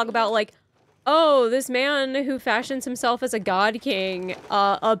dialogue about, like, oh, this man who fashions himself as a god king,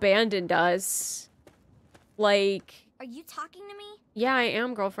 abandoned us. Like... Are you talking to me? Yeah, I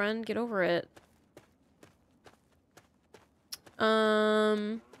am, girlfriend. Get over it.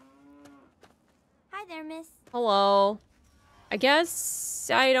 Hi there, miss. Hello. I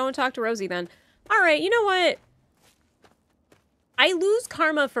guess I don't talk to Rosie then. Alright, you know what? I lose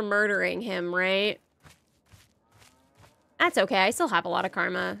karma for murdering him, right? That's okay. I still have a lot of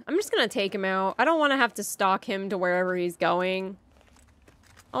karma. I'm just gonna take him out. I don't want to have to stalk him to wherever he's going.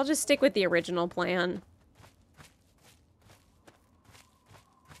 I'll just stick with the original plan.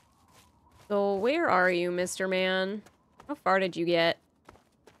 So where are you, Mr. Man? How far did you get?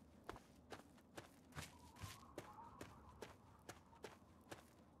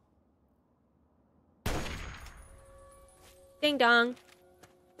 Ding dong.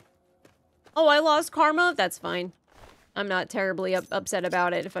 Oh, I lost karma? That's fine. I'm not terribly upset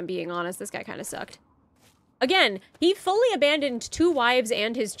about it, if I'm being honest. This guy kind of sucked. Again, he fully abandoned 2 wives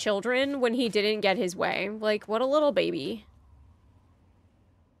and his children when he didn't get his way. Like, what a little baby.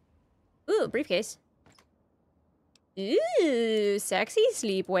 Ooh, briefcase. Ooh, sexy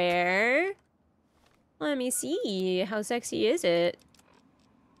sleepwear. Let me see. How sexy is it?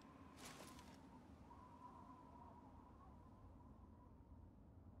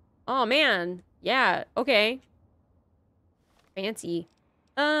 Oh, man. Yeah, okay. Fancy.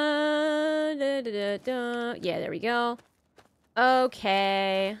 Yeah, there we go.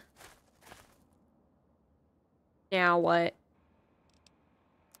 Okay. Now what?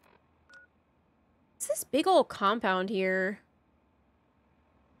 What's this big old compound here?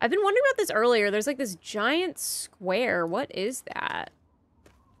 I've been wondering about this earlier. There's like this giant square. What is that?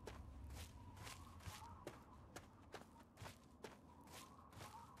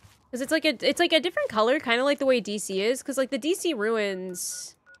 Because it's like a different color, kind of like the way DC is. Because like the DC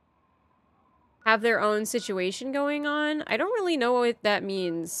ruins have their own situation going on. I don't really know what that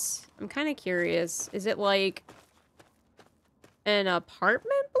means. I'm kind of curious. Is it like an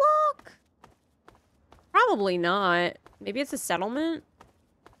apartment block? Probably not. Maybe it's a settlement?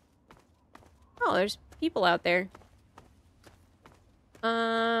 Oh, there's people out there. You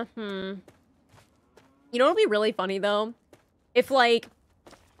know what would be really funny, though? If, like,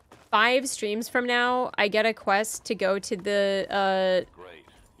 5 streams from now, I get a quest to go to the, Great.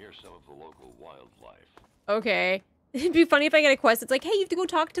 Here's some of the local wildlife. Okay. It'd be funny if I get a quest. It's like, hey, you have to go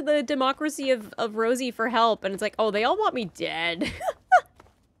talk to the Democracy of Rosie for help. And it's like, oh, they all want me dead.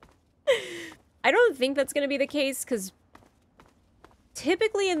 I don't think that's going to be the case, because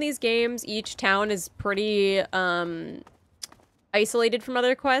typically in these games, each town is pretty isolated from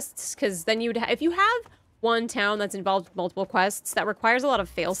other quests, because then you'd if you have one town that's involved with multiple quests, that requires a lot of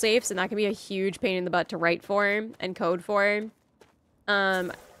fail-safes, and that can be a huge pain in the butt to write for and code for.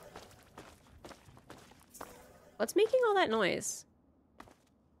 What's making all that noise?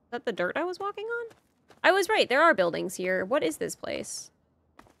 Is that the dirt I was walking on? I was right, there are buildings here. What is this place?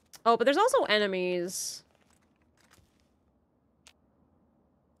 Oh, but there's also enemies.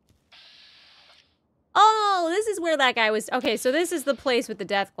 Oh, this is where that guy was. Okay, so this is the place with the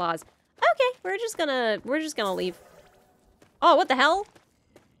death claws. Okay, we're just gonna leave. Oh, what the hell?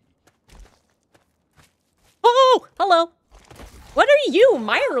 Oh, hello. What are you,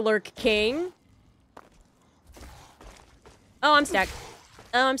 Mirelurk King? Oh, I'm stuck.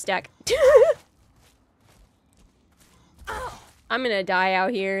 Oh, I'm stuck. I'm gonna die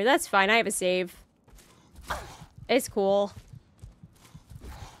out here. That's fine. I have a save. It's cool.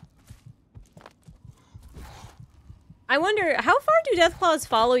 I wonder, how far do Deathclaws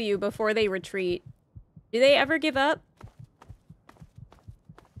follow you before they retreat? Do they ever give up?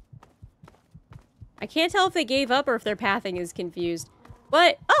 I can't tell if they gave up or if their pathing is confused.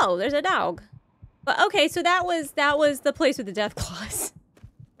 But, oh, there's a dog. But, okay, so that was the place with the Deathclaws.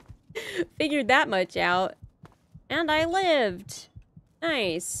 Figured that much out. And I lived.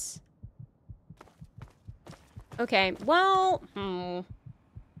 Nice. Okay, well,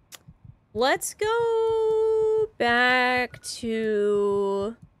 let's go back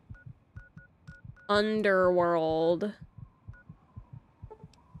to Underworld.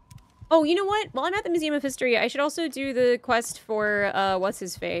 Oh, you know what? While I'm at the Museum of History, I should also do the quest for,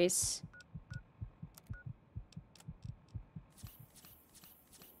 what's-his-face?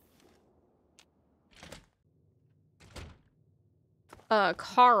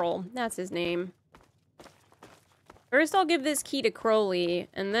 Carl. That's his name. First, I'll give this key to Crowley,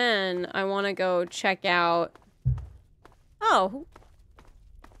 and then I want to go check out... Oh.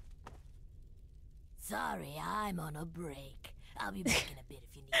 Sorry, I'm on a break. I'll be back in a bit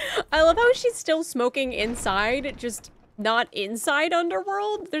if you need. I love how she's still smoking inside, just not inside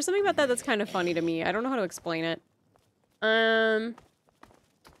Underworld. There's something about that that's kind of funny to me. I don't know how to explain it.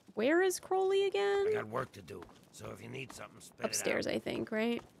 Where is Crowley again? I got work to do, so if you need something, spit Upstairs, it out. I think,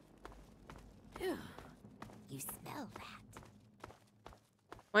 right? You smell that?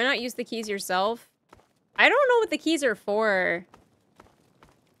 Why not use the keys yourself? I don't know what the keys are for.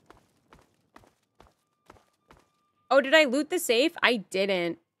 Oh, did I loot the safe? I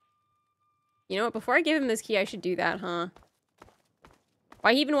didn't. You know what? Before I give him this key, I should do that, huh?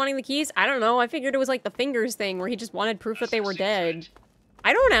 Why he even wanting the keys? I don't know. I figured it was like the fingers thing where he just wanted proof that they were dead.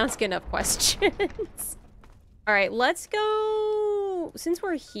 I don't ask enough questions. All right, let's go since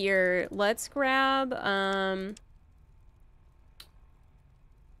we're here, let's grab,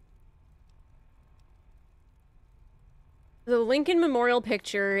 the Lincoln Memorial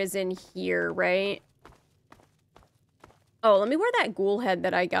picture is in here, right? Oh, let me wear that ghoul head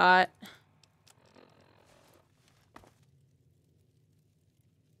that I got.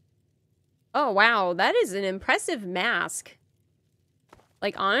 Oh, wow. That is an impressive mask.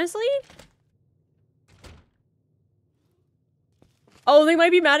 Like, honestly? Oh, they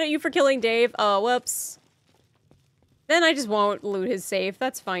might be mad at you for killing Dave. Oh, whoops. Then I just won't loot his safe.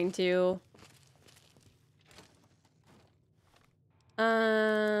 That's fine, too.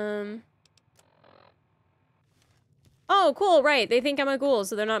 Oh, cool, right. They think I'm a ghoul,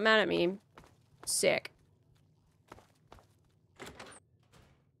 so they're not mad at me. Sick.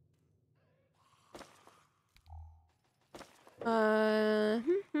 I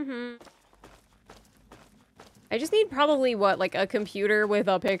just need probably, what, like a computer with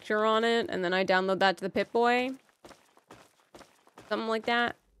a picture on it, and then I download that to the Pip-Boy? Something like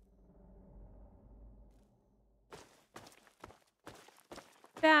that.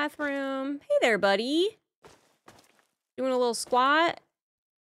 Bathroom. Hey there, buddy. Doing a little squat.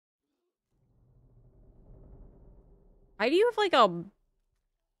 Why do you have, like, a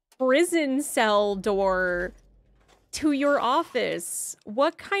prison cell door to your office?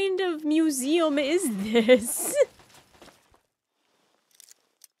 What kind of museum is this?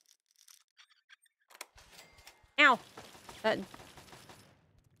 Ow. That...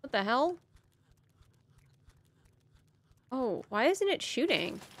 What the hell? Oh, why isn't it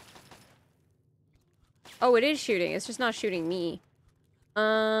shooting? Oh, it is shooting. It's just not shooting me.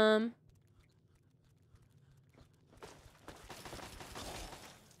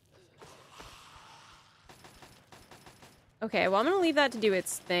 Okay, well, I'm gonna leave that to do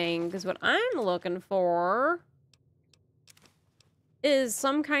its thing, because what I'm looking for is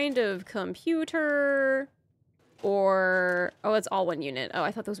some kind of computer, or... Oh, it's all one unit. Oh,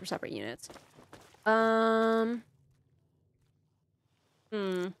 I thought those were separate units. Hi,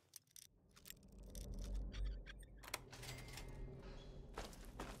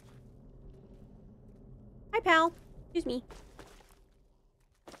 pal. Excuse me.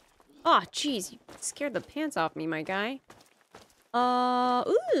 Oh, jeez, you scared the pants off me, my guy.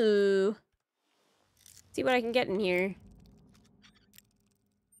 Ooh. See what I can get in here.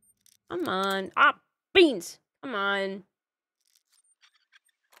 Come on. Ah, beans! Come on.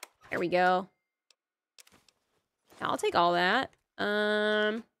 There we go. I'll take all that.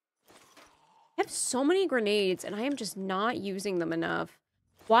 I have so many grenades, and I am just not using them enough.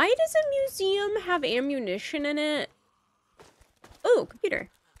 Why does a museum have ammunition in it? Oh, computer.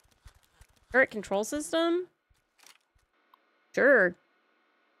 Turret control system? Sure.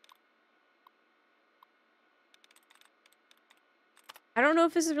 I don't know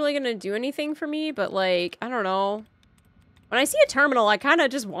if this is really gonna do anything for me, but like, I don't know. When I see a terminal, I kind of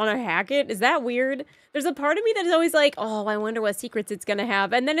just want to hack it. Is that weird? There's a part of me that is always like, oh, I wonder what secrets it's gonna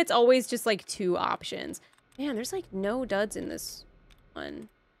have. And then it's always just like 2 options. Man, there's like no duds in this one.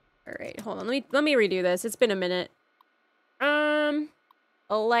 All right, hold on. Let me redo this. It's been a minute.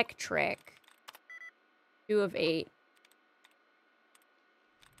 Electric. 2 of 8.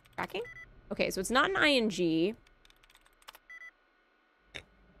 Tracking? Okay, so it's not an ING.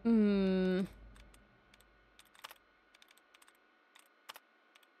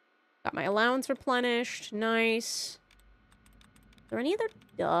 Got my allowance replenished. Nice. Are there any other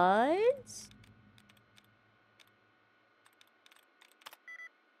duds?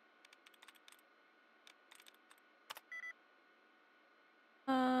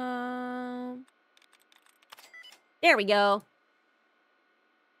 There we go.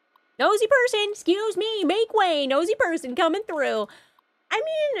 Nosy person, excuse me, make way. Nosy person coming through. I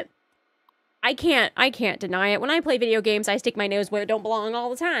mean, I can't deny it. When I play video games, I stick my nose where it don't belong all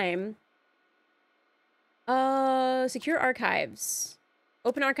the time. Secure archives.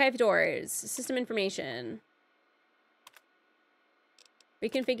 Open archive doors. System information.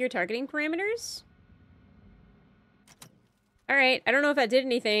 Reconfigure targeting parameters. All right, I don't know if that did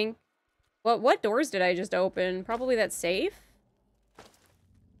anything. What doors did I just open? Probably that safe?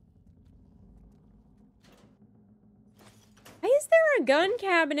 Why is there a gun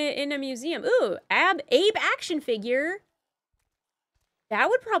cabinet in a museum? Ooh, Abe action figure. That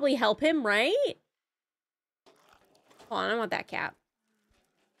would probably help him, right? Hold on, I want that cap.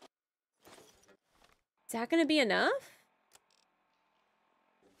 Is that gonna be enough?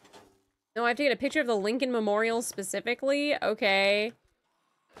 No, I have to get a picture of the Lincoln Memorial specifically? Okay.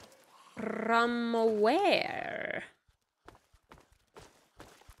 From where?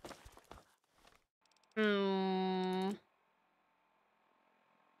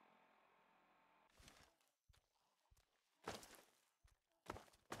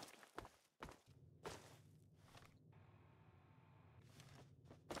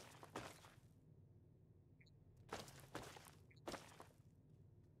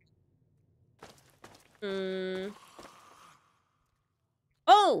 Oh,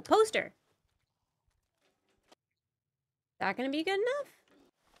 poster. Is that gonna be good enough?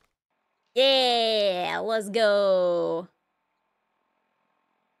 Yeah, let's go.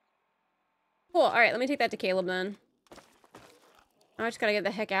 Cool. All right, let me take that to Caleb then. I just gotta get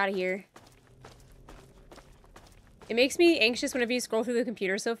the heck out of here. It makes me anxious whenever you scroll through the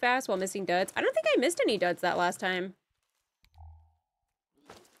computer so fast while missing duds. I don't think I missed any duds that last time.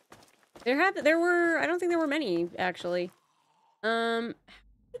 I don't think there were many, actually. How do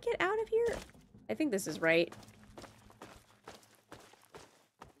I get out of here? I think this is right.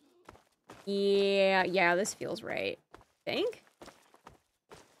 Yeah, this feels right. I think?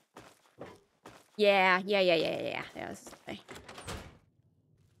 Yeah, this is okay.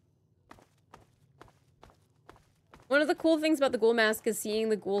 One of the cool things about the ghoul mask is seeing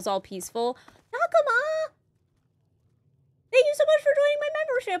the ghouls all peaceful. Nakama! Thank you so much for joining my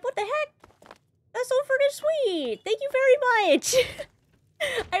membership. What the heck? That's so freaking sweet. Thank you very much.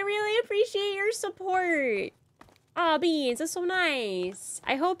 I really appreciate your support. Aw, Beans, that's so nice.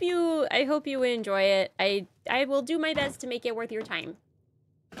 I hope you enjoy it. I will do my best to make it worth your time.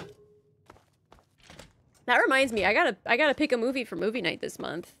 That reminds me, I gotta pick a movie for movie night this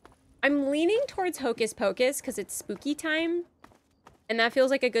month. I'm leaning towards Hocus Pocus because it's spooky time. And that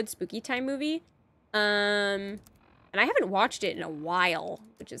feels like a good spooky time movie. And I haven't watched it in a while,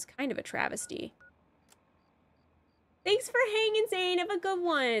 which is kind of a travesty. Thanks for hanging, Zane. Have a good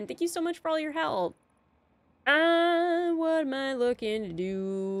one. Thank you so much for all your help. What am I looking to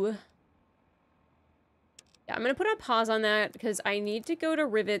do? Yeah, I'm gonna put a pause on that because I need to go to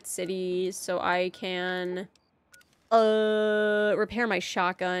Rivet City so I can repair my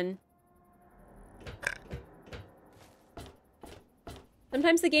shotgun.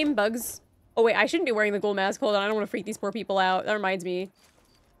 Sometimes the game bugs. Oh wait, I shouldn't be wearing the ghoul mask. Hold on, I don't want to freak these poor people out. That reminds me.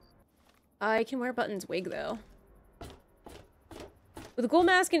 I can wear Button's wig though. With a ghoul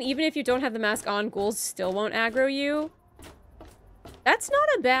mask, and even if you don't have the mask on, ghouls still won't aggro you. That's not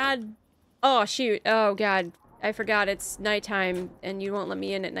a bad... Oh, shoot. Oh, God. I forgot it's nighttime, and you won't let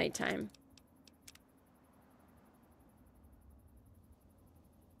me in at nighttime.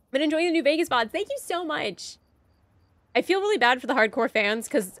 Been enjoying the new Vegas VODs. Thank you so much. I feel really bad for the hardcore fans,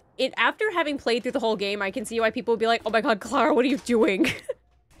 because after having played through the whole game, I can see why people would be like, oh my god, Clara, what are you doing?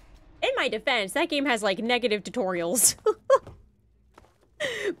 In my defense, that game has, like, negative tutorials.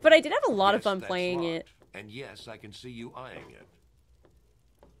 But I did have a lot of fun playing it. And yes, I can see you eyeing it.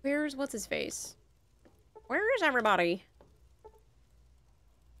 Where's what's-his-face? Where is everybody?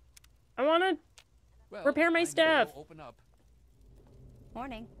 I want to repair my stuff. Open up.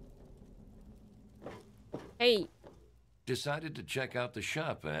 Morning. Hey. Decided to check out the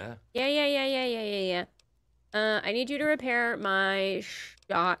shop, eh? Yeah. I need you to repair my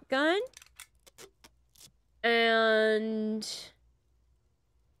shotgun. And...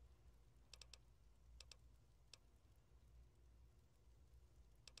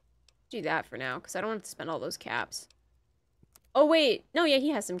 do that for now, because I don't have to spend all those caps. Oh, wait. No, yeah,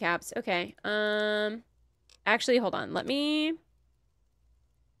 he has some caps. Okay. Actually, hold on. Let me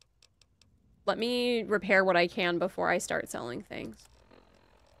repair what I can before I start selling things.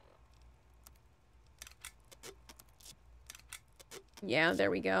 Yeah,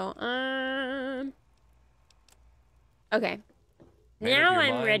 there we go. Okay. Now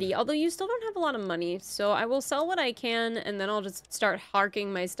I'm ready. Although you still don't have a lot of money, so I will sell what I can, and then I'll just start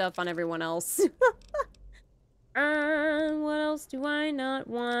harking my stuff on everyone else. What else do I not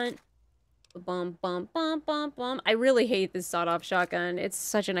want? Bum, bum, bum, bum, bum. I really hate this sawed-off shotgun. It's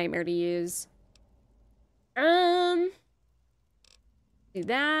such a nightmare to use. Do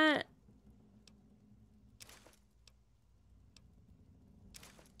that.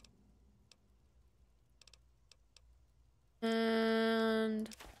 And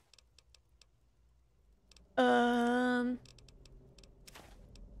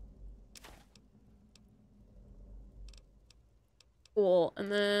cool.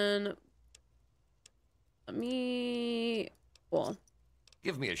 And then cool.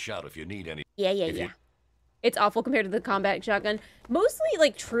 Give me a shout if you need any. Yeah. It's awful compared to the combat shotgun. Mostly,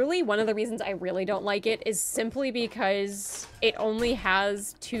 like, truly, one of the reasons I really don't like it is simply because it only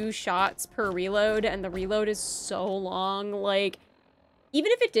has 2 shots per reload, and the reload is so long. Like,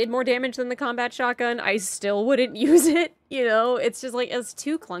 even if it did more damage than the combat shotgun, I still wouldn't use it, you know? It's just, like, it's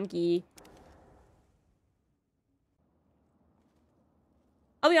too clunky.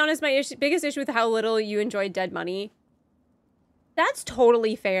 I'll be honest, my biggest issue with how little you enjoyed Dead Money. That's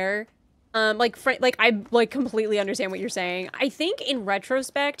totally fair. I completely understand what you're saying. I think in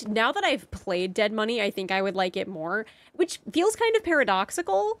retrospect, now that I've played Dead Money, I think I would like it more, which feels kind of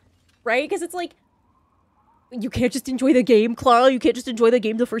paradoxical, right? Because it's like, you can't just enjoy the game, Clara. You can't just enjoy the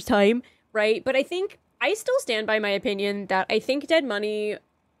game the first time, right? But I think I still stand by my opinion that I think Dead Money.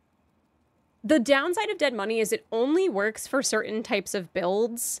 The downside of Dead Money is it only works for certain types of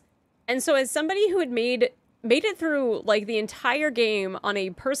builds. And so as somebody who had made it through like the entire game on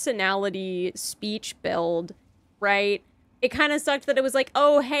a personality speech build, right? It kind of sucked that it was like,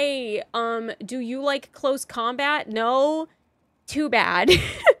 oh, hey, do you like close combat? No? Too bad.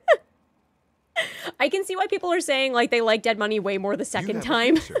 I can see why people are saying like they like Dead Money way more the second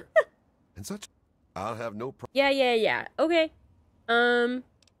time. And such, I'll have no problem. Yeah. Okay.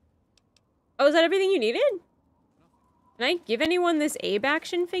 Oh, is that everything you needed? Can I give anyone this Abe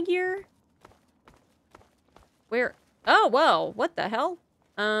action figure? Where? Oh, whoa. What the hell?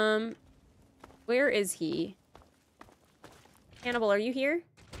 Where is he? Hannibal, are you here?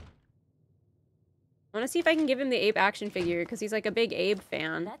 I want to see if I can give him the Abe action figure, because he's like a big Abe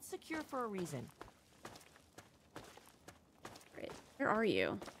fan. That's secure for a reason. Right. Where are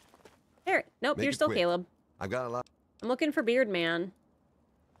you? There. Nope, Make you're it still quick. Caleb. I got a lot. I'm looking for Beard Man.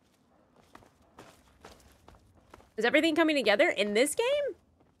 Is everything coming together in this game?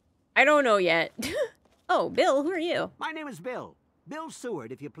 I don't know yet. Oh, Bill, who are you? My name is Bill. Bill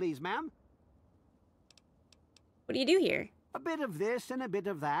Seward, if you please, ma'am. What do you do here? A bit of this and a bit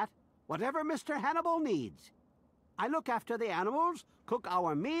of that. Whatever Mr. Hannibal needs. I look after the animals, cook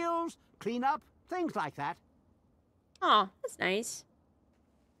our meals, clean up, things like that. Oh, that's nice.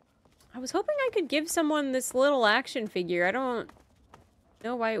 I was hoping I could give someone this little action figure. I don't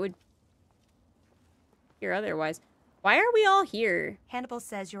know why it would here otherwise. Why are we all here? Hannibal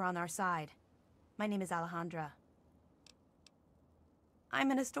says you're on our side. My name is Alejandra.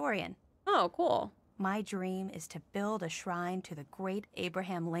 I'm an historian. Oh, cool. My dream is to build a shrine to the great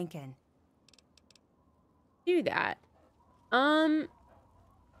Abraham Lincoln. Do that.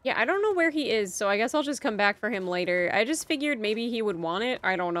 Yeah, I don't know where he is, so I guess I'll just come back for him later. I just figured maybe he would want it.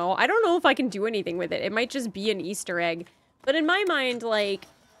 I don't know. I don't know if I can do anything with it. It might just be an Easter egg. But in my mind, like,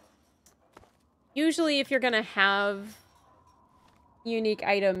 usually if you're gonna have unique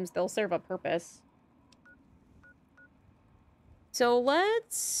items, they'll serve a purpose. So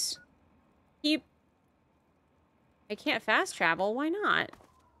let's keep... I can't fast travel. Why not?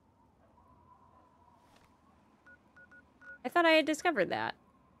 I thought I had discovered that.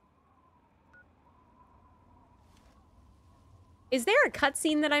 Is there a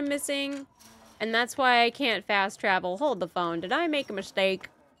cutscene that I'm missing? And that's why I can't fast travel. Hold the phone. Did I make a mistake?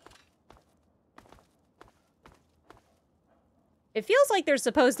 It feels like there's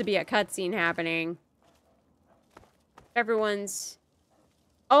supposed to be a cutscene happening. Everyone's...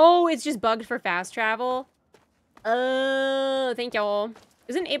 Oh, it's just bugged for fast travel? Oh, thank y'all.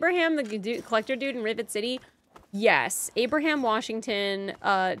 Isn't Abraham the collector dude in Rivet City? Yes. Abraham Washington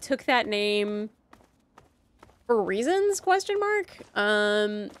took that name for reasons, question mark?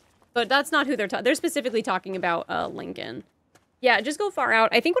 But that's not who they're specifically talking about Lincoln. Yeah, just go far out.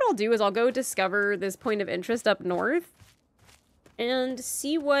 I think what I'll do is I'll go discover this point of interest up north and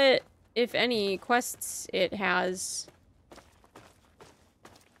see what, if any, quests it has.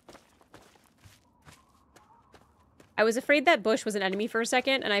 I was afraid that bush was an enemy for a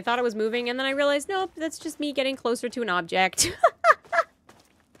second, and I thought it was moving, and then I realized, nope, that's just me getting closer to an object.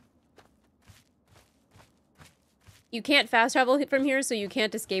 You can't fast travel from here, so you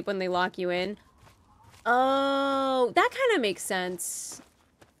can't escape when they lock you in. Oh, that kind of makes sense.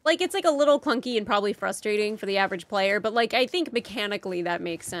 Like, it's like a little clunky and probably frustrating for the average player, but like, I think mechanically that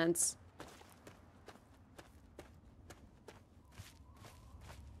makes sense.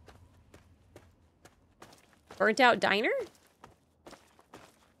 Burnt out diner?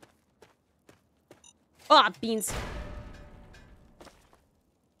 Ah, oh, beans.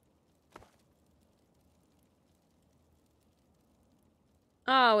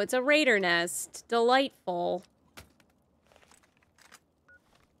 Oh, it's a raider nest. Delightful.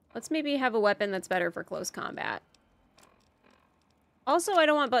 Let's maybe have a weapon that's better for close combat. Also, I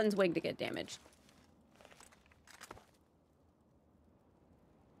don't want Button's wig to get damaged.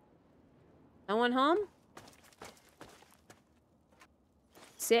 No one home?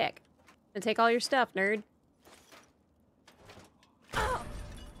 Sick. Gonna take all your stuff, nerd.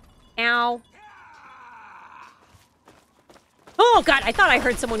 Ow. Oh, God, I thought I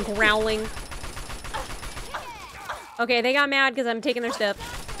heard someone growling. Okay, they got mad because I'm taking their stuff.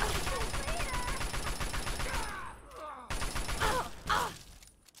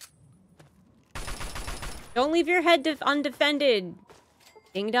 Don't leave your head undefended.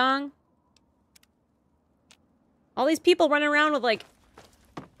 Ding dong. All these people running around with, like,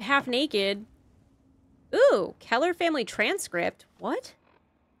 half naked. Ooh, Keller family transcript. What?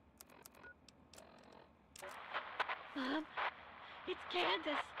 Mom, it's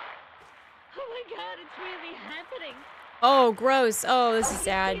Candace. Oh my God, it's really happening. Oh, gross. Oh, this is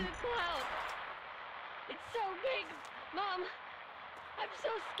sad. See the cloud. It's so big. Mom, I'm so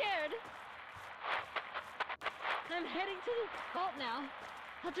scared. I'm heading to the vault now.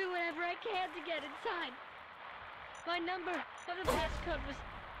 I'll do whatever I can to get inside. My number of the passcode was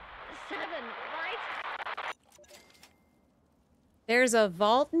 7, right? There's a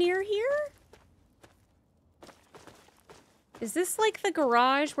vault near here? Is this like the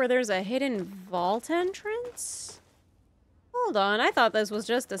garage where there's a hidden vault entrance? Hold on, I thought this was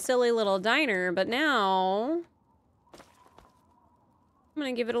just a silly little diner, but now... I'm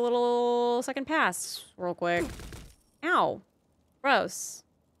gonna give it a little second pass real quick. Ow. Gross.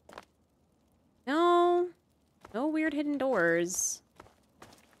 No. No weird hidden doors.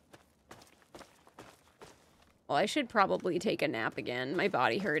 Well, I should probably take a nap again. My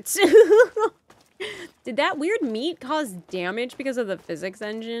body hurts. Did that weird meat cause damage because of the physics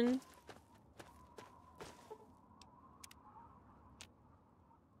engine?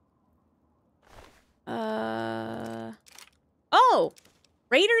 Oh!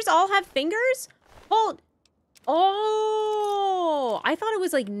 Raiders all have fingers? Hold. Oh! I thought it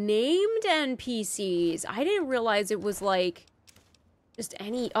was like named NPCs. I didn't realize it was like just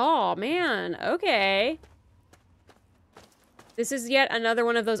any. Oh, man. Okay. This is yet another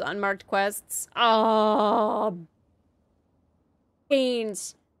one of those unmarked quests. Oh.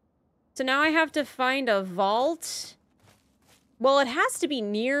 Pains. So now I have to find a vault. Well, it has to be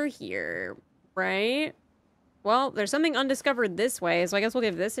near here, right? Well, there's something undiscovered this way, so I guess we'll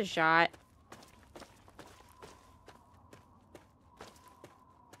give this a shot.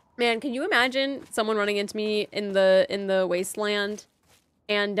 Man, can you imagine someone running into me in the Wasteland?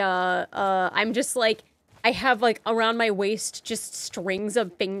 And I'm just like, I have like around my waist just strings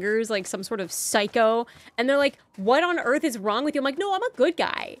of fingers, like some sort of psycho. And they're like, what on earth is wrong with you? I'm like, no, I'm a good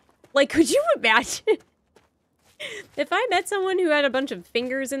guy. Like, could you imagine? If I met someone who had a bunch of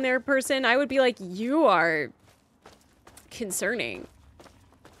fingers in their person, I would be like, you are concerning.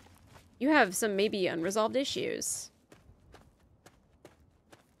 You have some maybe unresolved issues.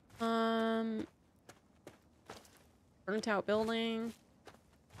 Burnt out building.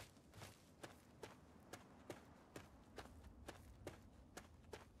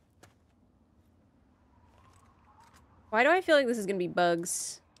 Why do I feel like this is gonna be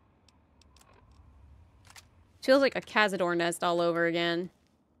bugs? Feels like a Cazador nest all over again.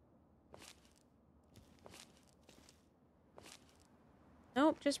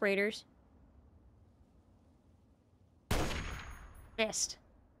 Nope, just raiders. Missed.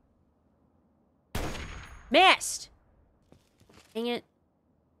 Missed! Dang it.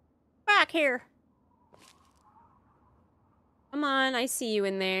 Back here. Come on, I see you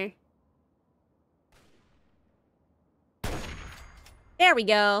in there. There we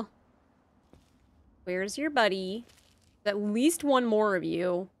go. Where's your buddy? There's at least one more of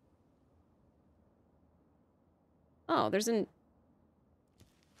you. Oh, there's an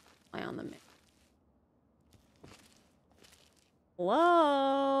eye on the map.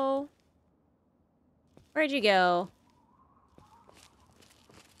 Hello? Where'd you go?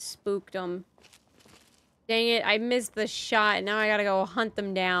 Spooked them. Dang it, I missed the shot. Now I gotta go hunt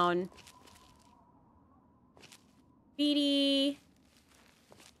them down. Beatty.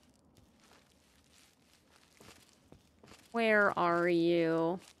 Where are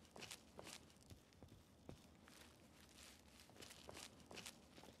you?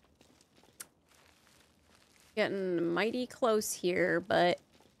 Getting mighty close here, but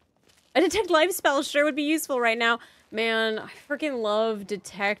a detect life spell sure would be useful right now. Man, I freaking love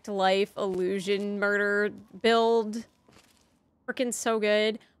detect life illusion murder build. Freaking so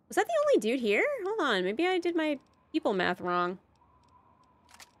good. Was that the only dude here? Hold on, maybe I did my people math wrong.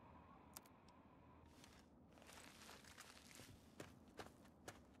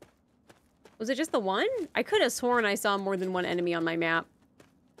 Was it just the one? I could have sworn I saw more than one enemy on my map.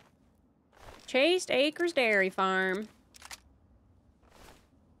 Chaste Acres Dairy Farm.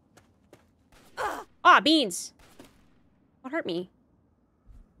 Ah, beans! What hurt me?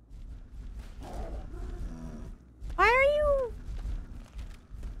 Why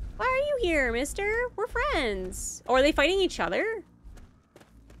are you here, mister? We're friends. Oh, are they fighting each other?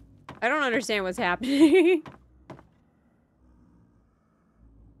 I don't understand what's happening.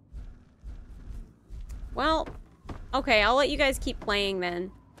 Well, okay, I'll let you guys keep playing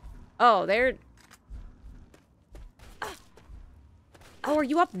then. Oh, they're... Oh, are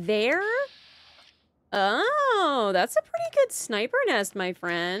you up there? Oh, that's a pretty good sniper nest, my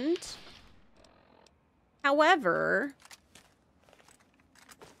friend. However...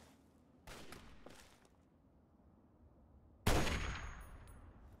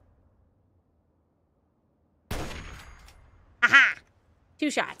 2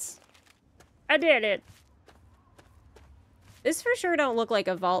 shots. I did it. This for sure don't look like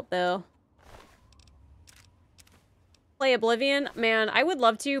a vault, though. Play Oblivion? Man, I would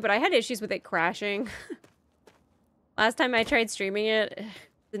love to, but I had issues with it crashing. Last time I tried streaming it,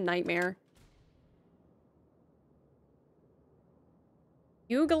 it's a nightmare.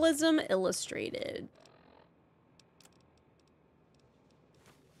 Pugilism Illustrated.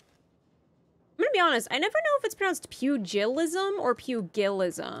 I'm gonna be honest, I never know if it's pronounced pugilism or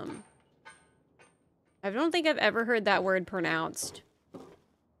pugilism. I don't think I've ever heard that word pronounced.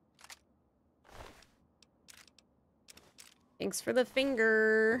 Thanks for the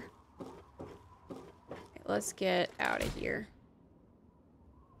finger. Okay, let's get out of here.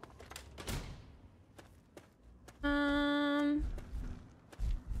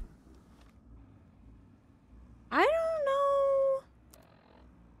 I don't know.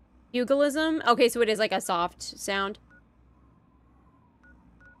 Pugilism? Okay, so it is like a soft sound.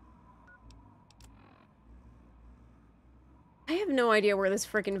 I have no idea where this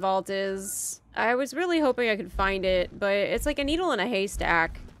frickin' vault is. I was really hoping I could find it, but it's like a needle in a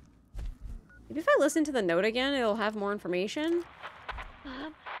haystack. Maybe if I listen to the note again, it'll have more information.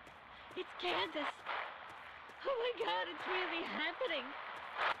 Mom, it's Kansas. Oh my god, it's really happening.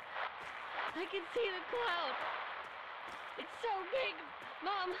 I can see the cloud. It's so big.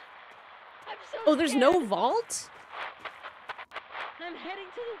 Mom, I'm so Oh, there's scared. no vault? I'm heading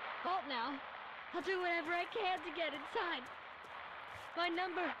to the vault now. I'll do whatever I can to get inside. My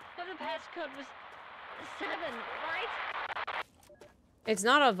number of the passcode was 7, right? It's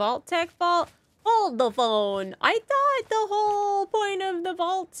not a vault tech vault? Hold the phone. I thought the whole point of the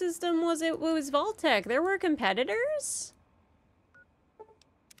vault system was it was vault tech. There were competitors?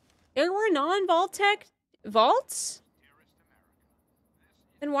 There were non-vault tech vaults?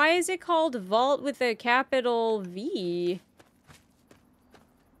 Then why is it called vault with a capital V?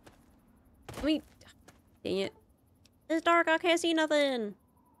 I mean, dang it. It's dark, I can't see nothing.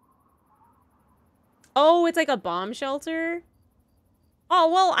 Oh, it's like a bomb shelter? Oh,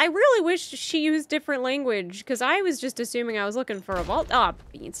 well, I really wish she used different language, because I was just assuming I was looking for a vault. Ah,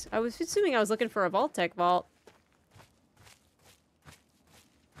 beans. I was assuming I was looking for a vault tech vault.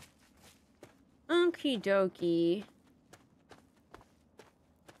 Okie dokie.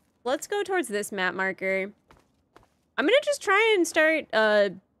 Let's go towards this map marker. I'm gonna just try and start,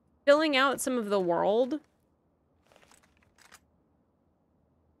 filling out some of the world.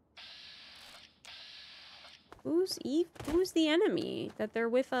 Who's the enemy? That they're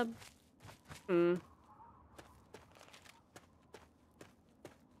with a...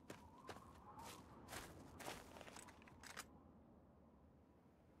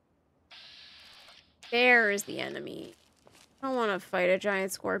 There is the enemy. I don't want to fight a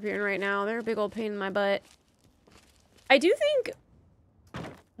giant scorpion right now. They're a big old pain in my butt. I do think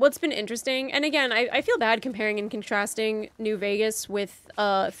what's been interesting, and again, I feel bad comparing and contrasting New Vegas with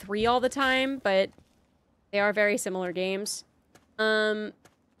 3 all the time, but they are very similar games. You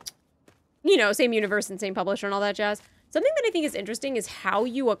know, same universe and same publisher and all that jazz. Something that I think is interesting is how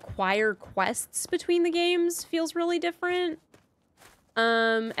you acquire quests between the games feels really different.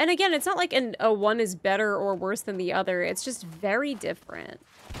 And again, it's not like a one is better or worse than the other. It's just very different.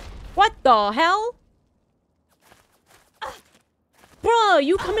 What the hell? Bro,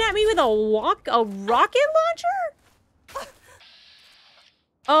 you coming at me with a rocket launcher?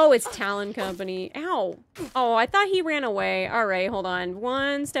 Oh, it's Talon Company. Ow. Oh, I thought he ran away. All right, hold on.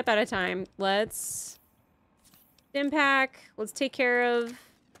 One step at a time. Let's... Stimpack. Let's take care of...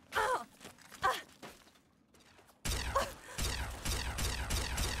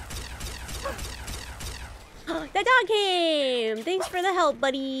 The dog came! Thanks for the help,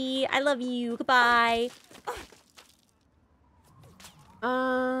 buddy. I love you. Goodbye.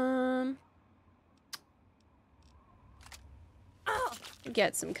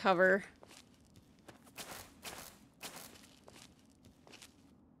 Get some cover.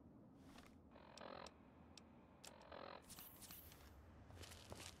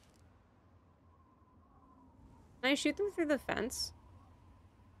 Can I shoot them through the fence?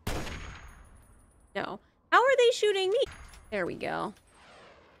 No. How are they shooting me? There we go.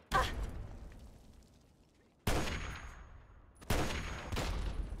 I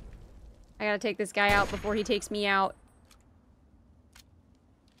gotta take this guy out before he takes me out.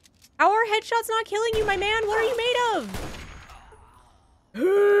 How are headshots not killing you, my man? What are you made of?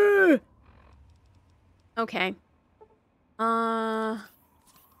 Okay.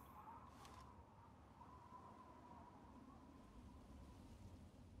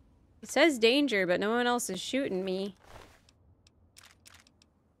 It says danger, but no one else is shooting me.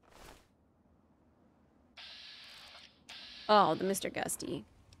 Oh, the Mr. Gusty.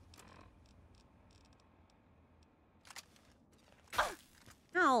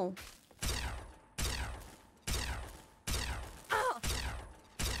 Ow.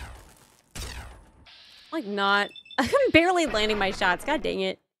 Like not. I'm barely landing my shots. God dang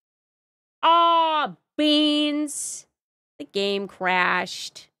it. Aw, beans. The game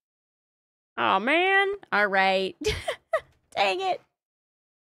crashed. Oh man. All right. Dang it.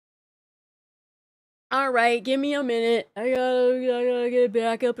 All right, give me a minute. I gotta get it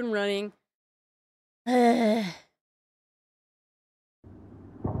back up and running. Come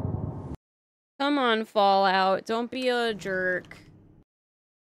on, Fallout. Don't be a jerk.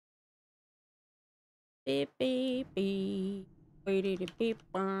 Beep, beep, beep. Beep, beep,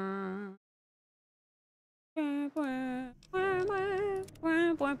 Alright,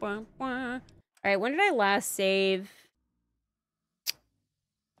 when did I last save?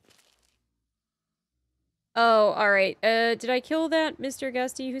 Oh, alright. Did I kill that Mr.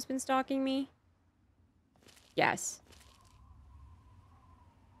 Gusty who's been stalking me? Yes.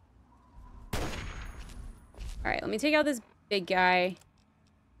 Alright, let me take out this big guy.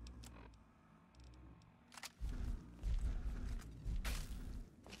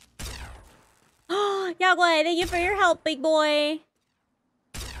 Oh, Yagway, thank you for your help, big boy.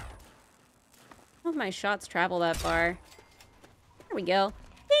 Oh, my shots travel that far. There we go.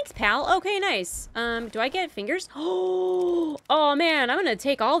 Thanks, pal. Okay, nice. Do I get fingers? Oh, man, I'm gonna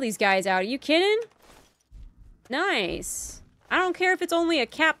take all these guys out. Are you kidding? Nice. I don't care if it's only a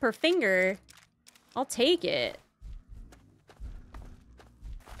cap per finger. I'll take it.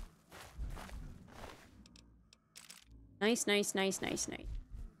 Nice, nice, nice, nice, nice.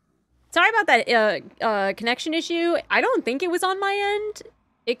 Sorry about that connection issue. I don't think it was on my end.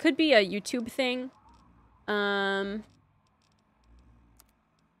 It could be a YouTube thing. Oh,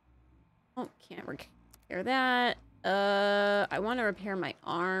 can't repair that. I want to repair my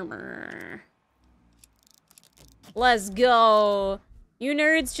armor. Let's go. You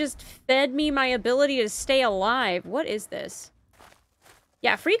nerds just fed me my ability to stay alive. What is this?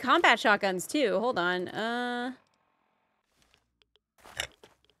 Yeah, free combat shotguns too. Hold on.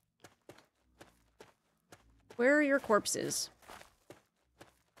 Where are your corpses?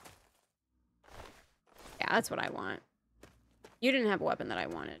 Yeah, that's what I want. You didn't have a weapon that I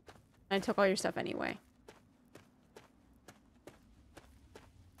wanted. I took all your stuff anyway.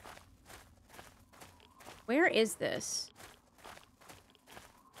 Where is this?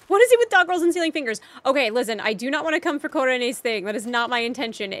 What is it with dog rolls and stealing fingers? Okay, listen, I do not want to come for Korene's thing. That is not my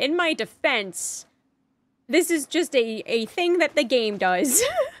intention. In my defense, this is just a thing that the game does.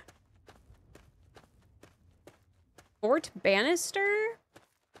 Fort Bannister?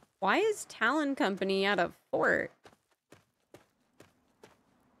 Why is Talon Company at a fort?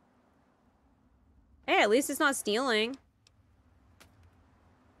 Hey, at least it's not stealing.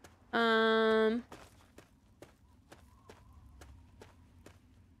 Oh,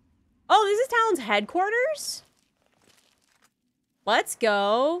 this is Talon's headquarters? Let's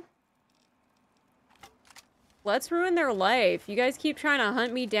go. Let's ruin their life. You guys keep trying to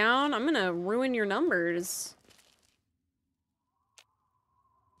hunt me down. I'm gonna ruin your numbers.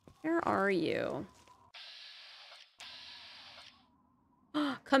 Where are you?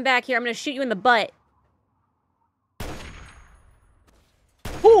 Come back here. I'm gonna shoot you in the butt.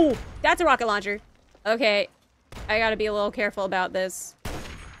 Ooh, that's a rocket launcher. Okay. I gotta be a little careful about this.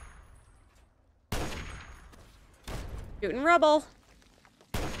 Shooting rubble.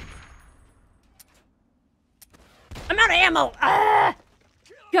 I'm out of ammo. Ah!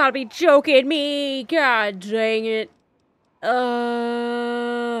 Gotta be joking me. God dang it.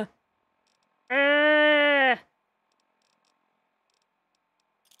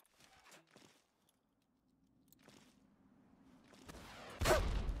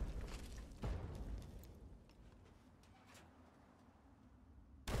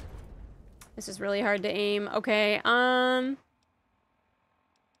 This is really hard to aim. Okay,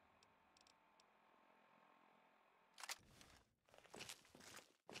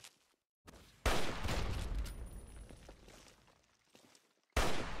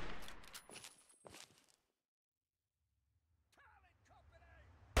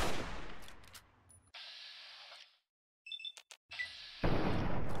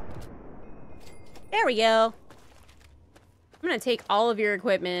 there we go. I'm gonna take all of your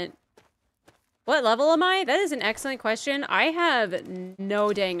equipment. What level am I? That is an excellent question. I have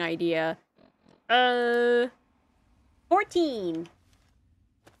no dang idea. 14.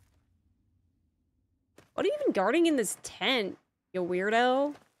 What are you even guarding in this tent, you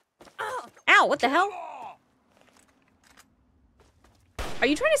weirdo? Ow, what the hell? Are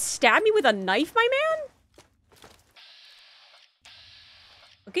you trying to stab me with a knife, my man?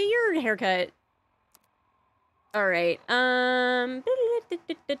 Look at your haircut. All right. Come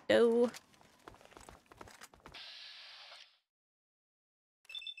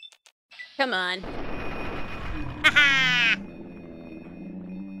on.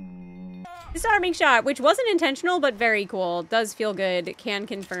 Disarming shot, which wasn't intentional, but very cool. Does feel good. Can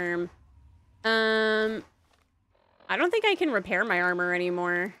confirm. I don't think I can repair my armor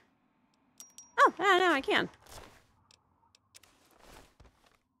anymore. Oh, no, I can.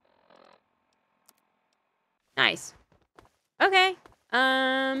 Nice. Okay. Is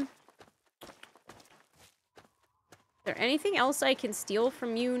there anything else I can steal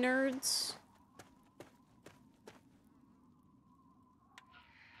from you nerds?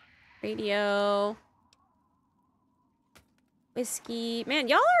 Radio. Whiskey. Man,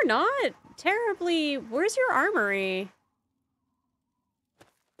 y'all are not terribly... Where's your armory?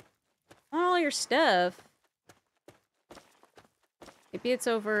 All your stuff. Maybe it's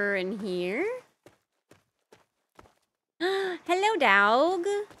over in here? Hello, dog.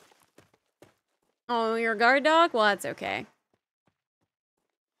 Oh, you're a guard dog? Well, that's okay.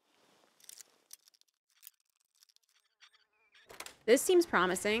 This seems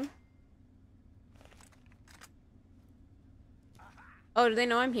promising. Oh, do they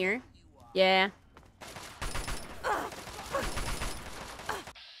know I'm here? Yeah.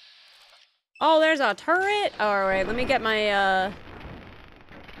 Oh, there's a turret? Alright, let me get my,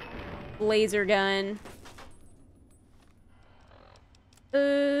 laser gun.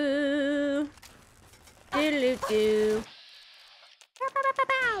 Ooh. Doo-doo-doo.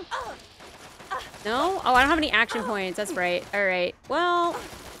 No? Oh, I don't have any action points. That's right. Alright. Well,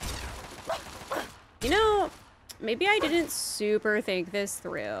 you know, maybe I didn't super think this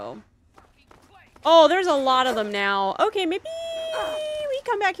through. Oh, there's a lot of them now. Okay, maybe we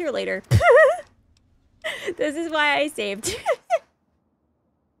come back here later. This is why I saved.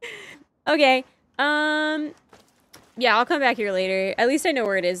 Okay. Yeah, I'll come back here later. At least I know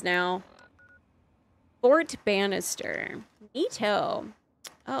where it is now. Fort Bannister. Neato.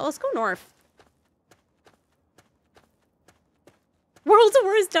 Let's go north. World's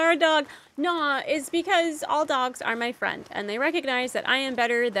worst guard dog. Nah, it's because all dogs are my friend, and they recognize that I am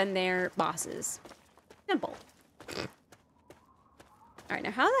better than their bosses. Simple. Alright,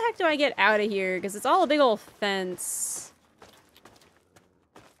 now how the heck do I get out of here? Because it's all a big old fence.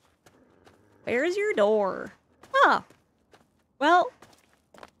 Where's your door? Oh. Well,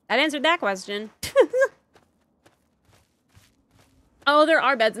 that answered that question. Oh, there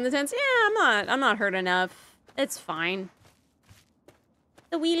are beds in the tents. Yeah, I'm not hurt enough. It's fine.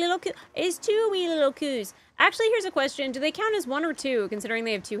 The wee little coo. It's two wee little coos. Actually, here's a question. Do they count as one or two, considering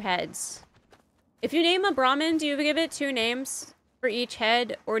they have two heads? If you name a Brahmin, do you give it two names for each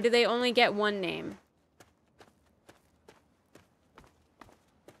head, or do they only get one name?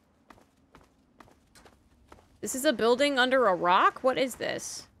 This is a building under a rock? What is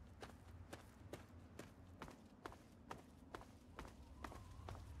this?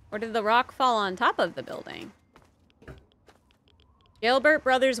 Or did the rock fall on top of the building? Gilbert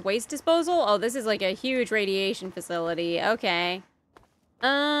Brothers Waste Disposal? Oh, this is like a huge radiation facility. Okay.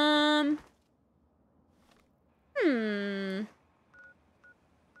 Why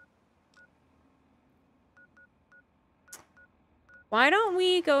don't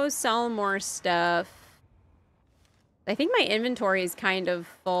we go sell more stuff? I think my inventory is kind of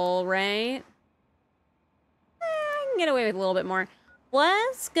full, right? I can get away with a little bit more.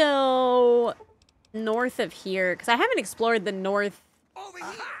 Let's go north of here, because I haven't explored the northeast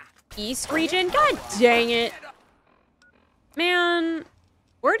region. God dang it. Man,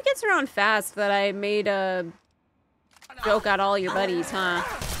 word gets around fast that I made a joke at all your buddies, huh?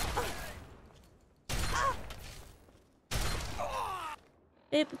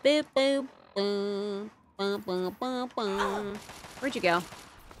 Boop, boop, boop, boom. Boom, boom, boom, boom. Where'd you go?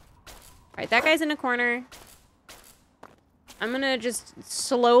 Alright, that guy's in a corner. I'm gonna just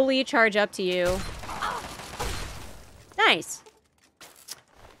slowly charge up to you. Nice.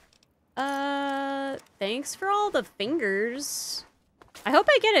 Thanks for all the fingers. I hope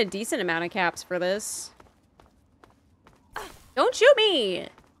I get a decent amount of caps for this. Don't shoot me!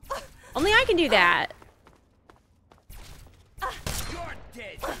 Only I can do that.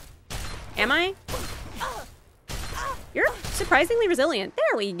 Am I? You're surprisingly resilient.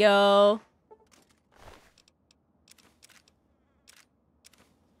 There we go.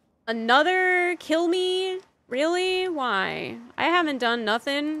 Another kill me? Really? Why? I haven't done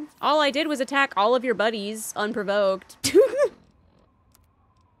nothing. All I did was attack all of your buddies unprovoked.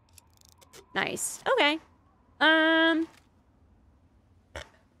 Nice. Okay.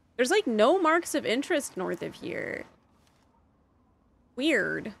 There's like no marks of interest north of here.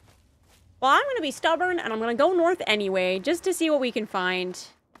 Weird. Well, I'm gonna be stubborn, and I'm gonna go north anyway, just to see what we can find.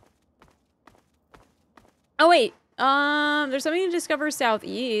 Oh, wait. There's something to discover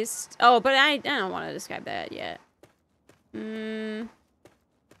southeast. Oh, but I don't want to describe that yet. It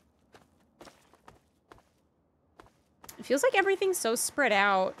feels like everything's so spread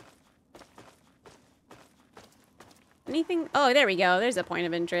out. Anything? Oh, there we go. There's a point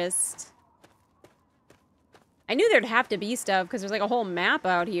of interest. I knew there'd have to be stuff, because there's like a whole map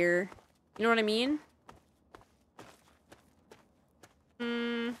out here. You know what I mean?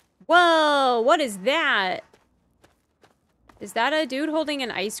 Whoa, what is that? Is that a dude holding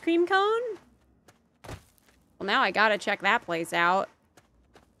an ice cream cone? Well, now I gotta check that place out.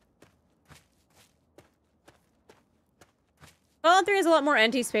 Fallout 3 has a lot more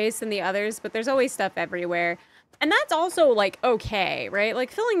empty space than the others, but there's always stuff everywhere. And that's also, like, okay, right?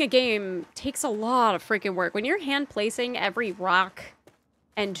 Like, filling a game takes a lot of freaking work. When you're hand-placing every rock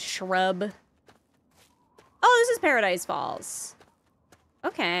and shrub. Oh, this is Paradise Falls.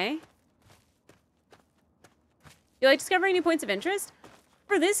 Okay. You like discovering new points of interest?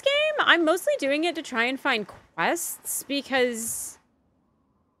 For this game, I'm mostly doing it to try and find quests because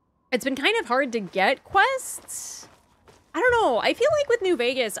it's been kind of hard to get quests. I don't know. I feel like with New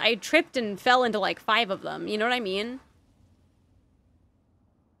Vegas, I tripped and fell into like 5 of them. You know what I mean?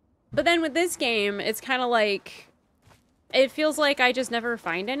 But then with this game, it's kind of like, it feels like I just never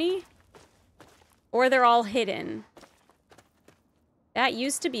find any. Or they're all hidden. That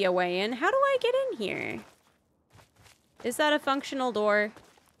used to be a way in. How do I get in here? Is that a functional door?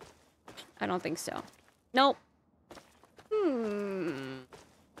 I don't think so. Nope.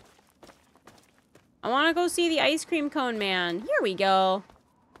 I want to go see the ice cream cone man. Here we go.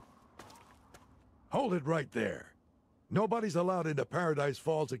 Hold it right there. Nobody's allowed into Paradise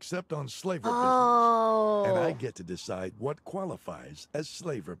Falls except on slaver business. And I get to decide what qualifies as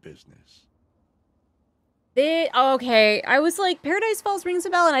slaver business. Okay, I was like, Paradise Falls rings a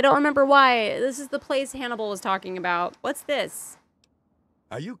bell, and I don't remember why. This is the place Hannibal was talking about. What's this?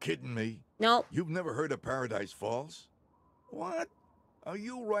 Are you kidding me? Nope. You've never heard of Paradise Falls? What? Are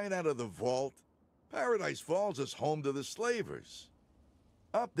you right out of the vault? Paradise Falls is home to the slavers.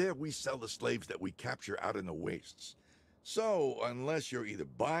 Up there, we sell the slaves that we capture out in the wastes. So, unless you're either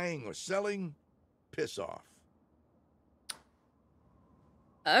buying or selling, piss off.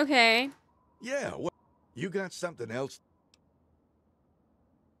 Okay. Yeah, well, you got something else?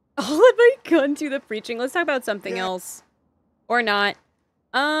 I'll let my gun do the preaching. Let's talk about something else. Or not.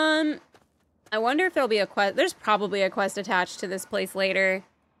 I wonder if there'll be a quest. There's probably a quest attached to this place later.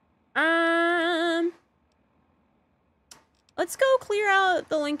 Let's go clear out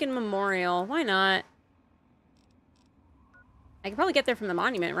the Lincoln Memorial. Why not? I can probably get there from the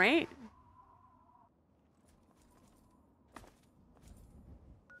monument, right?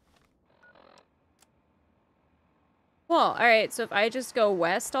 Well, alright, so if I just go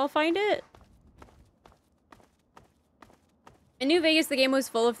west, I'll find it. In New Vegas, the game was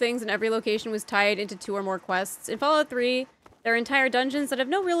full of things and every location was tied into 2 or more quests. In Fallout 3, there are entire dungeons that have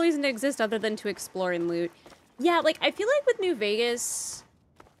no real reason to exist other than to explore and loot. Yeah, like, I feel like with New Vegas,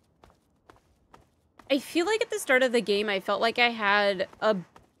 I feel like at the start of the game, I felt like I had a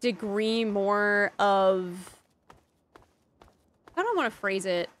degree more of, I don't want to phrase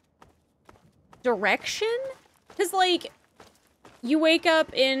it, direction? Because, like, you wake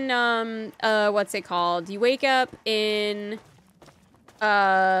up in, what's it called? You wake up in,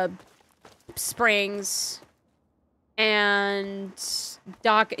 Springs, and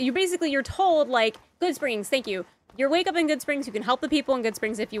you're told, like, Good Springs, thank you. You wake up in Good Springs, you can help the people in Good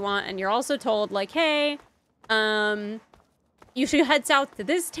Springs if you want, and you're also told, like, hey, you should head south to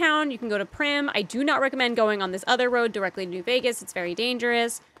this town, you can go to Prim. I do not recommend going on this other road directly to New Vegas, it's very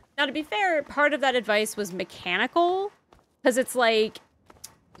dangerous. Now, to be fair, part of that advice was mechanical, because it's like,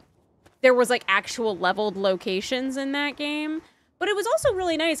 there was, like, actual leveled locations in that game. But it was also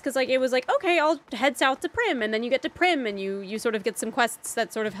really nice, because, like, it was like, okay, I'll head south to Prim, and then you get to Prim, and you sort of get some quests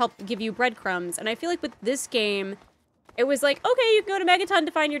that sort of help give you breadcrumbs. And I feel like with this game, it was like, okay, you can go to Megaton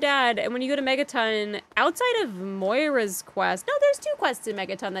to find your dad, and when you go to Megaton, outside of Moira's quest, no, there's 2 quests in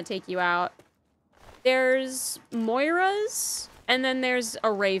Megaton that take you out. There's Moira's, and then there's a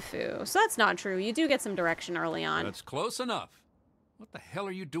Reifu. So that's not true. You do get some direction early on. That's close enough. What the hell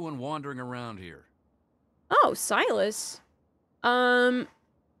are you doing wandering around here? Oh, Silas. I'm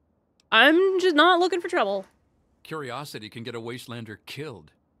just not looking for trouble. Curiosity can get a Wastelander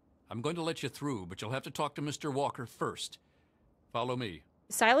killed. I'm going to let you through, but you'll have to talk to Mr. Walker first. Follow me.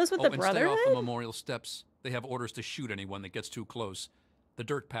 Silas with the Brotherhood? Stay off the memorial steps. They have orders to shoot anyone that gets too close. The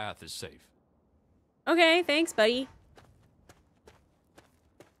dirt path is safe. Okay, thanks, buddy.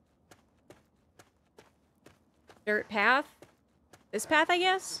 Dirt path? This path, I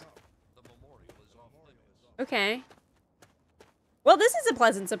guess? Okay. Well, this is a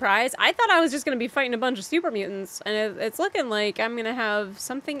pleasant surprise. I thought I was just gonna be fighting a bunch of super mutants, and it's looking like I'm gonna have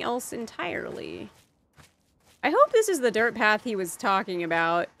something else entirely. I hope this is the dirt path he was talking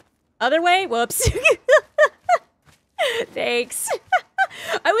about. Other way? Whoops. Thanks.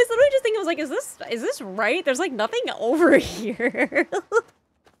 I was literally just thinking, I was like, is this right? There's like nothing over here.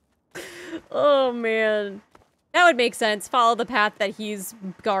 Oh man. That would make sense. Follow the path that he's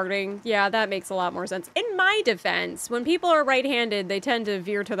guarding. Yeah, that makes a lot more sense. In my defense, when people are right-handed, they tend to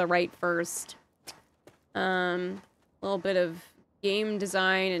veer to the right first. A little bit of game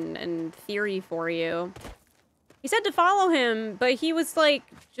design and theory for you. He said to follow him, but he was like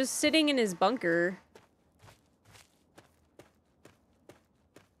just sitting in his bunker.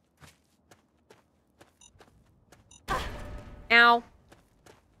 Ow.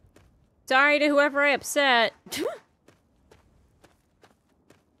 Sorry to whoever I upset.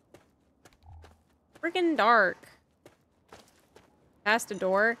 Freaking dark. Past a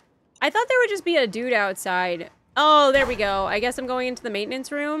door. I thought there would just be a dude outside. Oh, there we go. I guess I'm going into the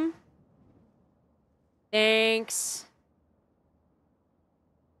maintenance room. Thanks.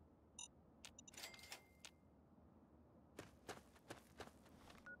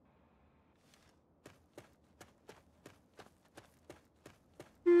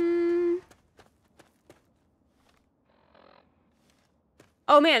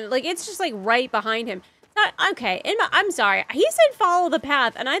 Oh man, like it's just like right behind him. Okay, I'm sorry. He said follow the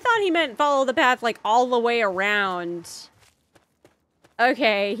path, and I thought he meant follow the path like all the way around.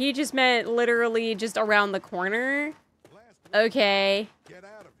 Okay, he just meant literally just around the corner. Okay.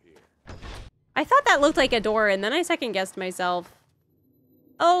 I thought that looked like a door, and then I second guessed myself.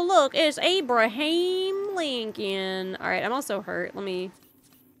 Oh look, it's Abraham Lincoln. All right, I'm also hurt. Let me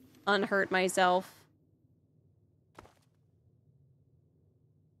unhurt myself.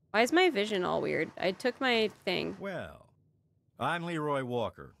 Why is my vision all weird? I took my thing. Well, I'm Leroy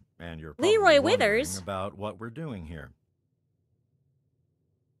Walker, and you're Leroy Withers about what we're doing here.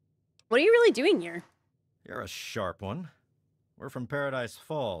 What are you really doing here? You're a sharp one. We're from Paradise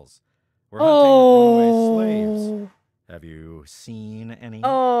Falls. We're hunting runaway slaves. Have you seen any?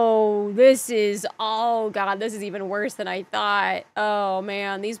 Oh, this is... Oh, God, this is even worse than I thought. Oh,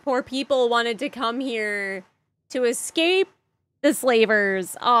 man. These poor people wanted to come here to escape the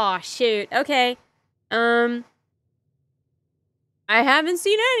slavers. Oh, shoot. Okay. I haven't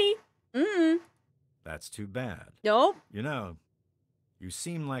seen any. That's too bad. Nope. You know, you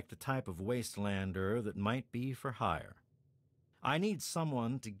seem like the type of wastelander that might be for hire. I need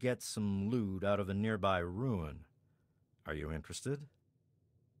someone to get some loot out of a nearby ruin. Are you interested?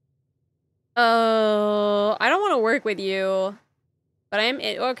 Oh, I don't want to work with you. But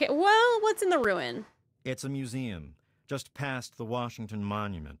okay, well, what's in the ruin? It's a museum, just past the Washington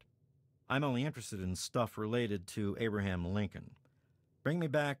Monument. I'm only interested in stuff related to Abraham Lincoln. Bring me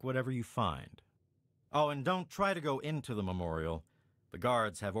back whatever you find. Oh, and don't try to go into the memorial. The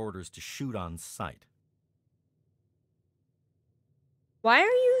guards have orders to shoot on sight. Why are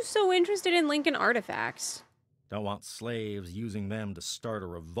you so interested in Lincoln artifacts? Don't want slaves using them to start a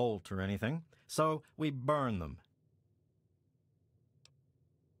revolt or anything, so we burn them.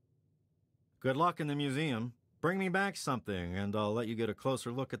 Good luck in the museum. Bring me back something, and I'll let you get a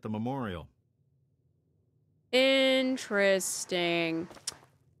closer look at the memorial. Interesting.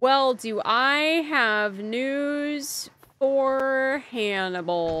 Well, do I have news for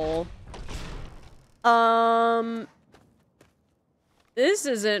Hannibal? This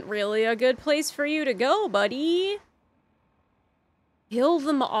isn't really a good place for you to go, buddy. Kill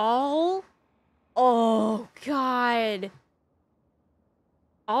them all? Oh, God.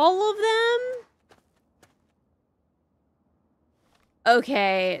 All of them?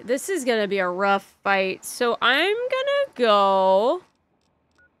 Okay, this is gonna be a rough fight. So I'm gonna go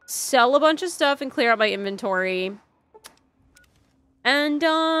sell a bunch of stuff and clear out my inventory. And,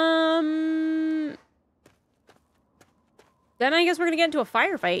 then I guess we're gonna get into a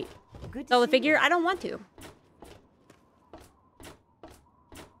firefight. Sell the figure? I don't want to.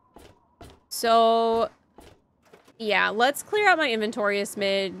 So, yeah, let's clear out my inventory a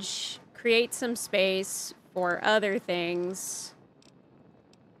smidge. Create some space for other things.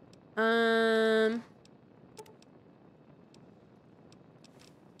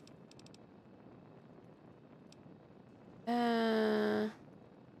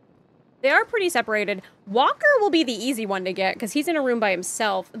 They are pretty separated. Walker will be the easy one to get because he's in a room by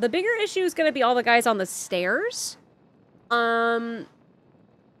himself. The bigger issue is going to be all the guys on the stairs. So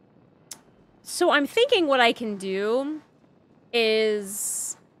I'm thinking what I can do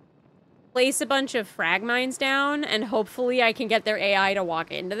is place a bunch of frag mines down, and hopefully I can get their AI to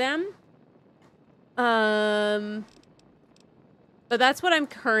walk into them. But that's what I'm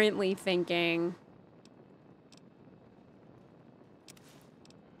currently thinking.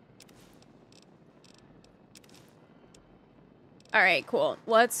 All right, cool.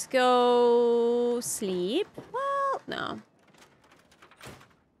 Let's go sleep. Well, no.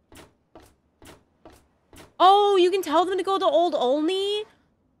 Oh, you can tell them to go to Old Olney?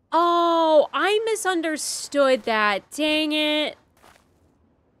 Oh, I misunderstood that. Dang it.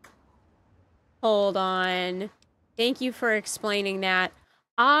 Hold on. Thank you for explaining that.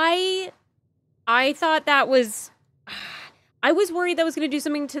 I thought that was... I was worried that was going to do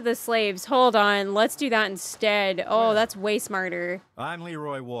something to the slaves. Hold on. Let's do that instead. Oh, that's way smarter. I'm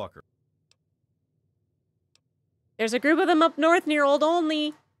Leroy Walker. There's a group of them up north near Old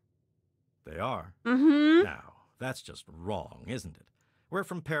Olney. They are? Mm-hmm. Now, that's just wrong, isn't it? We're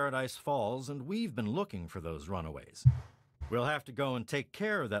from Paradise Falls, and we've been looking for those runaways. We'll have to go and take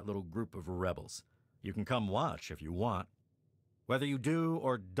care of that little group of rebels. You can come watch if you want. Whether you do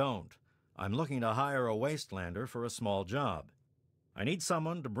or don't, I'm looking to hire a Wastelander for a small job. I need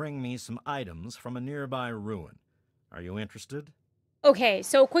someone to bring me some items from a nearby ruin. Are you interested? Okay,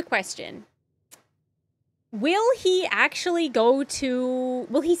 so quick question. Will he actually go to...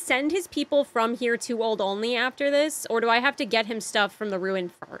 Will he send his people from here to Old Olney after this? Or do I have to get him stuff from the ruin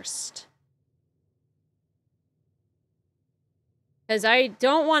first? Because I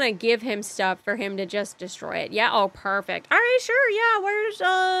don't want to give him stuff for him to just destroy it. Yeah, oh, perfect. All right, sure, yeah,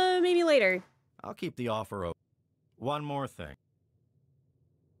 where's, maybe later. I'll keep the offer open. One more thing.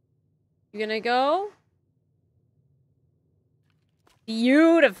 You gonna go?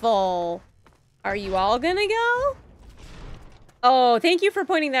 Beautiful. Are you all gonna go? Oh, thank you for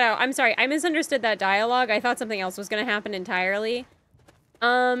pointing that out. I'm sorry, I misunderstood that dialogue. I thought something else was gonna happen entirely.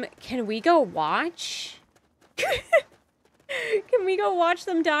 Can we go watch? Can we go watch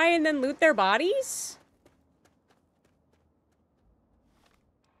them die and then loot their bodies?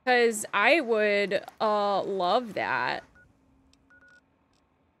 Because I would, love that.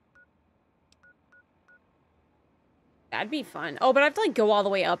 That'd be fun. Oh, but I have to, like, go all the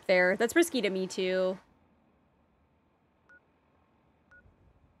way up there. That's risky to me, too.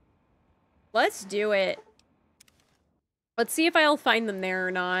 Let's do it. Let's see if I'll find them there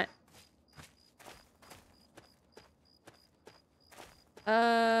or not.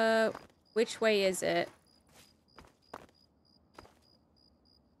 Which way is it?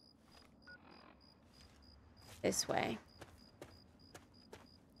 This way.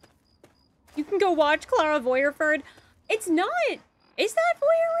 You can go watch Clara Voyerford. It's not... Is that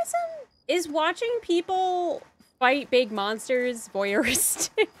voyeurism? Is watching people fight big monsters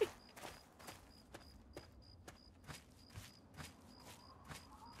voyeuristic?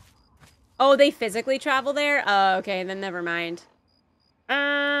 Oh, they physically travel there? Oh, okay, then never mind.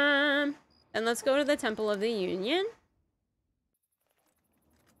 Then let's go to the Temple of the Union.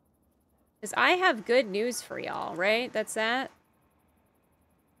 Because I have good news for y'all, right? That's that.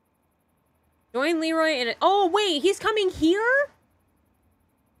 Join Leroy in it. Oh, wait, he's coming here?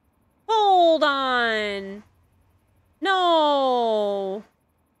 Hold on. No.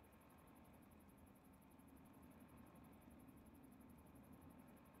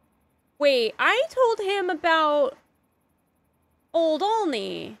 Wait, I told him about Old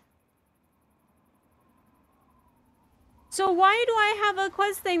Olney. So why do I have a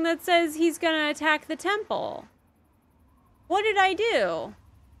quest thing that says he's gonna attack the temple? What did I do?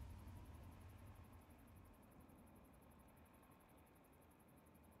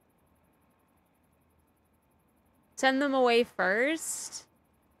 Send them away first?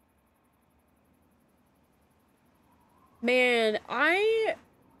 Man, I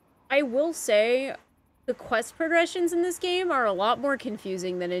will say the quest progressions in this game are a lot more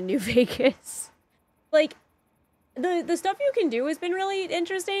confusing than in New Vegas. Like, the stuff you can do has been really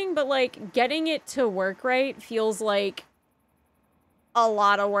interesting, but, like, getting it to work right feels like a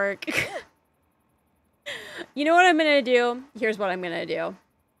lot of work. You know what I'm gonna do? Here's what I'm gonna do.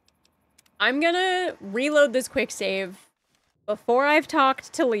 I'm gonna reload this quick save before I've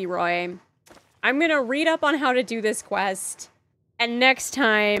talked to Leroy. I'm gonna read up on how to do this quest, and next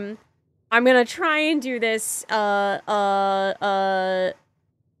time I'm gonna try and do this,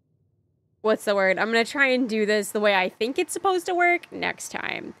 what's the word? I'm gonna try and do this the way I think it's supposed to work next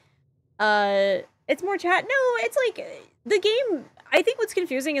time. It's more chat. No, it's like, the game, I think what's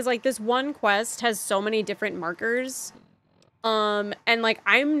confusing is, like, this one quest has so many different markers. And, like,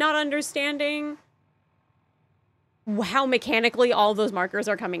 I'm not understanding how mechanically all those markers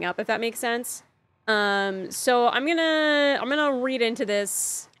are coming up, if that makes sense. So I'm gonna read into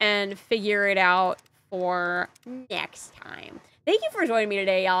this and figure it out for next time. Thank you for joining me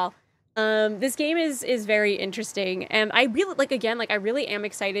today, y'all. This game is very interesting, and I really, I really am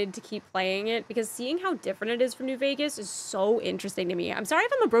excited to keep playing it, because seeing how different it is from New Vegas is so interesting to me. I'm sorry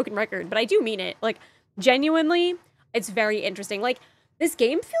if I'm a broken record, but I do mean it. Like, genuinely, it's very interesting. Like, this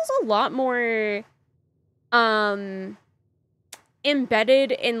game feels a lot more,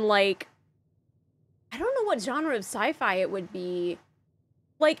 embedded in, like, I don't know what genre of sci-fi it would be.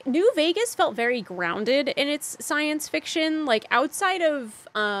 Like, New Vegas felt very grounded in its science fiction. Like, outside of,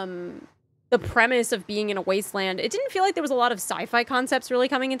 the premise of being in a wasteland, it didn't feel like there was a lot of sci-fi concepts really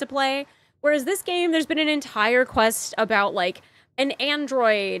coming into play. Whereas this game, there's been an entire quest about, like, an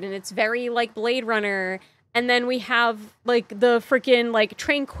android, and it's very, like, Blade Runner. And then we have, like, the freaking, like,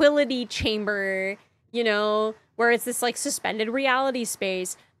 Tranquility Chamber, you know, where it's this, like, suspended reality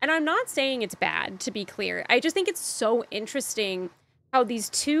space. And I'm not saying it's bad, to be clear. I just think it's so interesting how these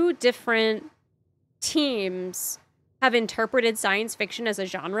two different teams have interpreted science fiction as a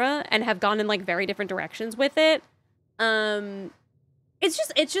genre and have gone in, like, very different directions with it. It's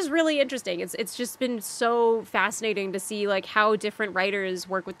just really interesting. It's just been so fascinating to see, like, how different writers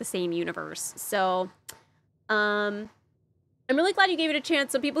work with the same universe. So, I'm really glad you gave it a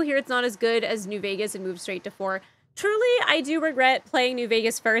chance. Some people hear it's not as good as New Vegas and moved straight to 4. Truly, I do regret playing New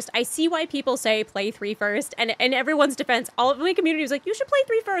Vegas first. I see why people say play 3 first, and in everyone's defense, all of my community was like, you should play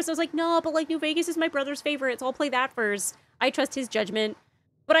 3 first. I was like, no, but, like, New Vegas is my brother's favorite, so I'll play that first. I trust his judgment.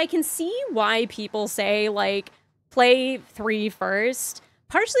 But I can see why people say, like, play 3 first.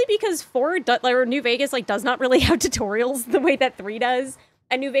 Partially because New Vegas, like, does not really have tutorials the way that 3 does.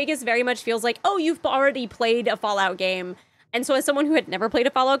 And New Vegas very much feels like, oh, you've already played a Fallout game. And so as someone who had never played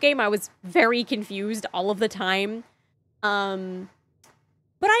a Fallout game, I was very confused all of the time. But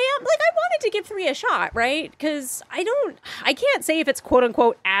I wanted to give 3 a shot, right? Because I can't say if it's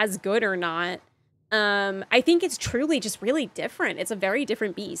quote-unquote as good or not. I think it's truly just really different. It's a very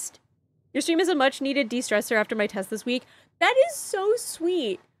different beast. Your stream is a much-needed de-stressor after my test this week. That is so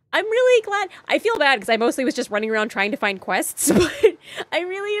sweet. I'm really glad. I feel bad because I mostly was just running around trying to find quests, but I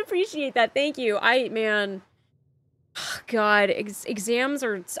really appreciate that. Thank you. Man... God, exams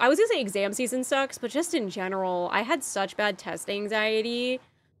are... I was gonna say exam season sucks, but just in general, I had such bad test anxiety.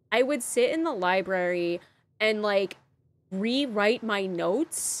 I would sit in the library and, like, rewrite my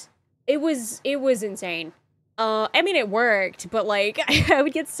notes. It was insane. I mean, it worked, but, like, I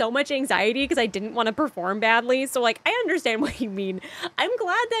would get so much anxiety because I didn't want to perform badly. So, like, I understand what you mean. I'm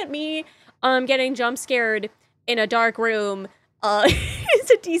glad that me getting jump scared in a dark room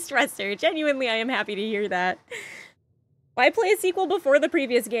is a de-stressor. Genuinely, I am happy to hear that. Why play a sequel before the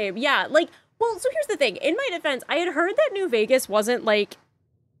previous game? Yeah, like, well, so here's the thing. In my defense, I had heard that New Vegas wasn't, like,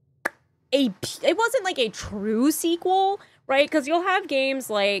 it wasn't, like, a true sequel, right? Because you'll have games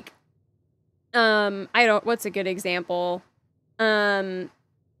like, what's a good example? You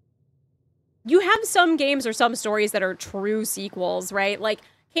have some games or some stories that are true sequels, right? Like,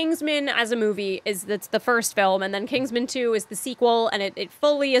 Kingsman as a movie that's the first film, and then Kingsman 2 is the sequel, and it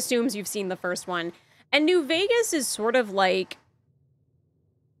fully assumes you've seen the first one. And New Vegas is sort of like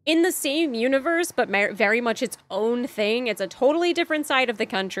in the same universe, but very much its own thing. It's a totally different side of the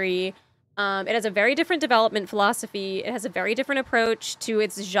country. It has a very different development philosophy. It has a very different approach to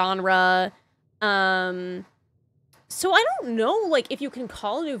its genre. So I don't know, like, if you can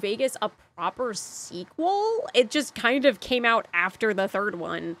call New Vegas a proper sequel. It just kind of came out after the 3rd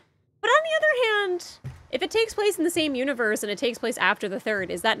one. But on the other hand... if it takes place in the same universe and it takes place after the 3rd,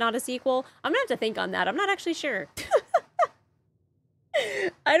 is that not a sequel? I'm gonna have to think on that. I'm not actually sure.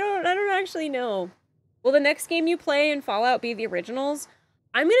 I don't actually know. Will the next game you play in Fallout be the originals?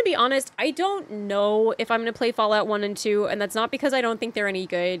 I'm gonna be honest, I don't know if I'm gonna play Fallout 1 and 2, and that's not because I don't think they're any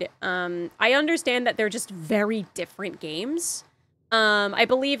good. I understand that they're just very different games. I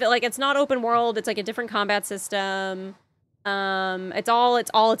believe that, like, it's not open world, it's like a different combat system. It's all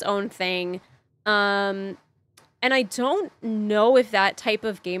its own thing. And I don't know if that type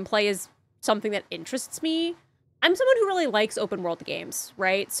of gameplay is something that interests me. I'm someone who really likes open world games,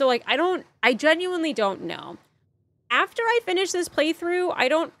 right? So, like, I genuinely don't know. After I finish this playthrough, I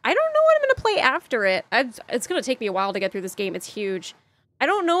don't know what I'm gonna play after it. It's gonna take me a while to get through this game. It's huge. I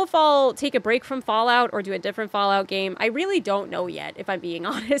don't know if I'll take a break from Fallout or do a different Fallout game. I really don't know yet, if I'm being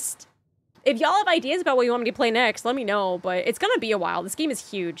honest. If y'all have ideas about what you want me to play next, let me know, but it's gonna be a while. This game is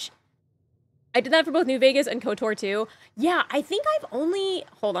huge. I did that for both New Vegas and KOTOR 2. Yeah, I think I've only...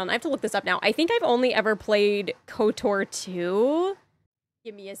 hold on, I have to look this up now. I think I've only ever played KOTOR 2.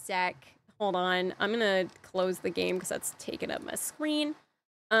 Give me a sec. Hold on. I'm gonna close the game because that's taking up my screen.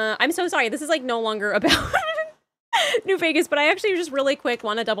 I'm so sorry. This is like no longer about New Vegas, but I actually just really quick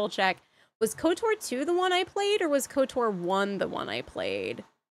want to double check. Was KOTOR 2 the one I played, or was KOTOR 1 the one I played?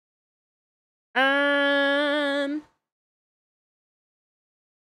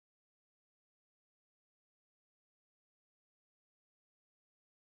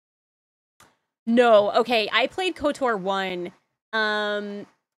 No, okay, I played KOTOR 1. I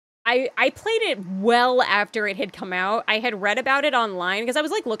played it well after it had come out. I had read about it online because I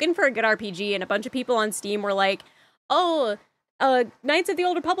was like looking for a good RPG, and a bunch of people on Steam were like, "Oh, Knights of the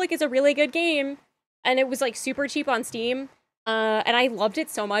Old Republic is a really good game," and it was like super cheap on Steam. And I loved it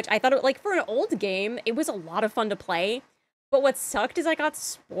so much. I thought it, like, for an old game, it was a lot of fun to play. But what sucked is I got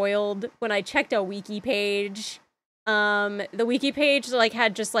spoiled when I checked a wiki page. The wiki page, like,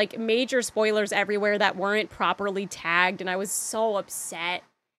 had just, like, major spoilers everywhere that weren't properly tagged, and I was so upset.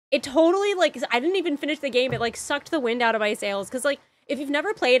 It totally, like, I didn't even finish the game. It, like, sucked the wind out of my sails. Because, like, if you've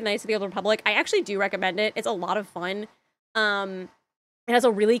never played Knights of the Old Republic, I actually do recommend it. It's a lot of fun. It has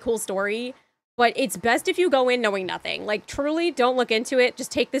a really cool story. But it's best if you go in knowing nothing. Like, truly, don't look into it.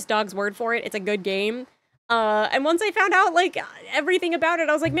 Just take this dog's word for it. It's a good game. And once I found out, like, everything about it,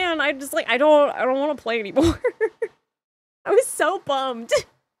 I was like, man, I just, like, I don't want to play anymore. I was so bummed.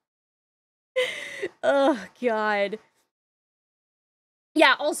 Oh, God.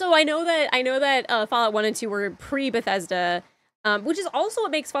 Yeah, also, I know that Fallout 1 and 2 were pre-Bethesda, which is also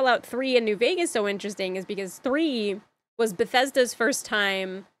what makes Fallout 3 and New Vegas so interesting, is because 3 was Bethesda's first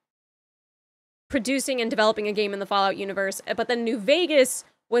time producing and developing a game in the Fallout universe, but then New Vegas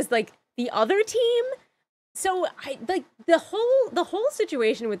was like the other team. So I like the whole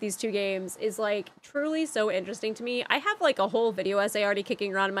situation with these two games is like truly so interesting to me. I have like a whole video essay already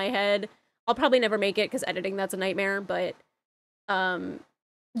kicking around in my head. I'll probably never make it because editing, that's a nightmare, but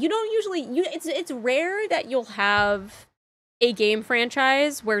you don't usually it's rare that you'll have a game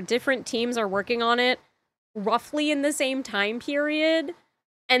franchise where different teams are working on it roughly in the same time period,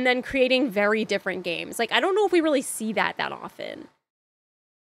 and then creating very different games. Like, I don't know if we really see that often.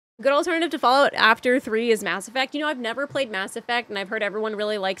 Good alternative to Fallout after 3 is Mass Effect. You know, I've never played Mass Effect, and I've heard everyone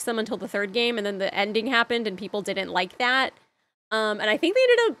really likes them until the third game, and then the ending happened, and people didn't like that. And I think they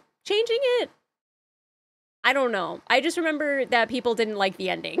ended up changing it. I don't know. I just remember that people didn't like the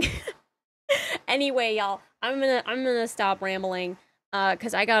ending. Anyway, y'all, I'm gonna stop rambling,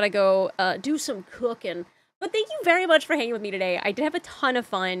 because I gotta go do some cooking. But thank you very much for hanging with me today. I did have a ton of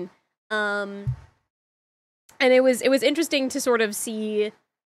fun. And it was interesting to sort of see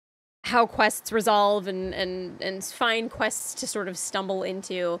how quests resolve and find quests to sort of stumble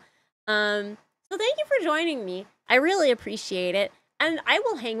into. So thank you for joining me. I really appreciate it. And I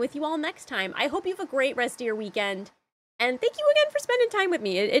will hang with you all next time. I hope you have a great rest of your weekend. And thank you again for spending time with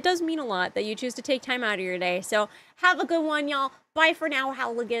me. It does mean a lot that you choose to take time out of your day. So have a good one, y'all. Bye for now,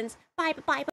 Howligans. Bye, bye, bye.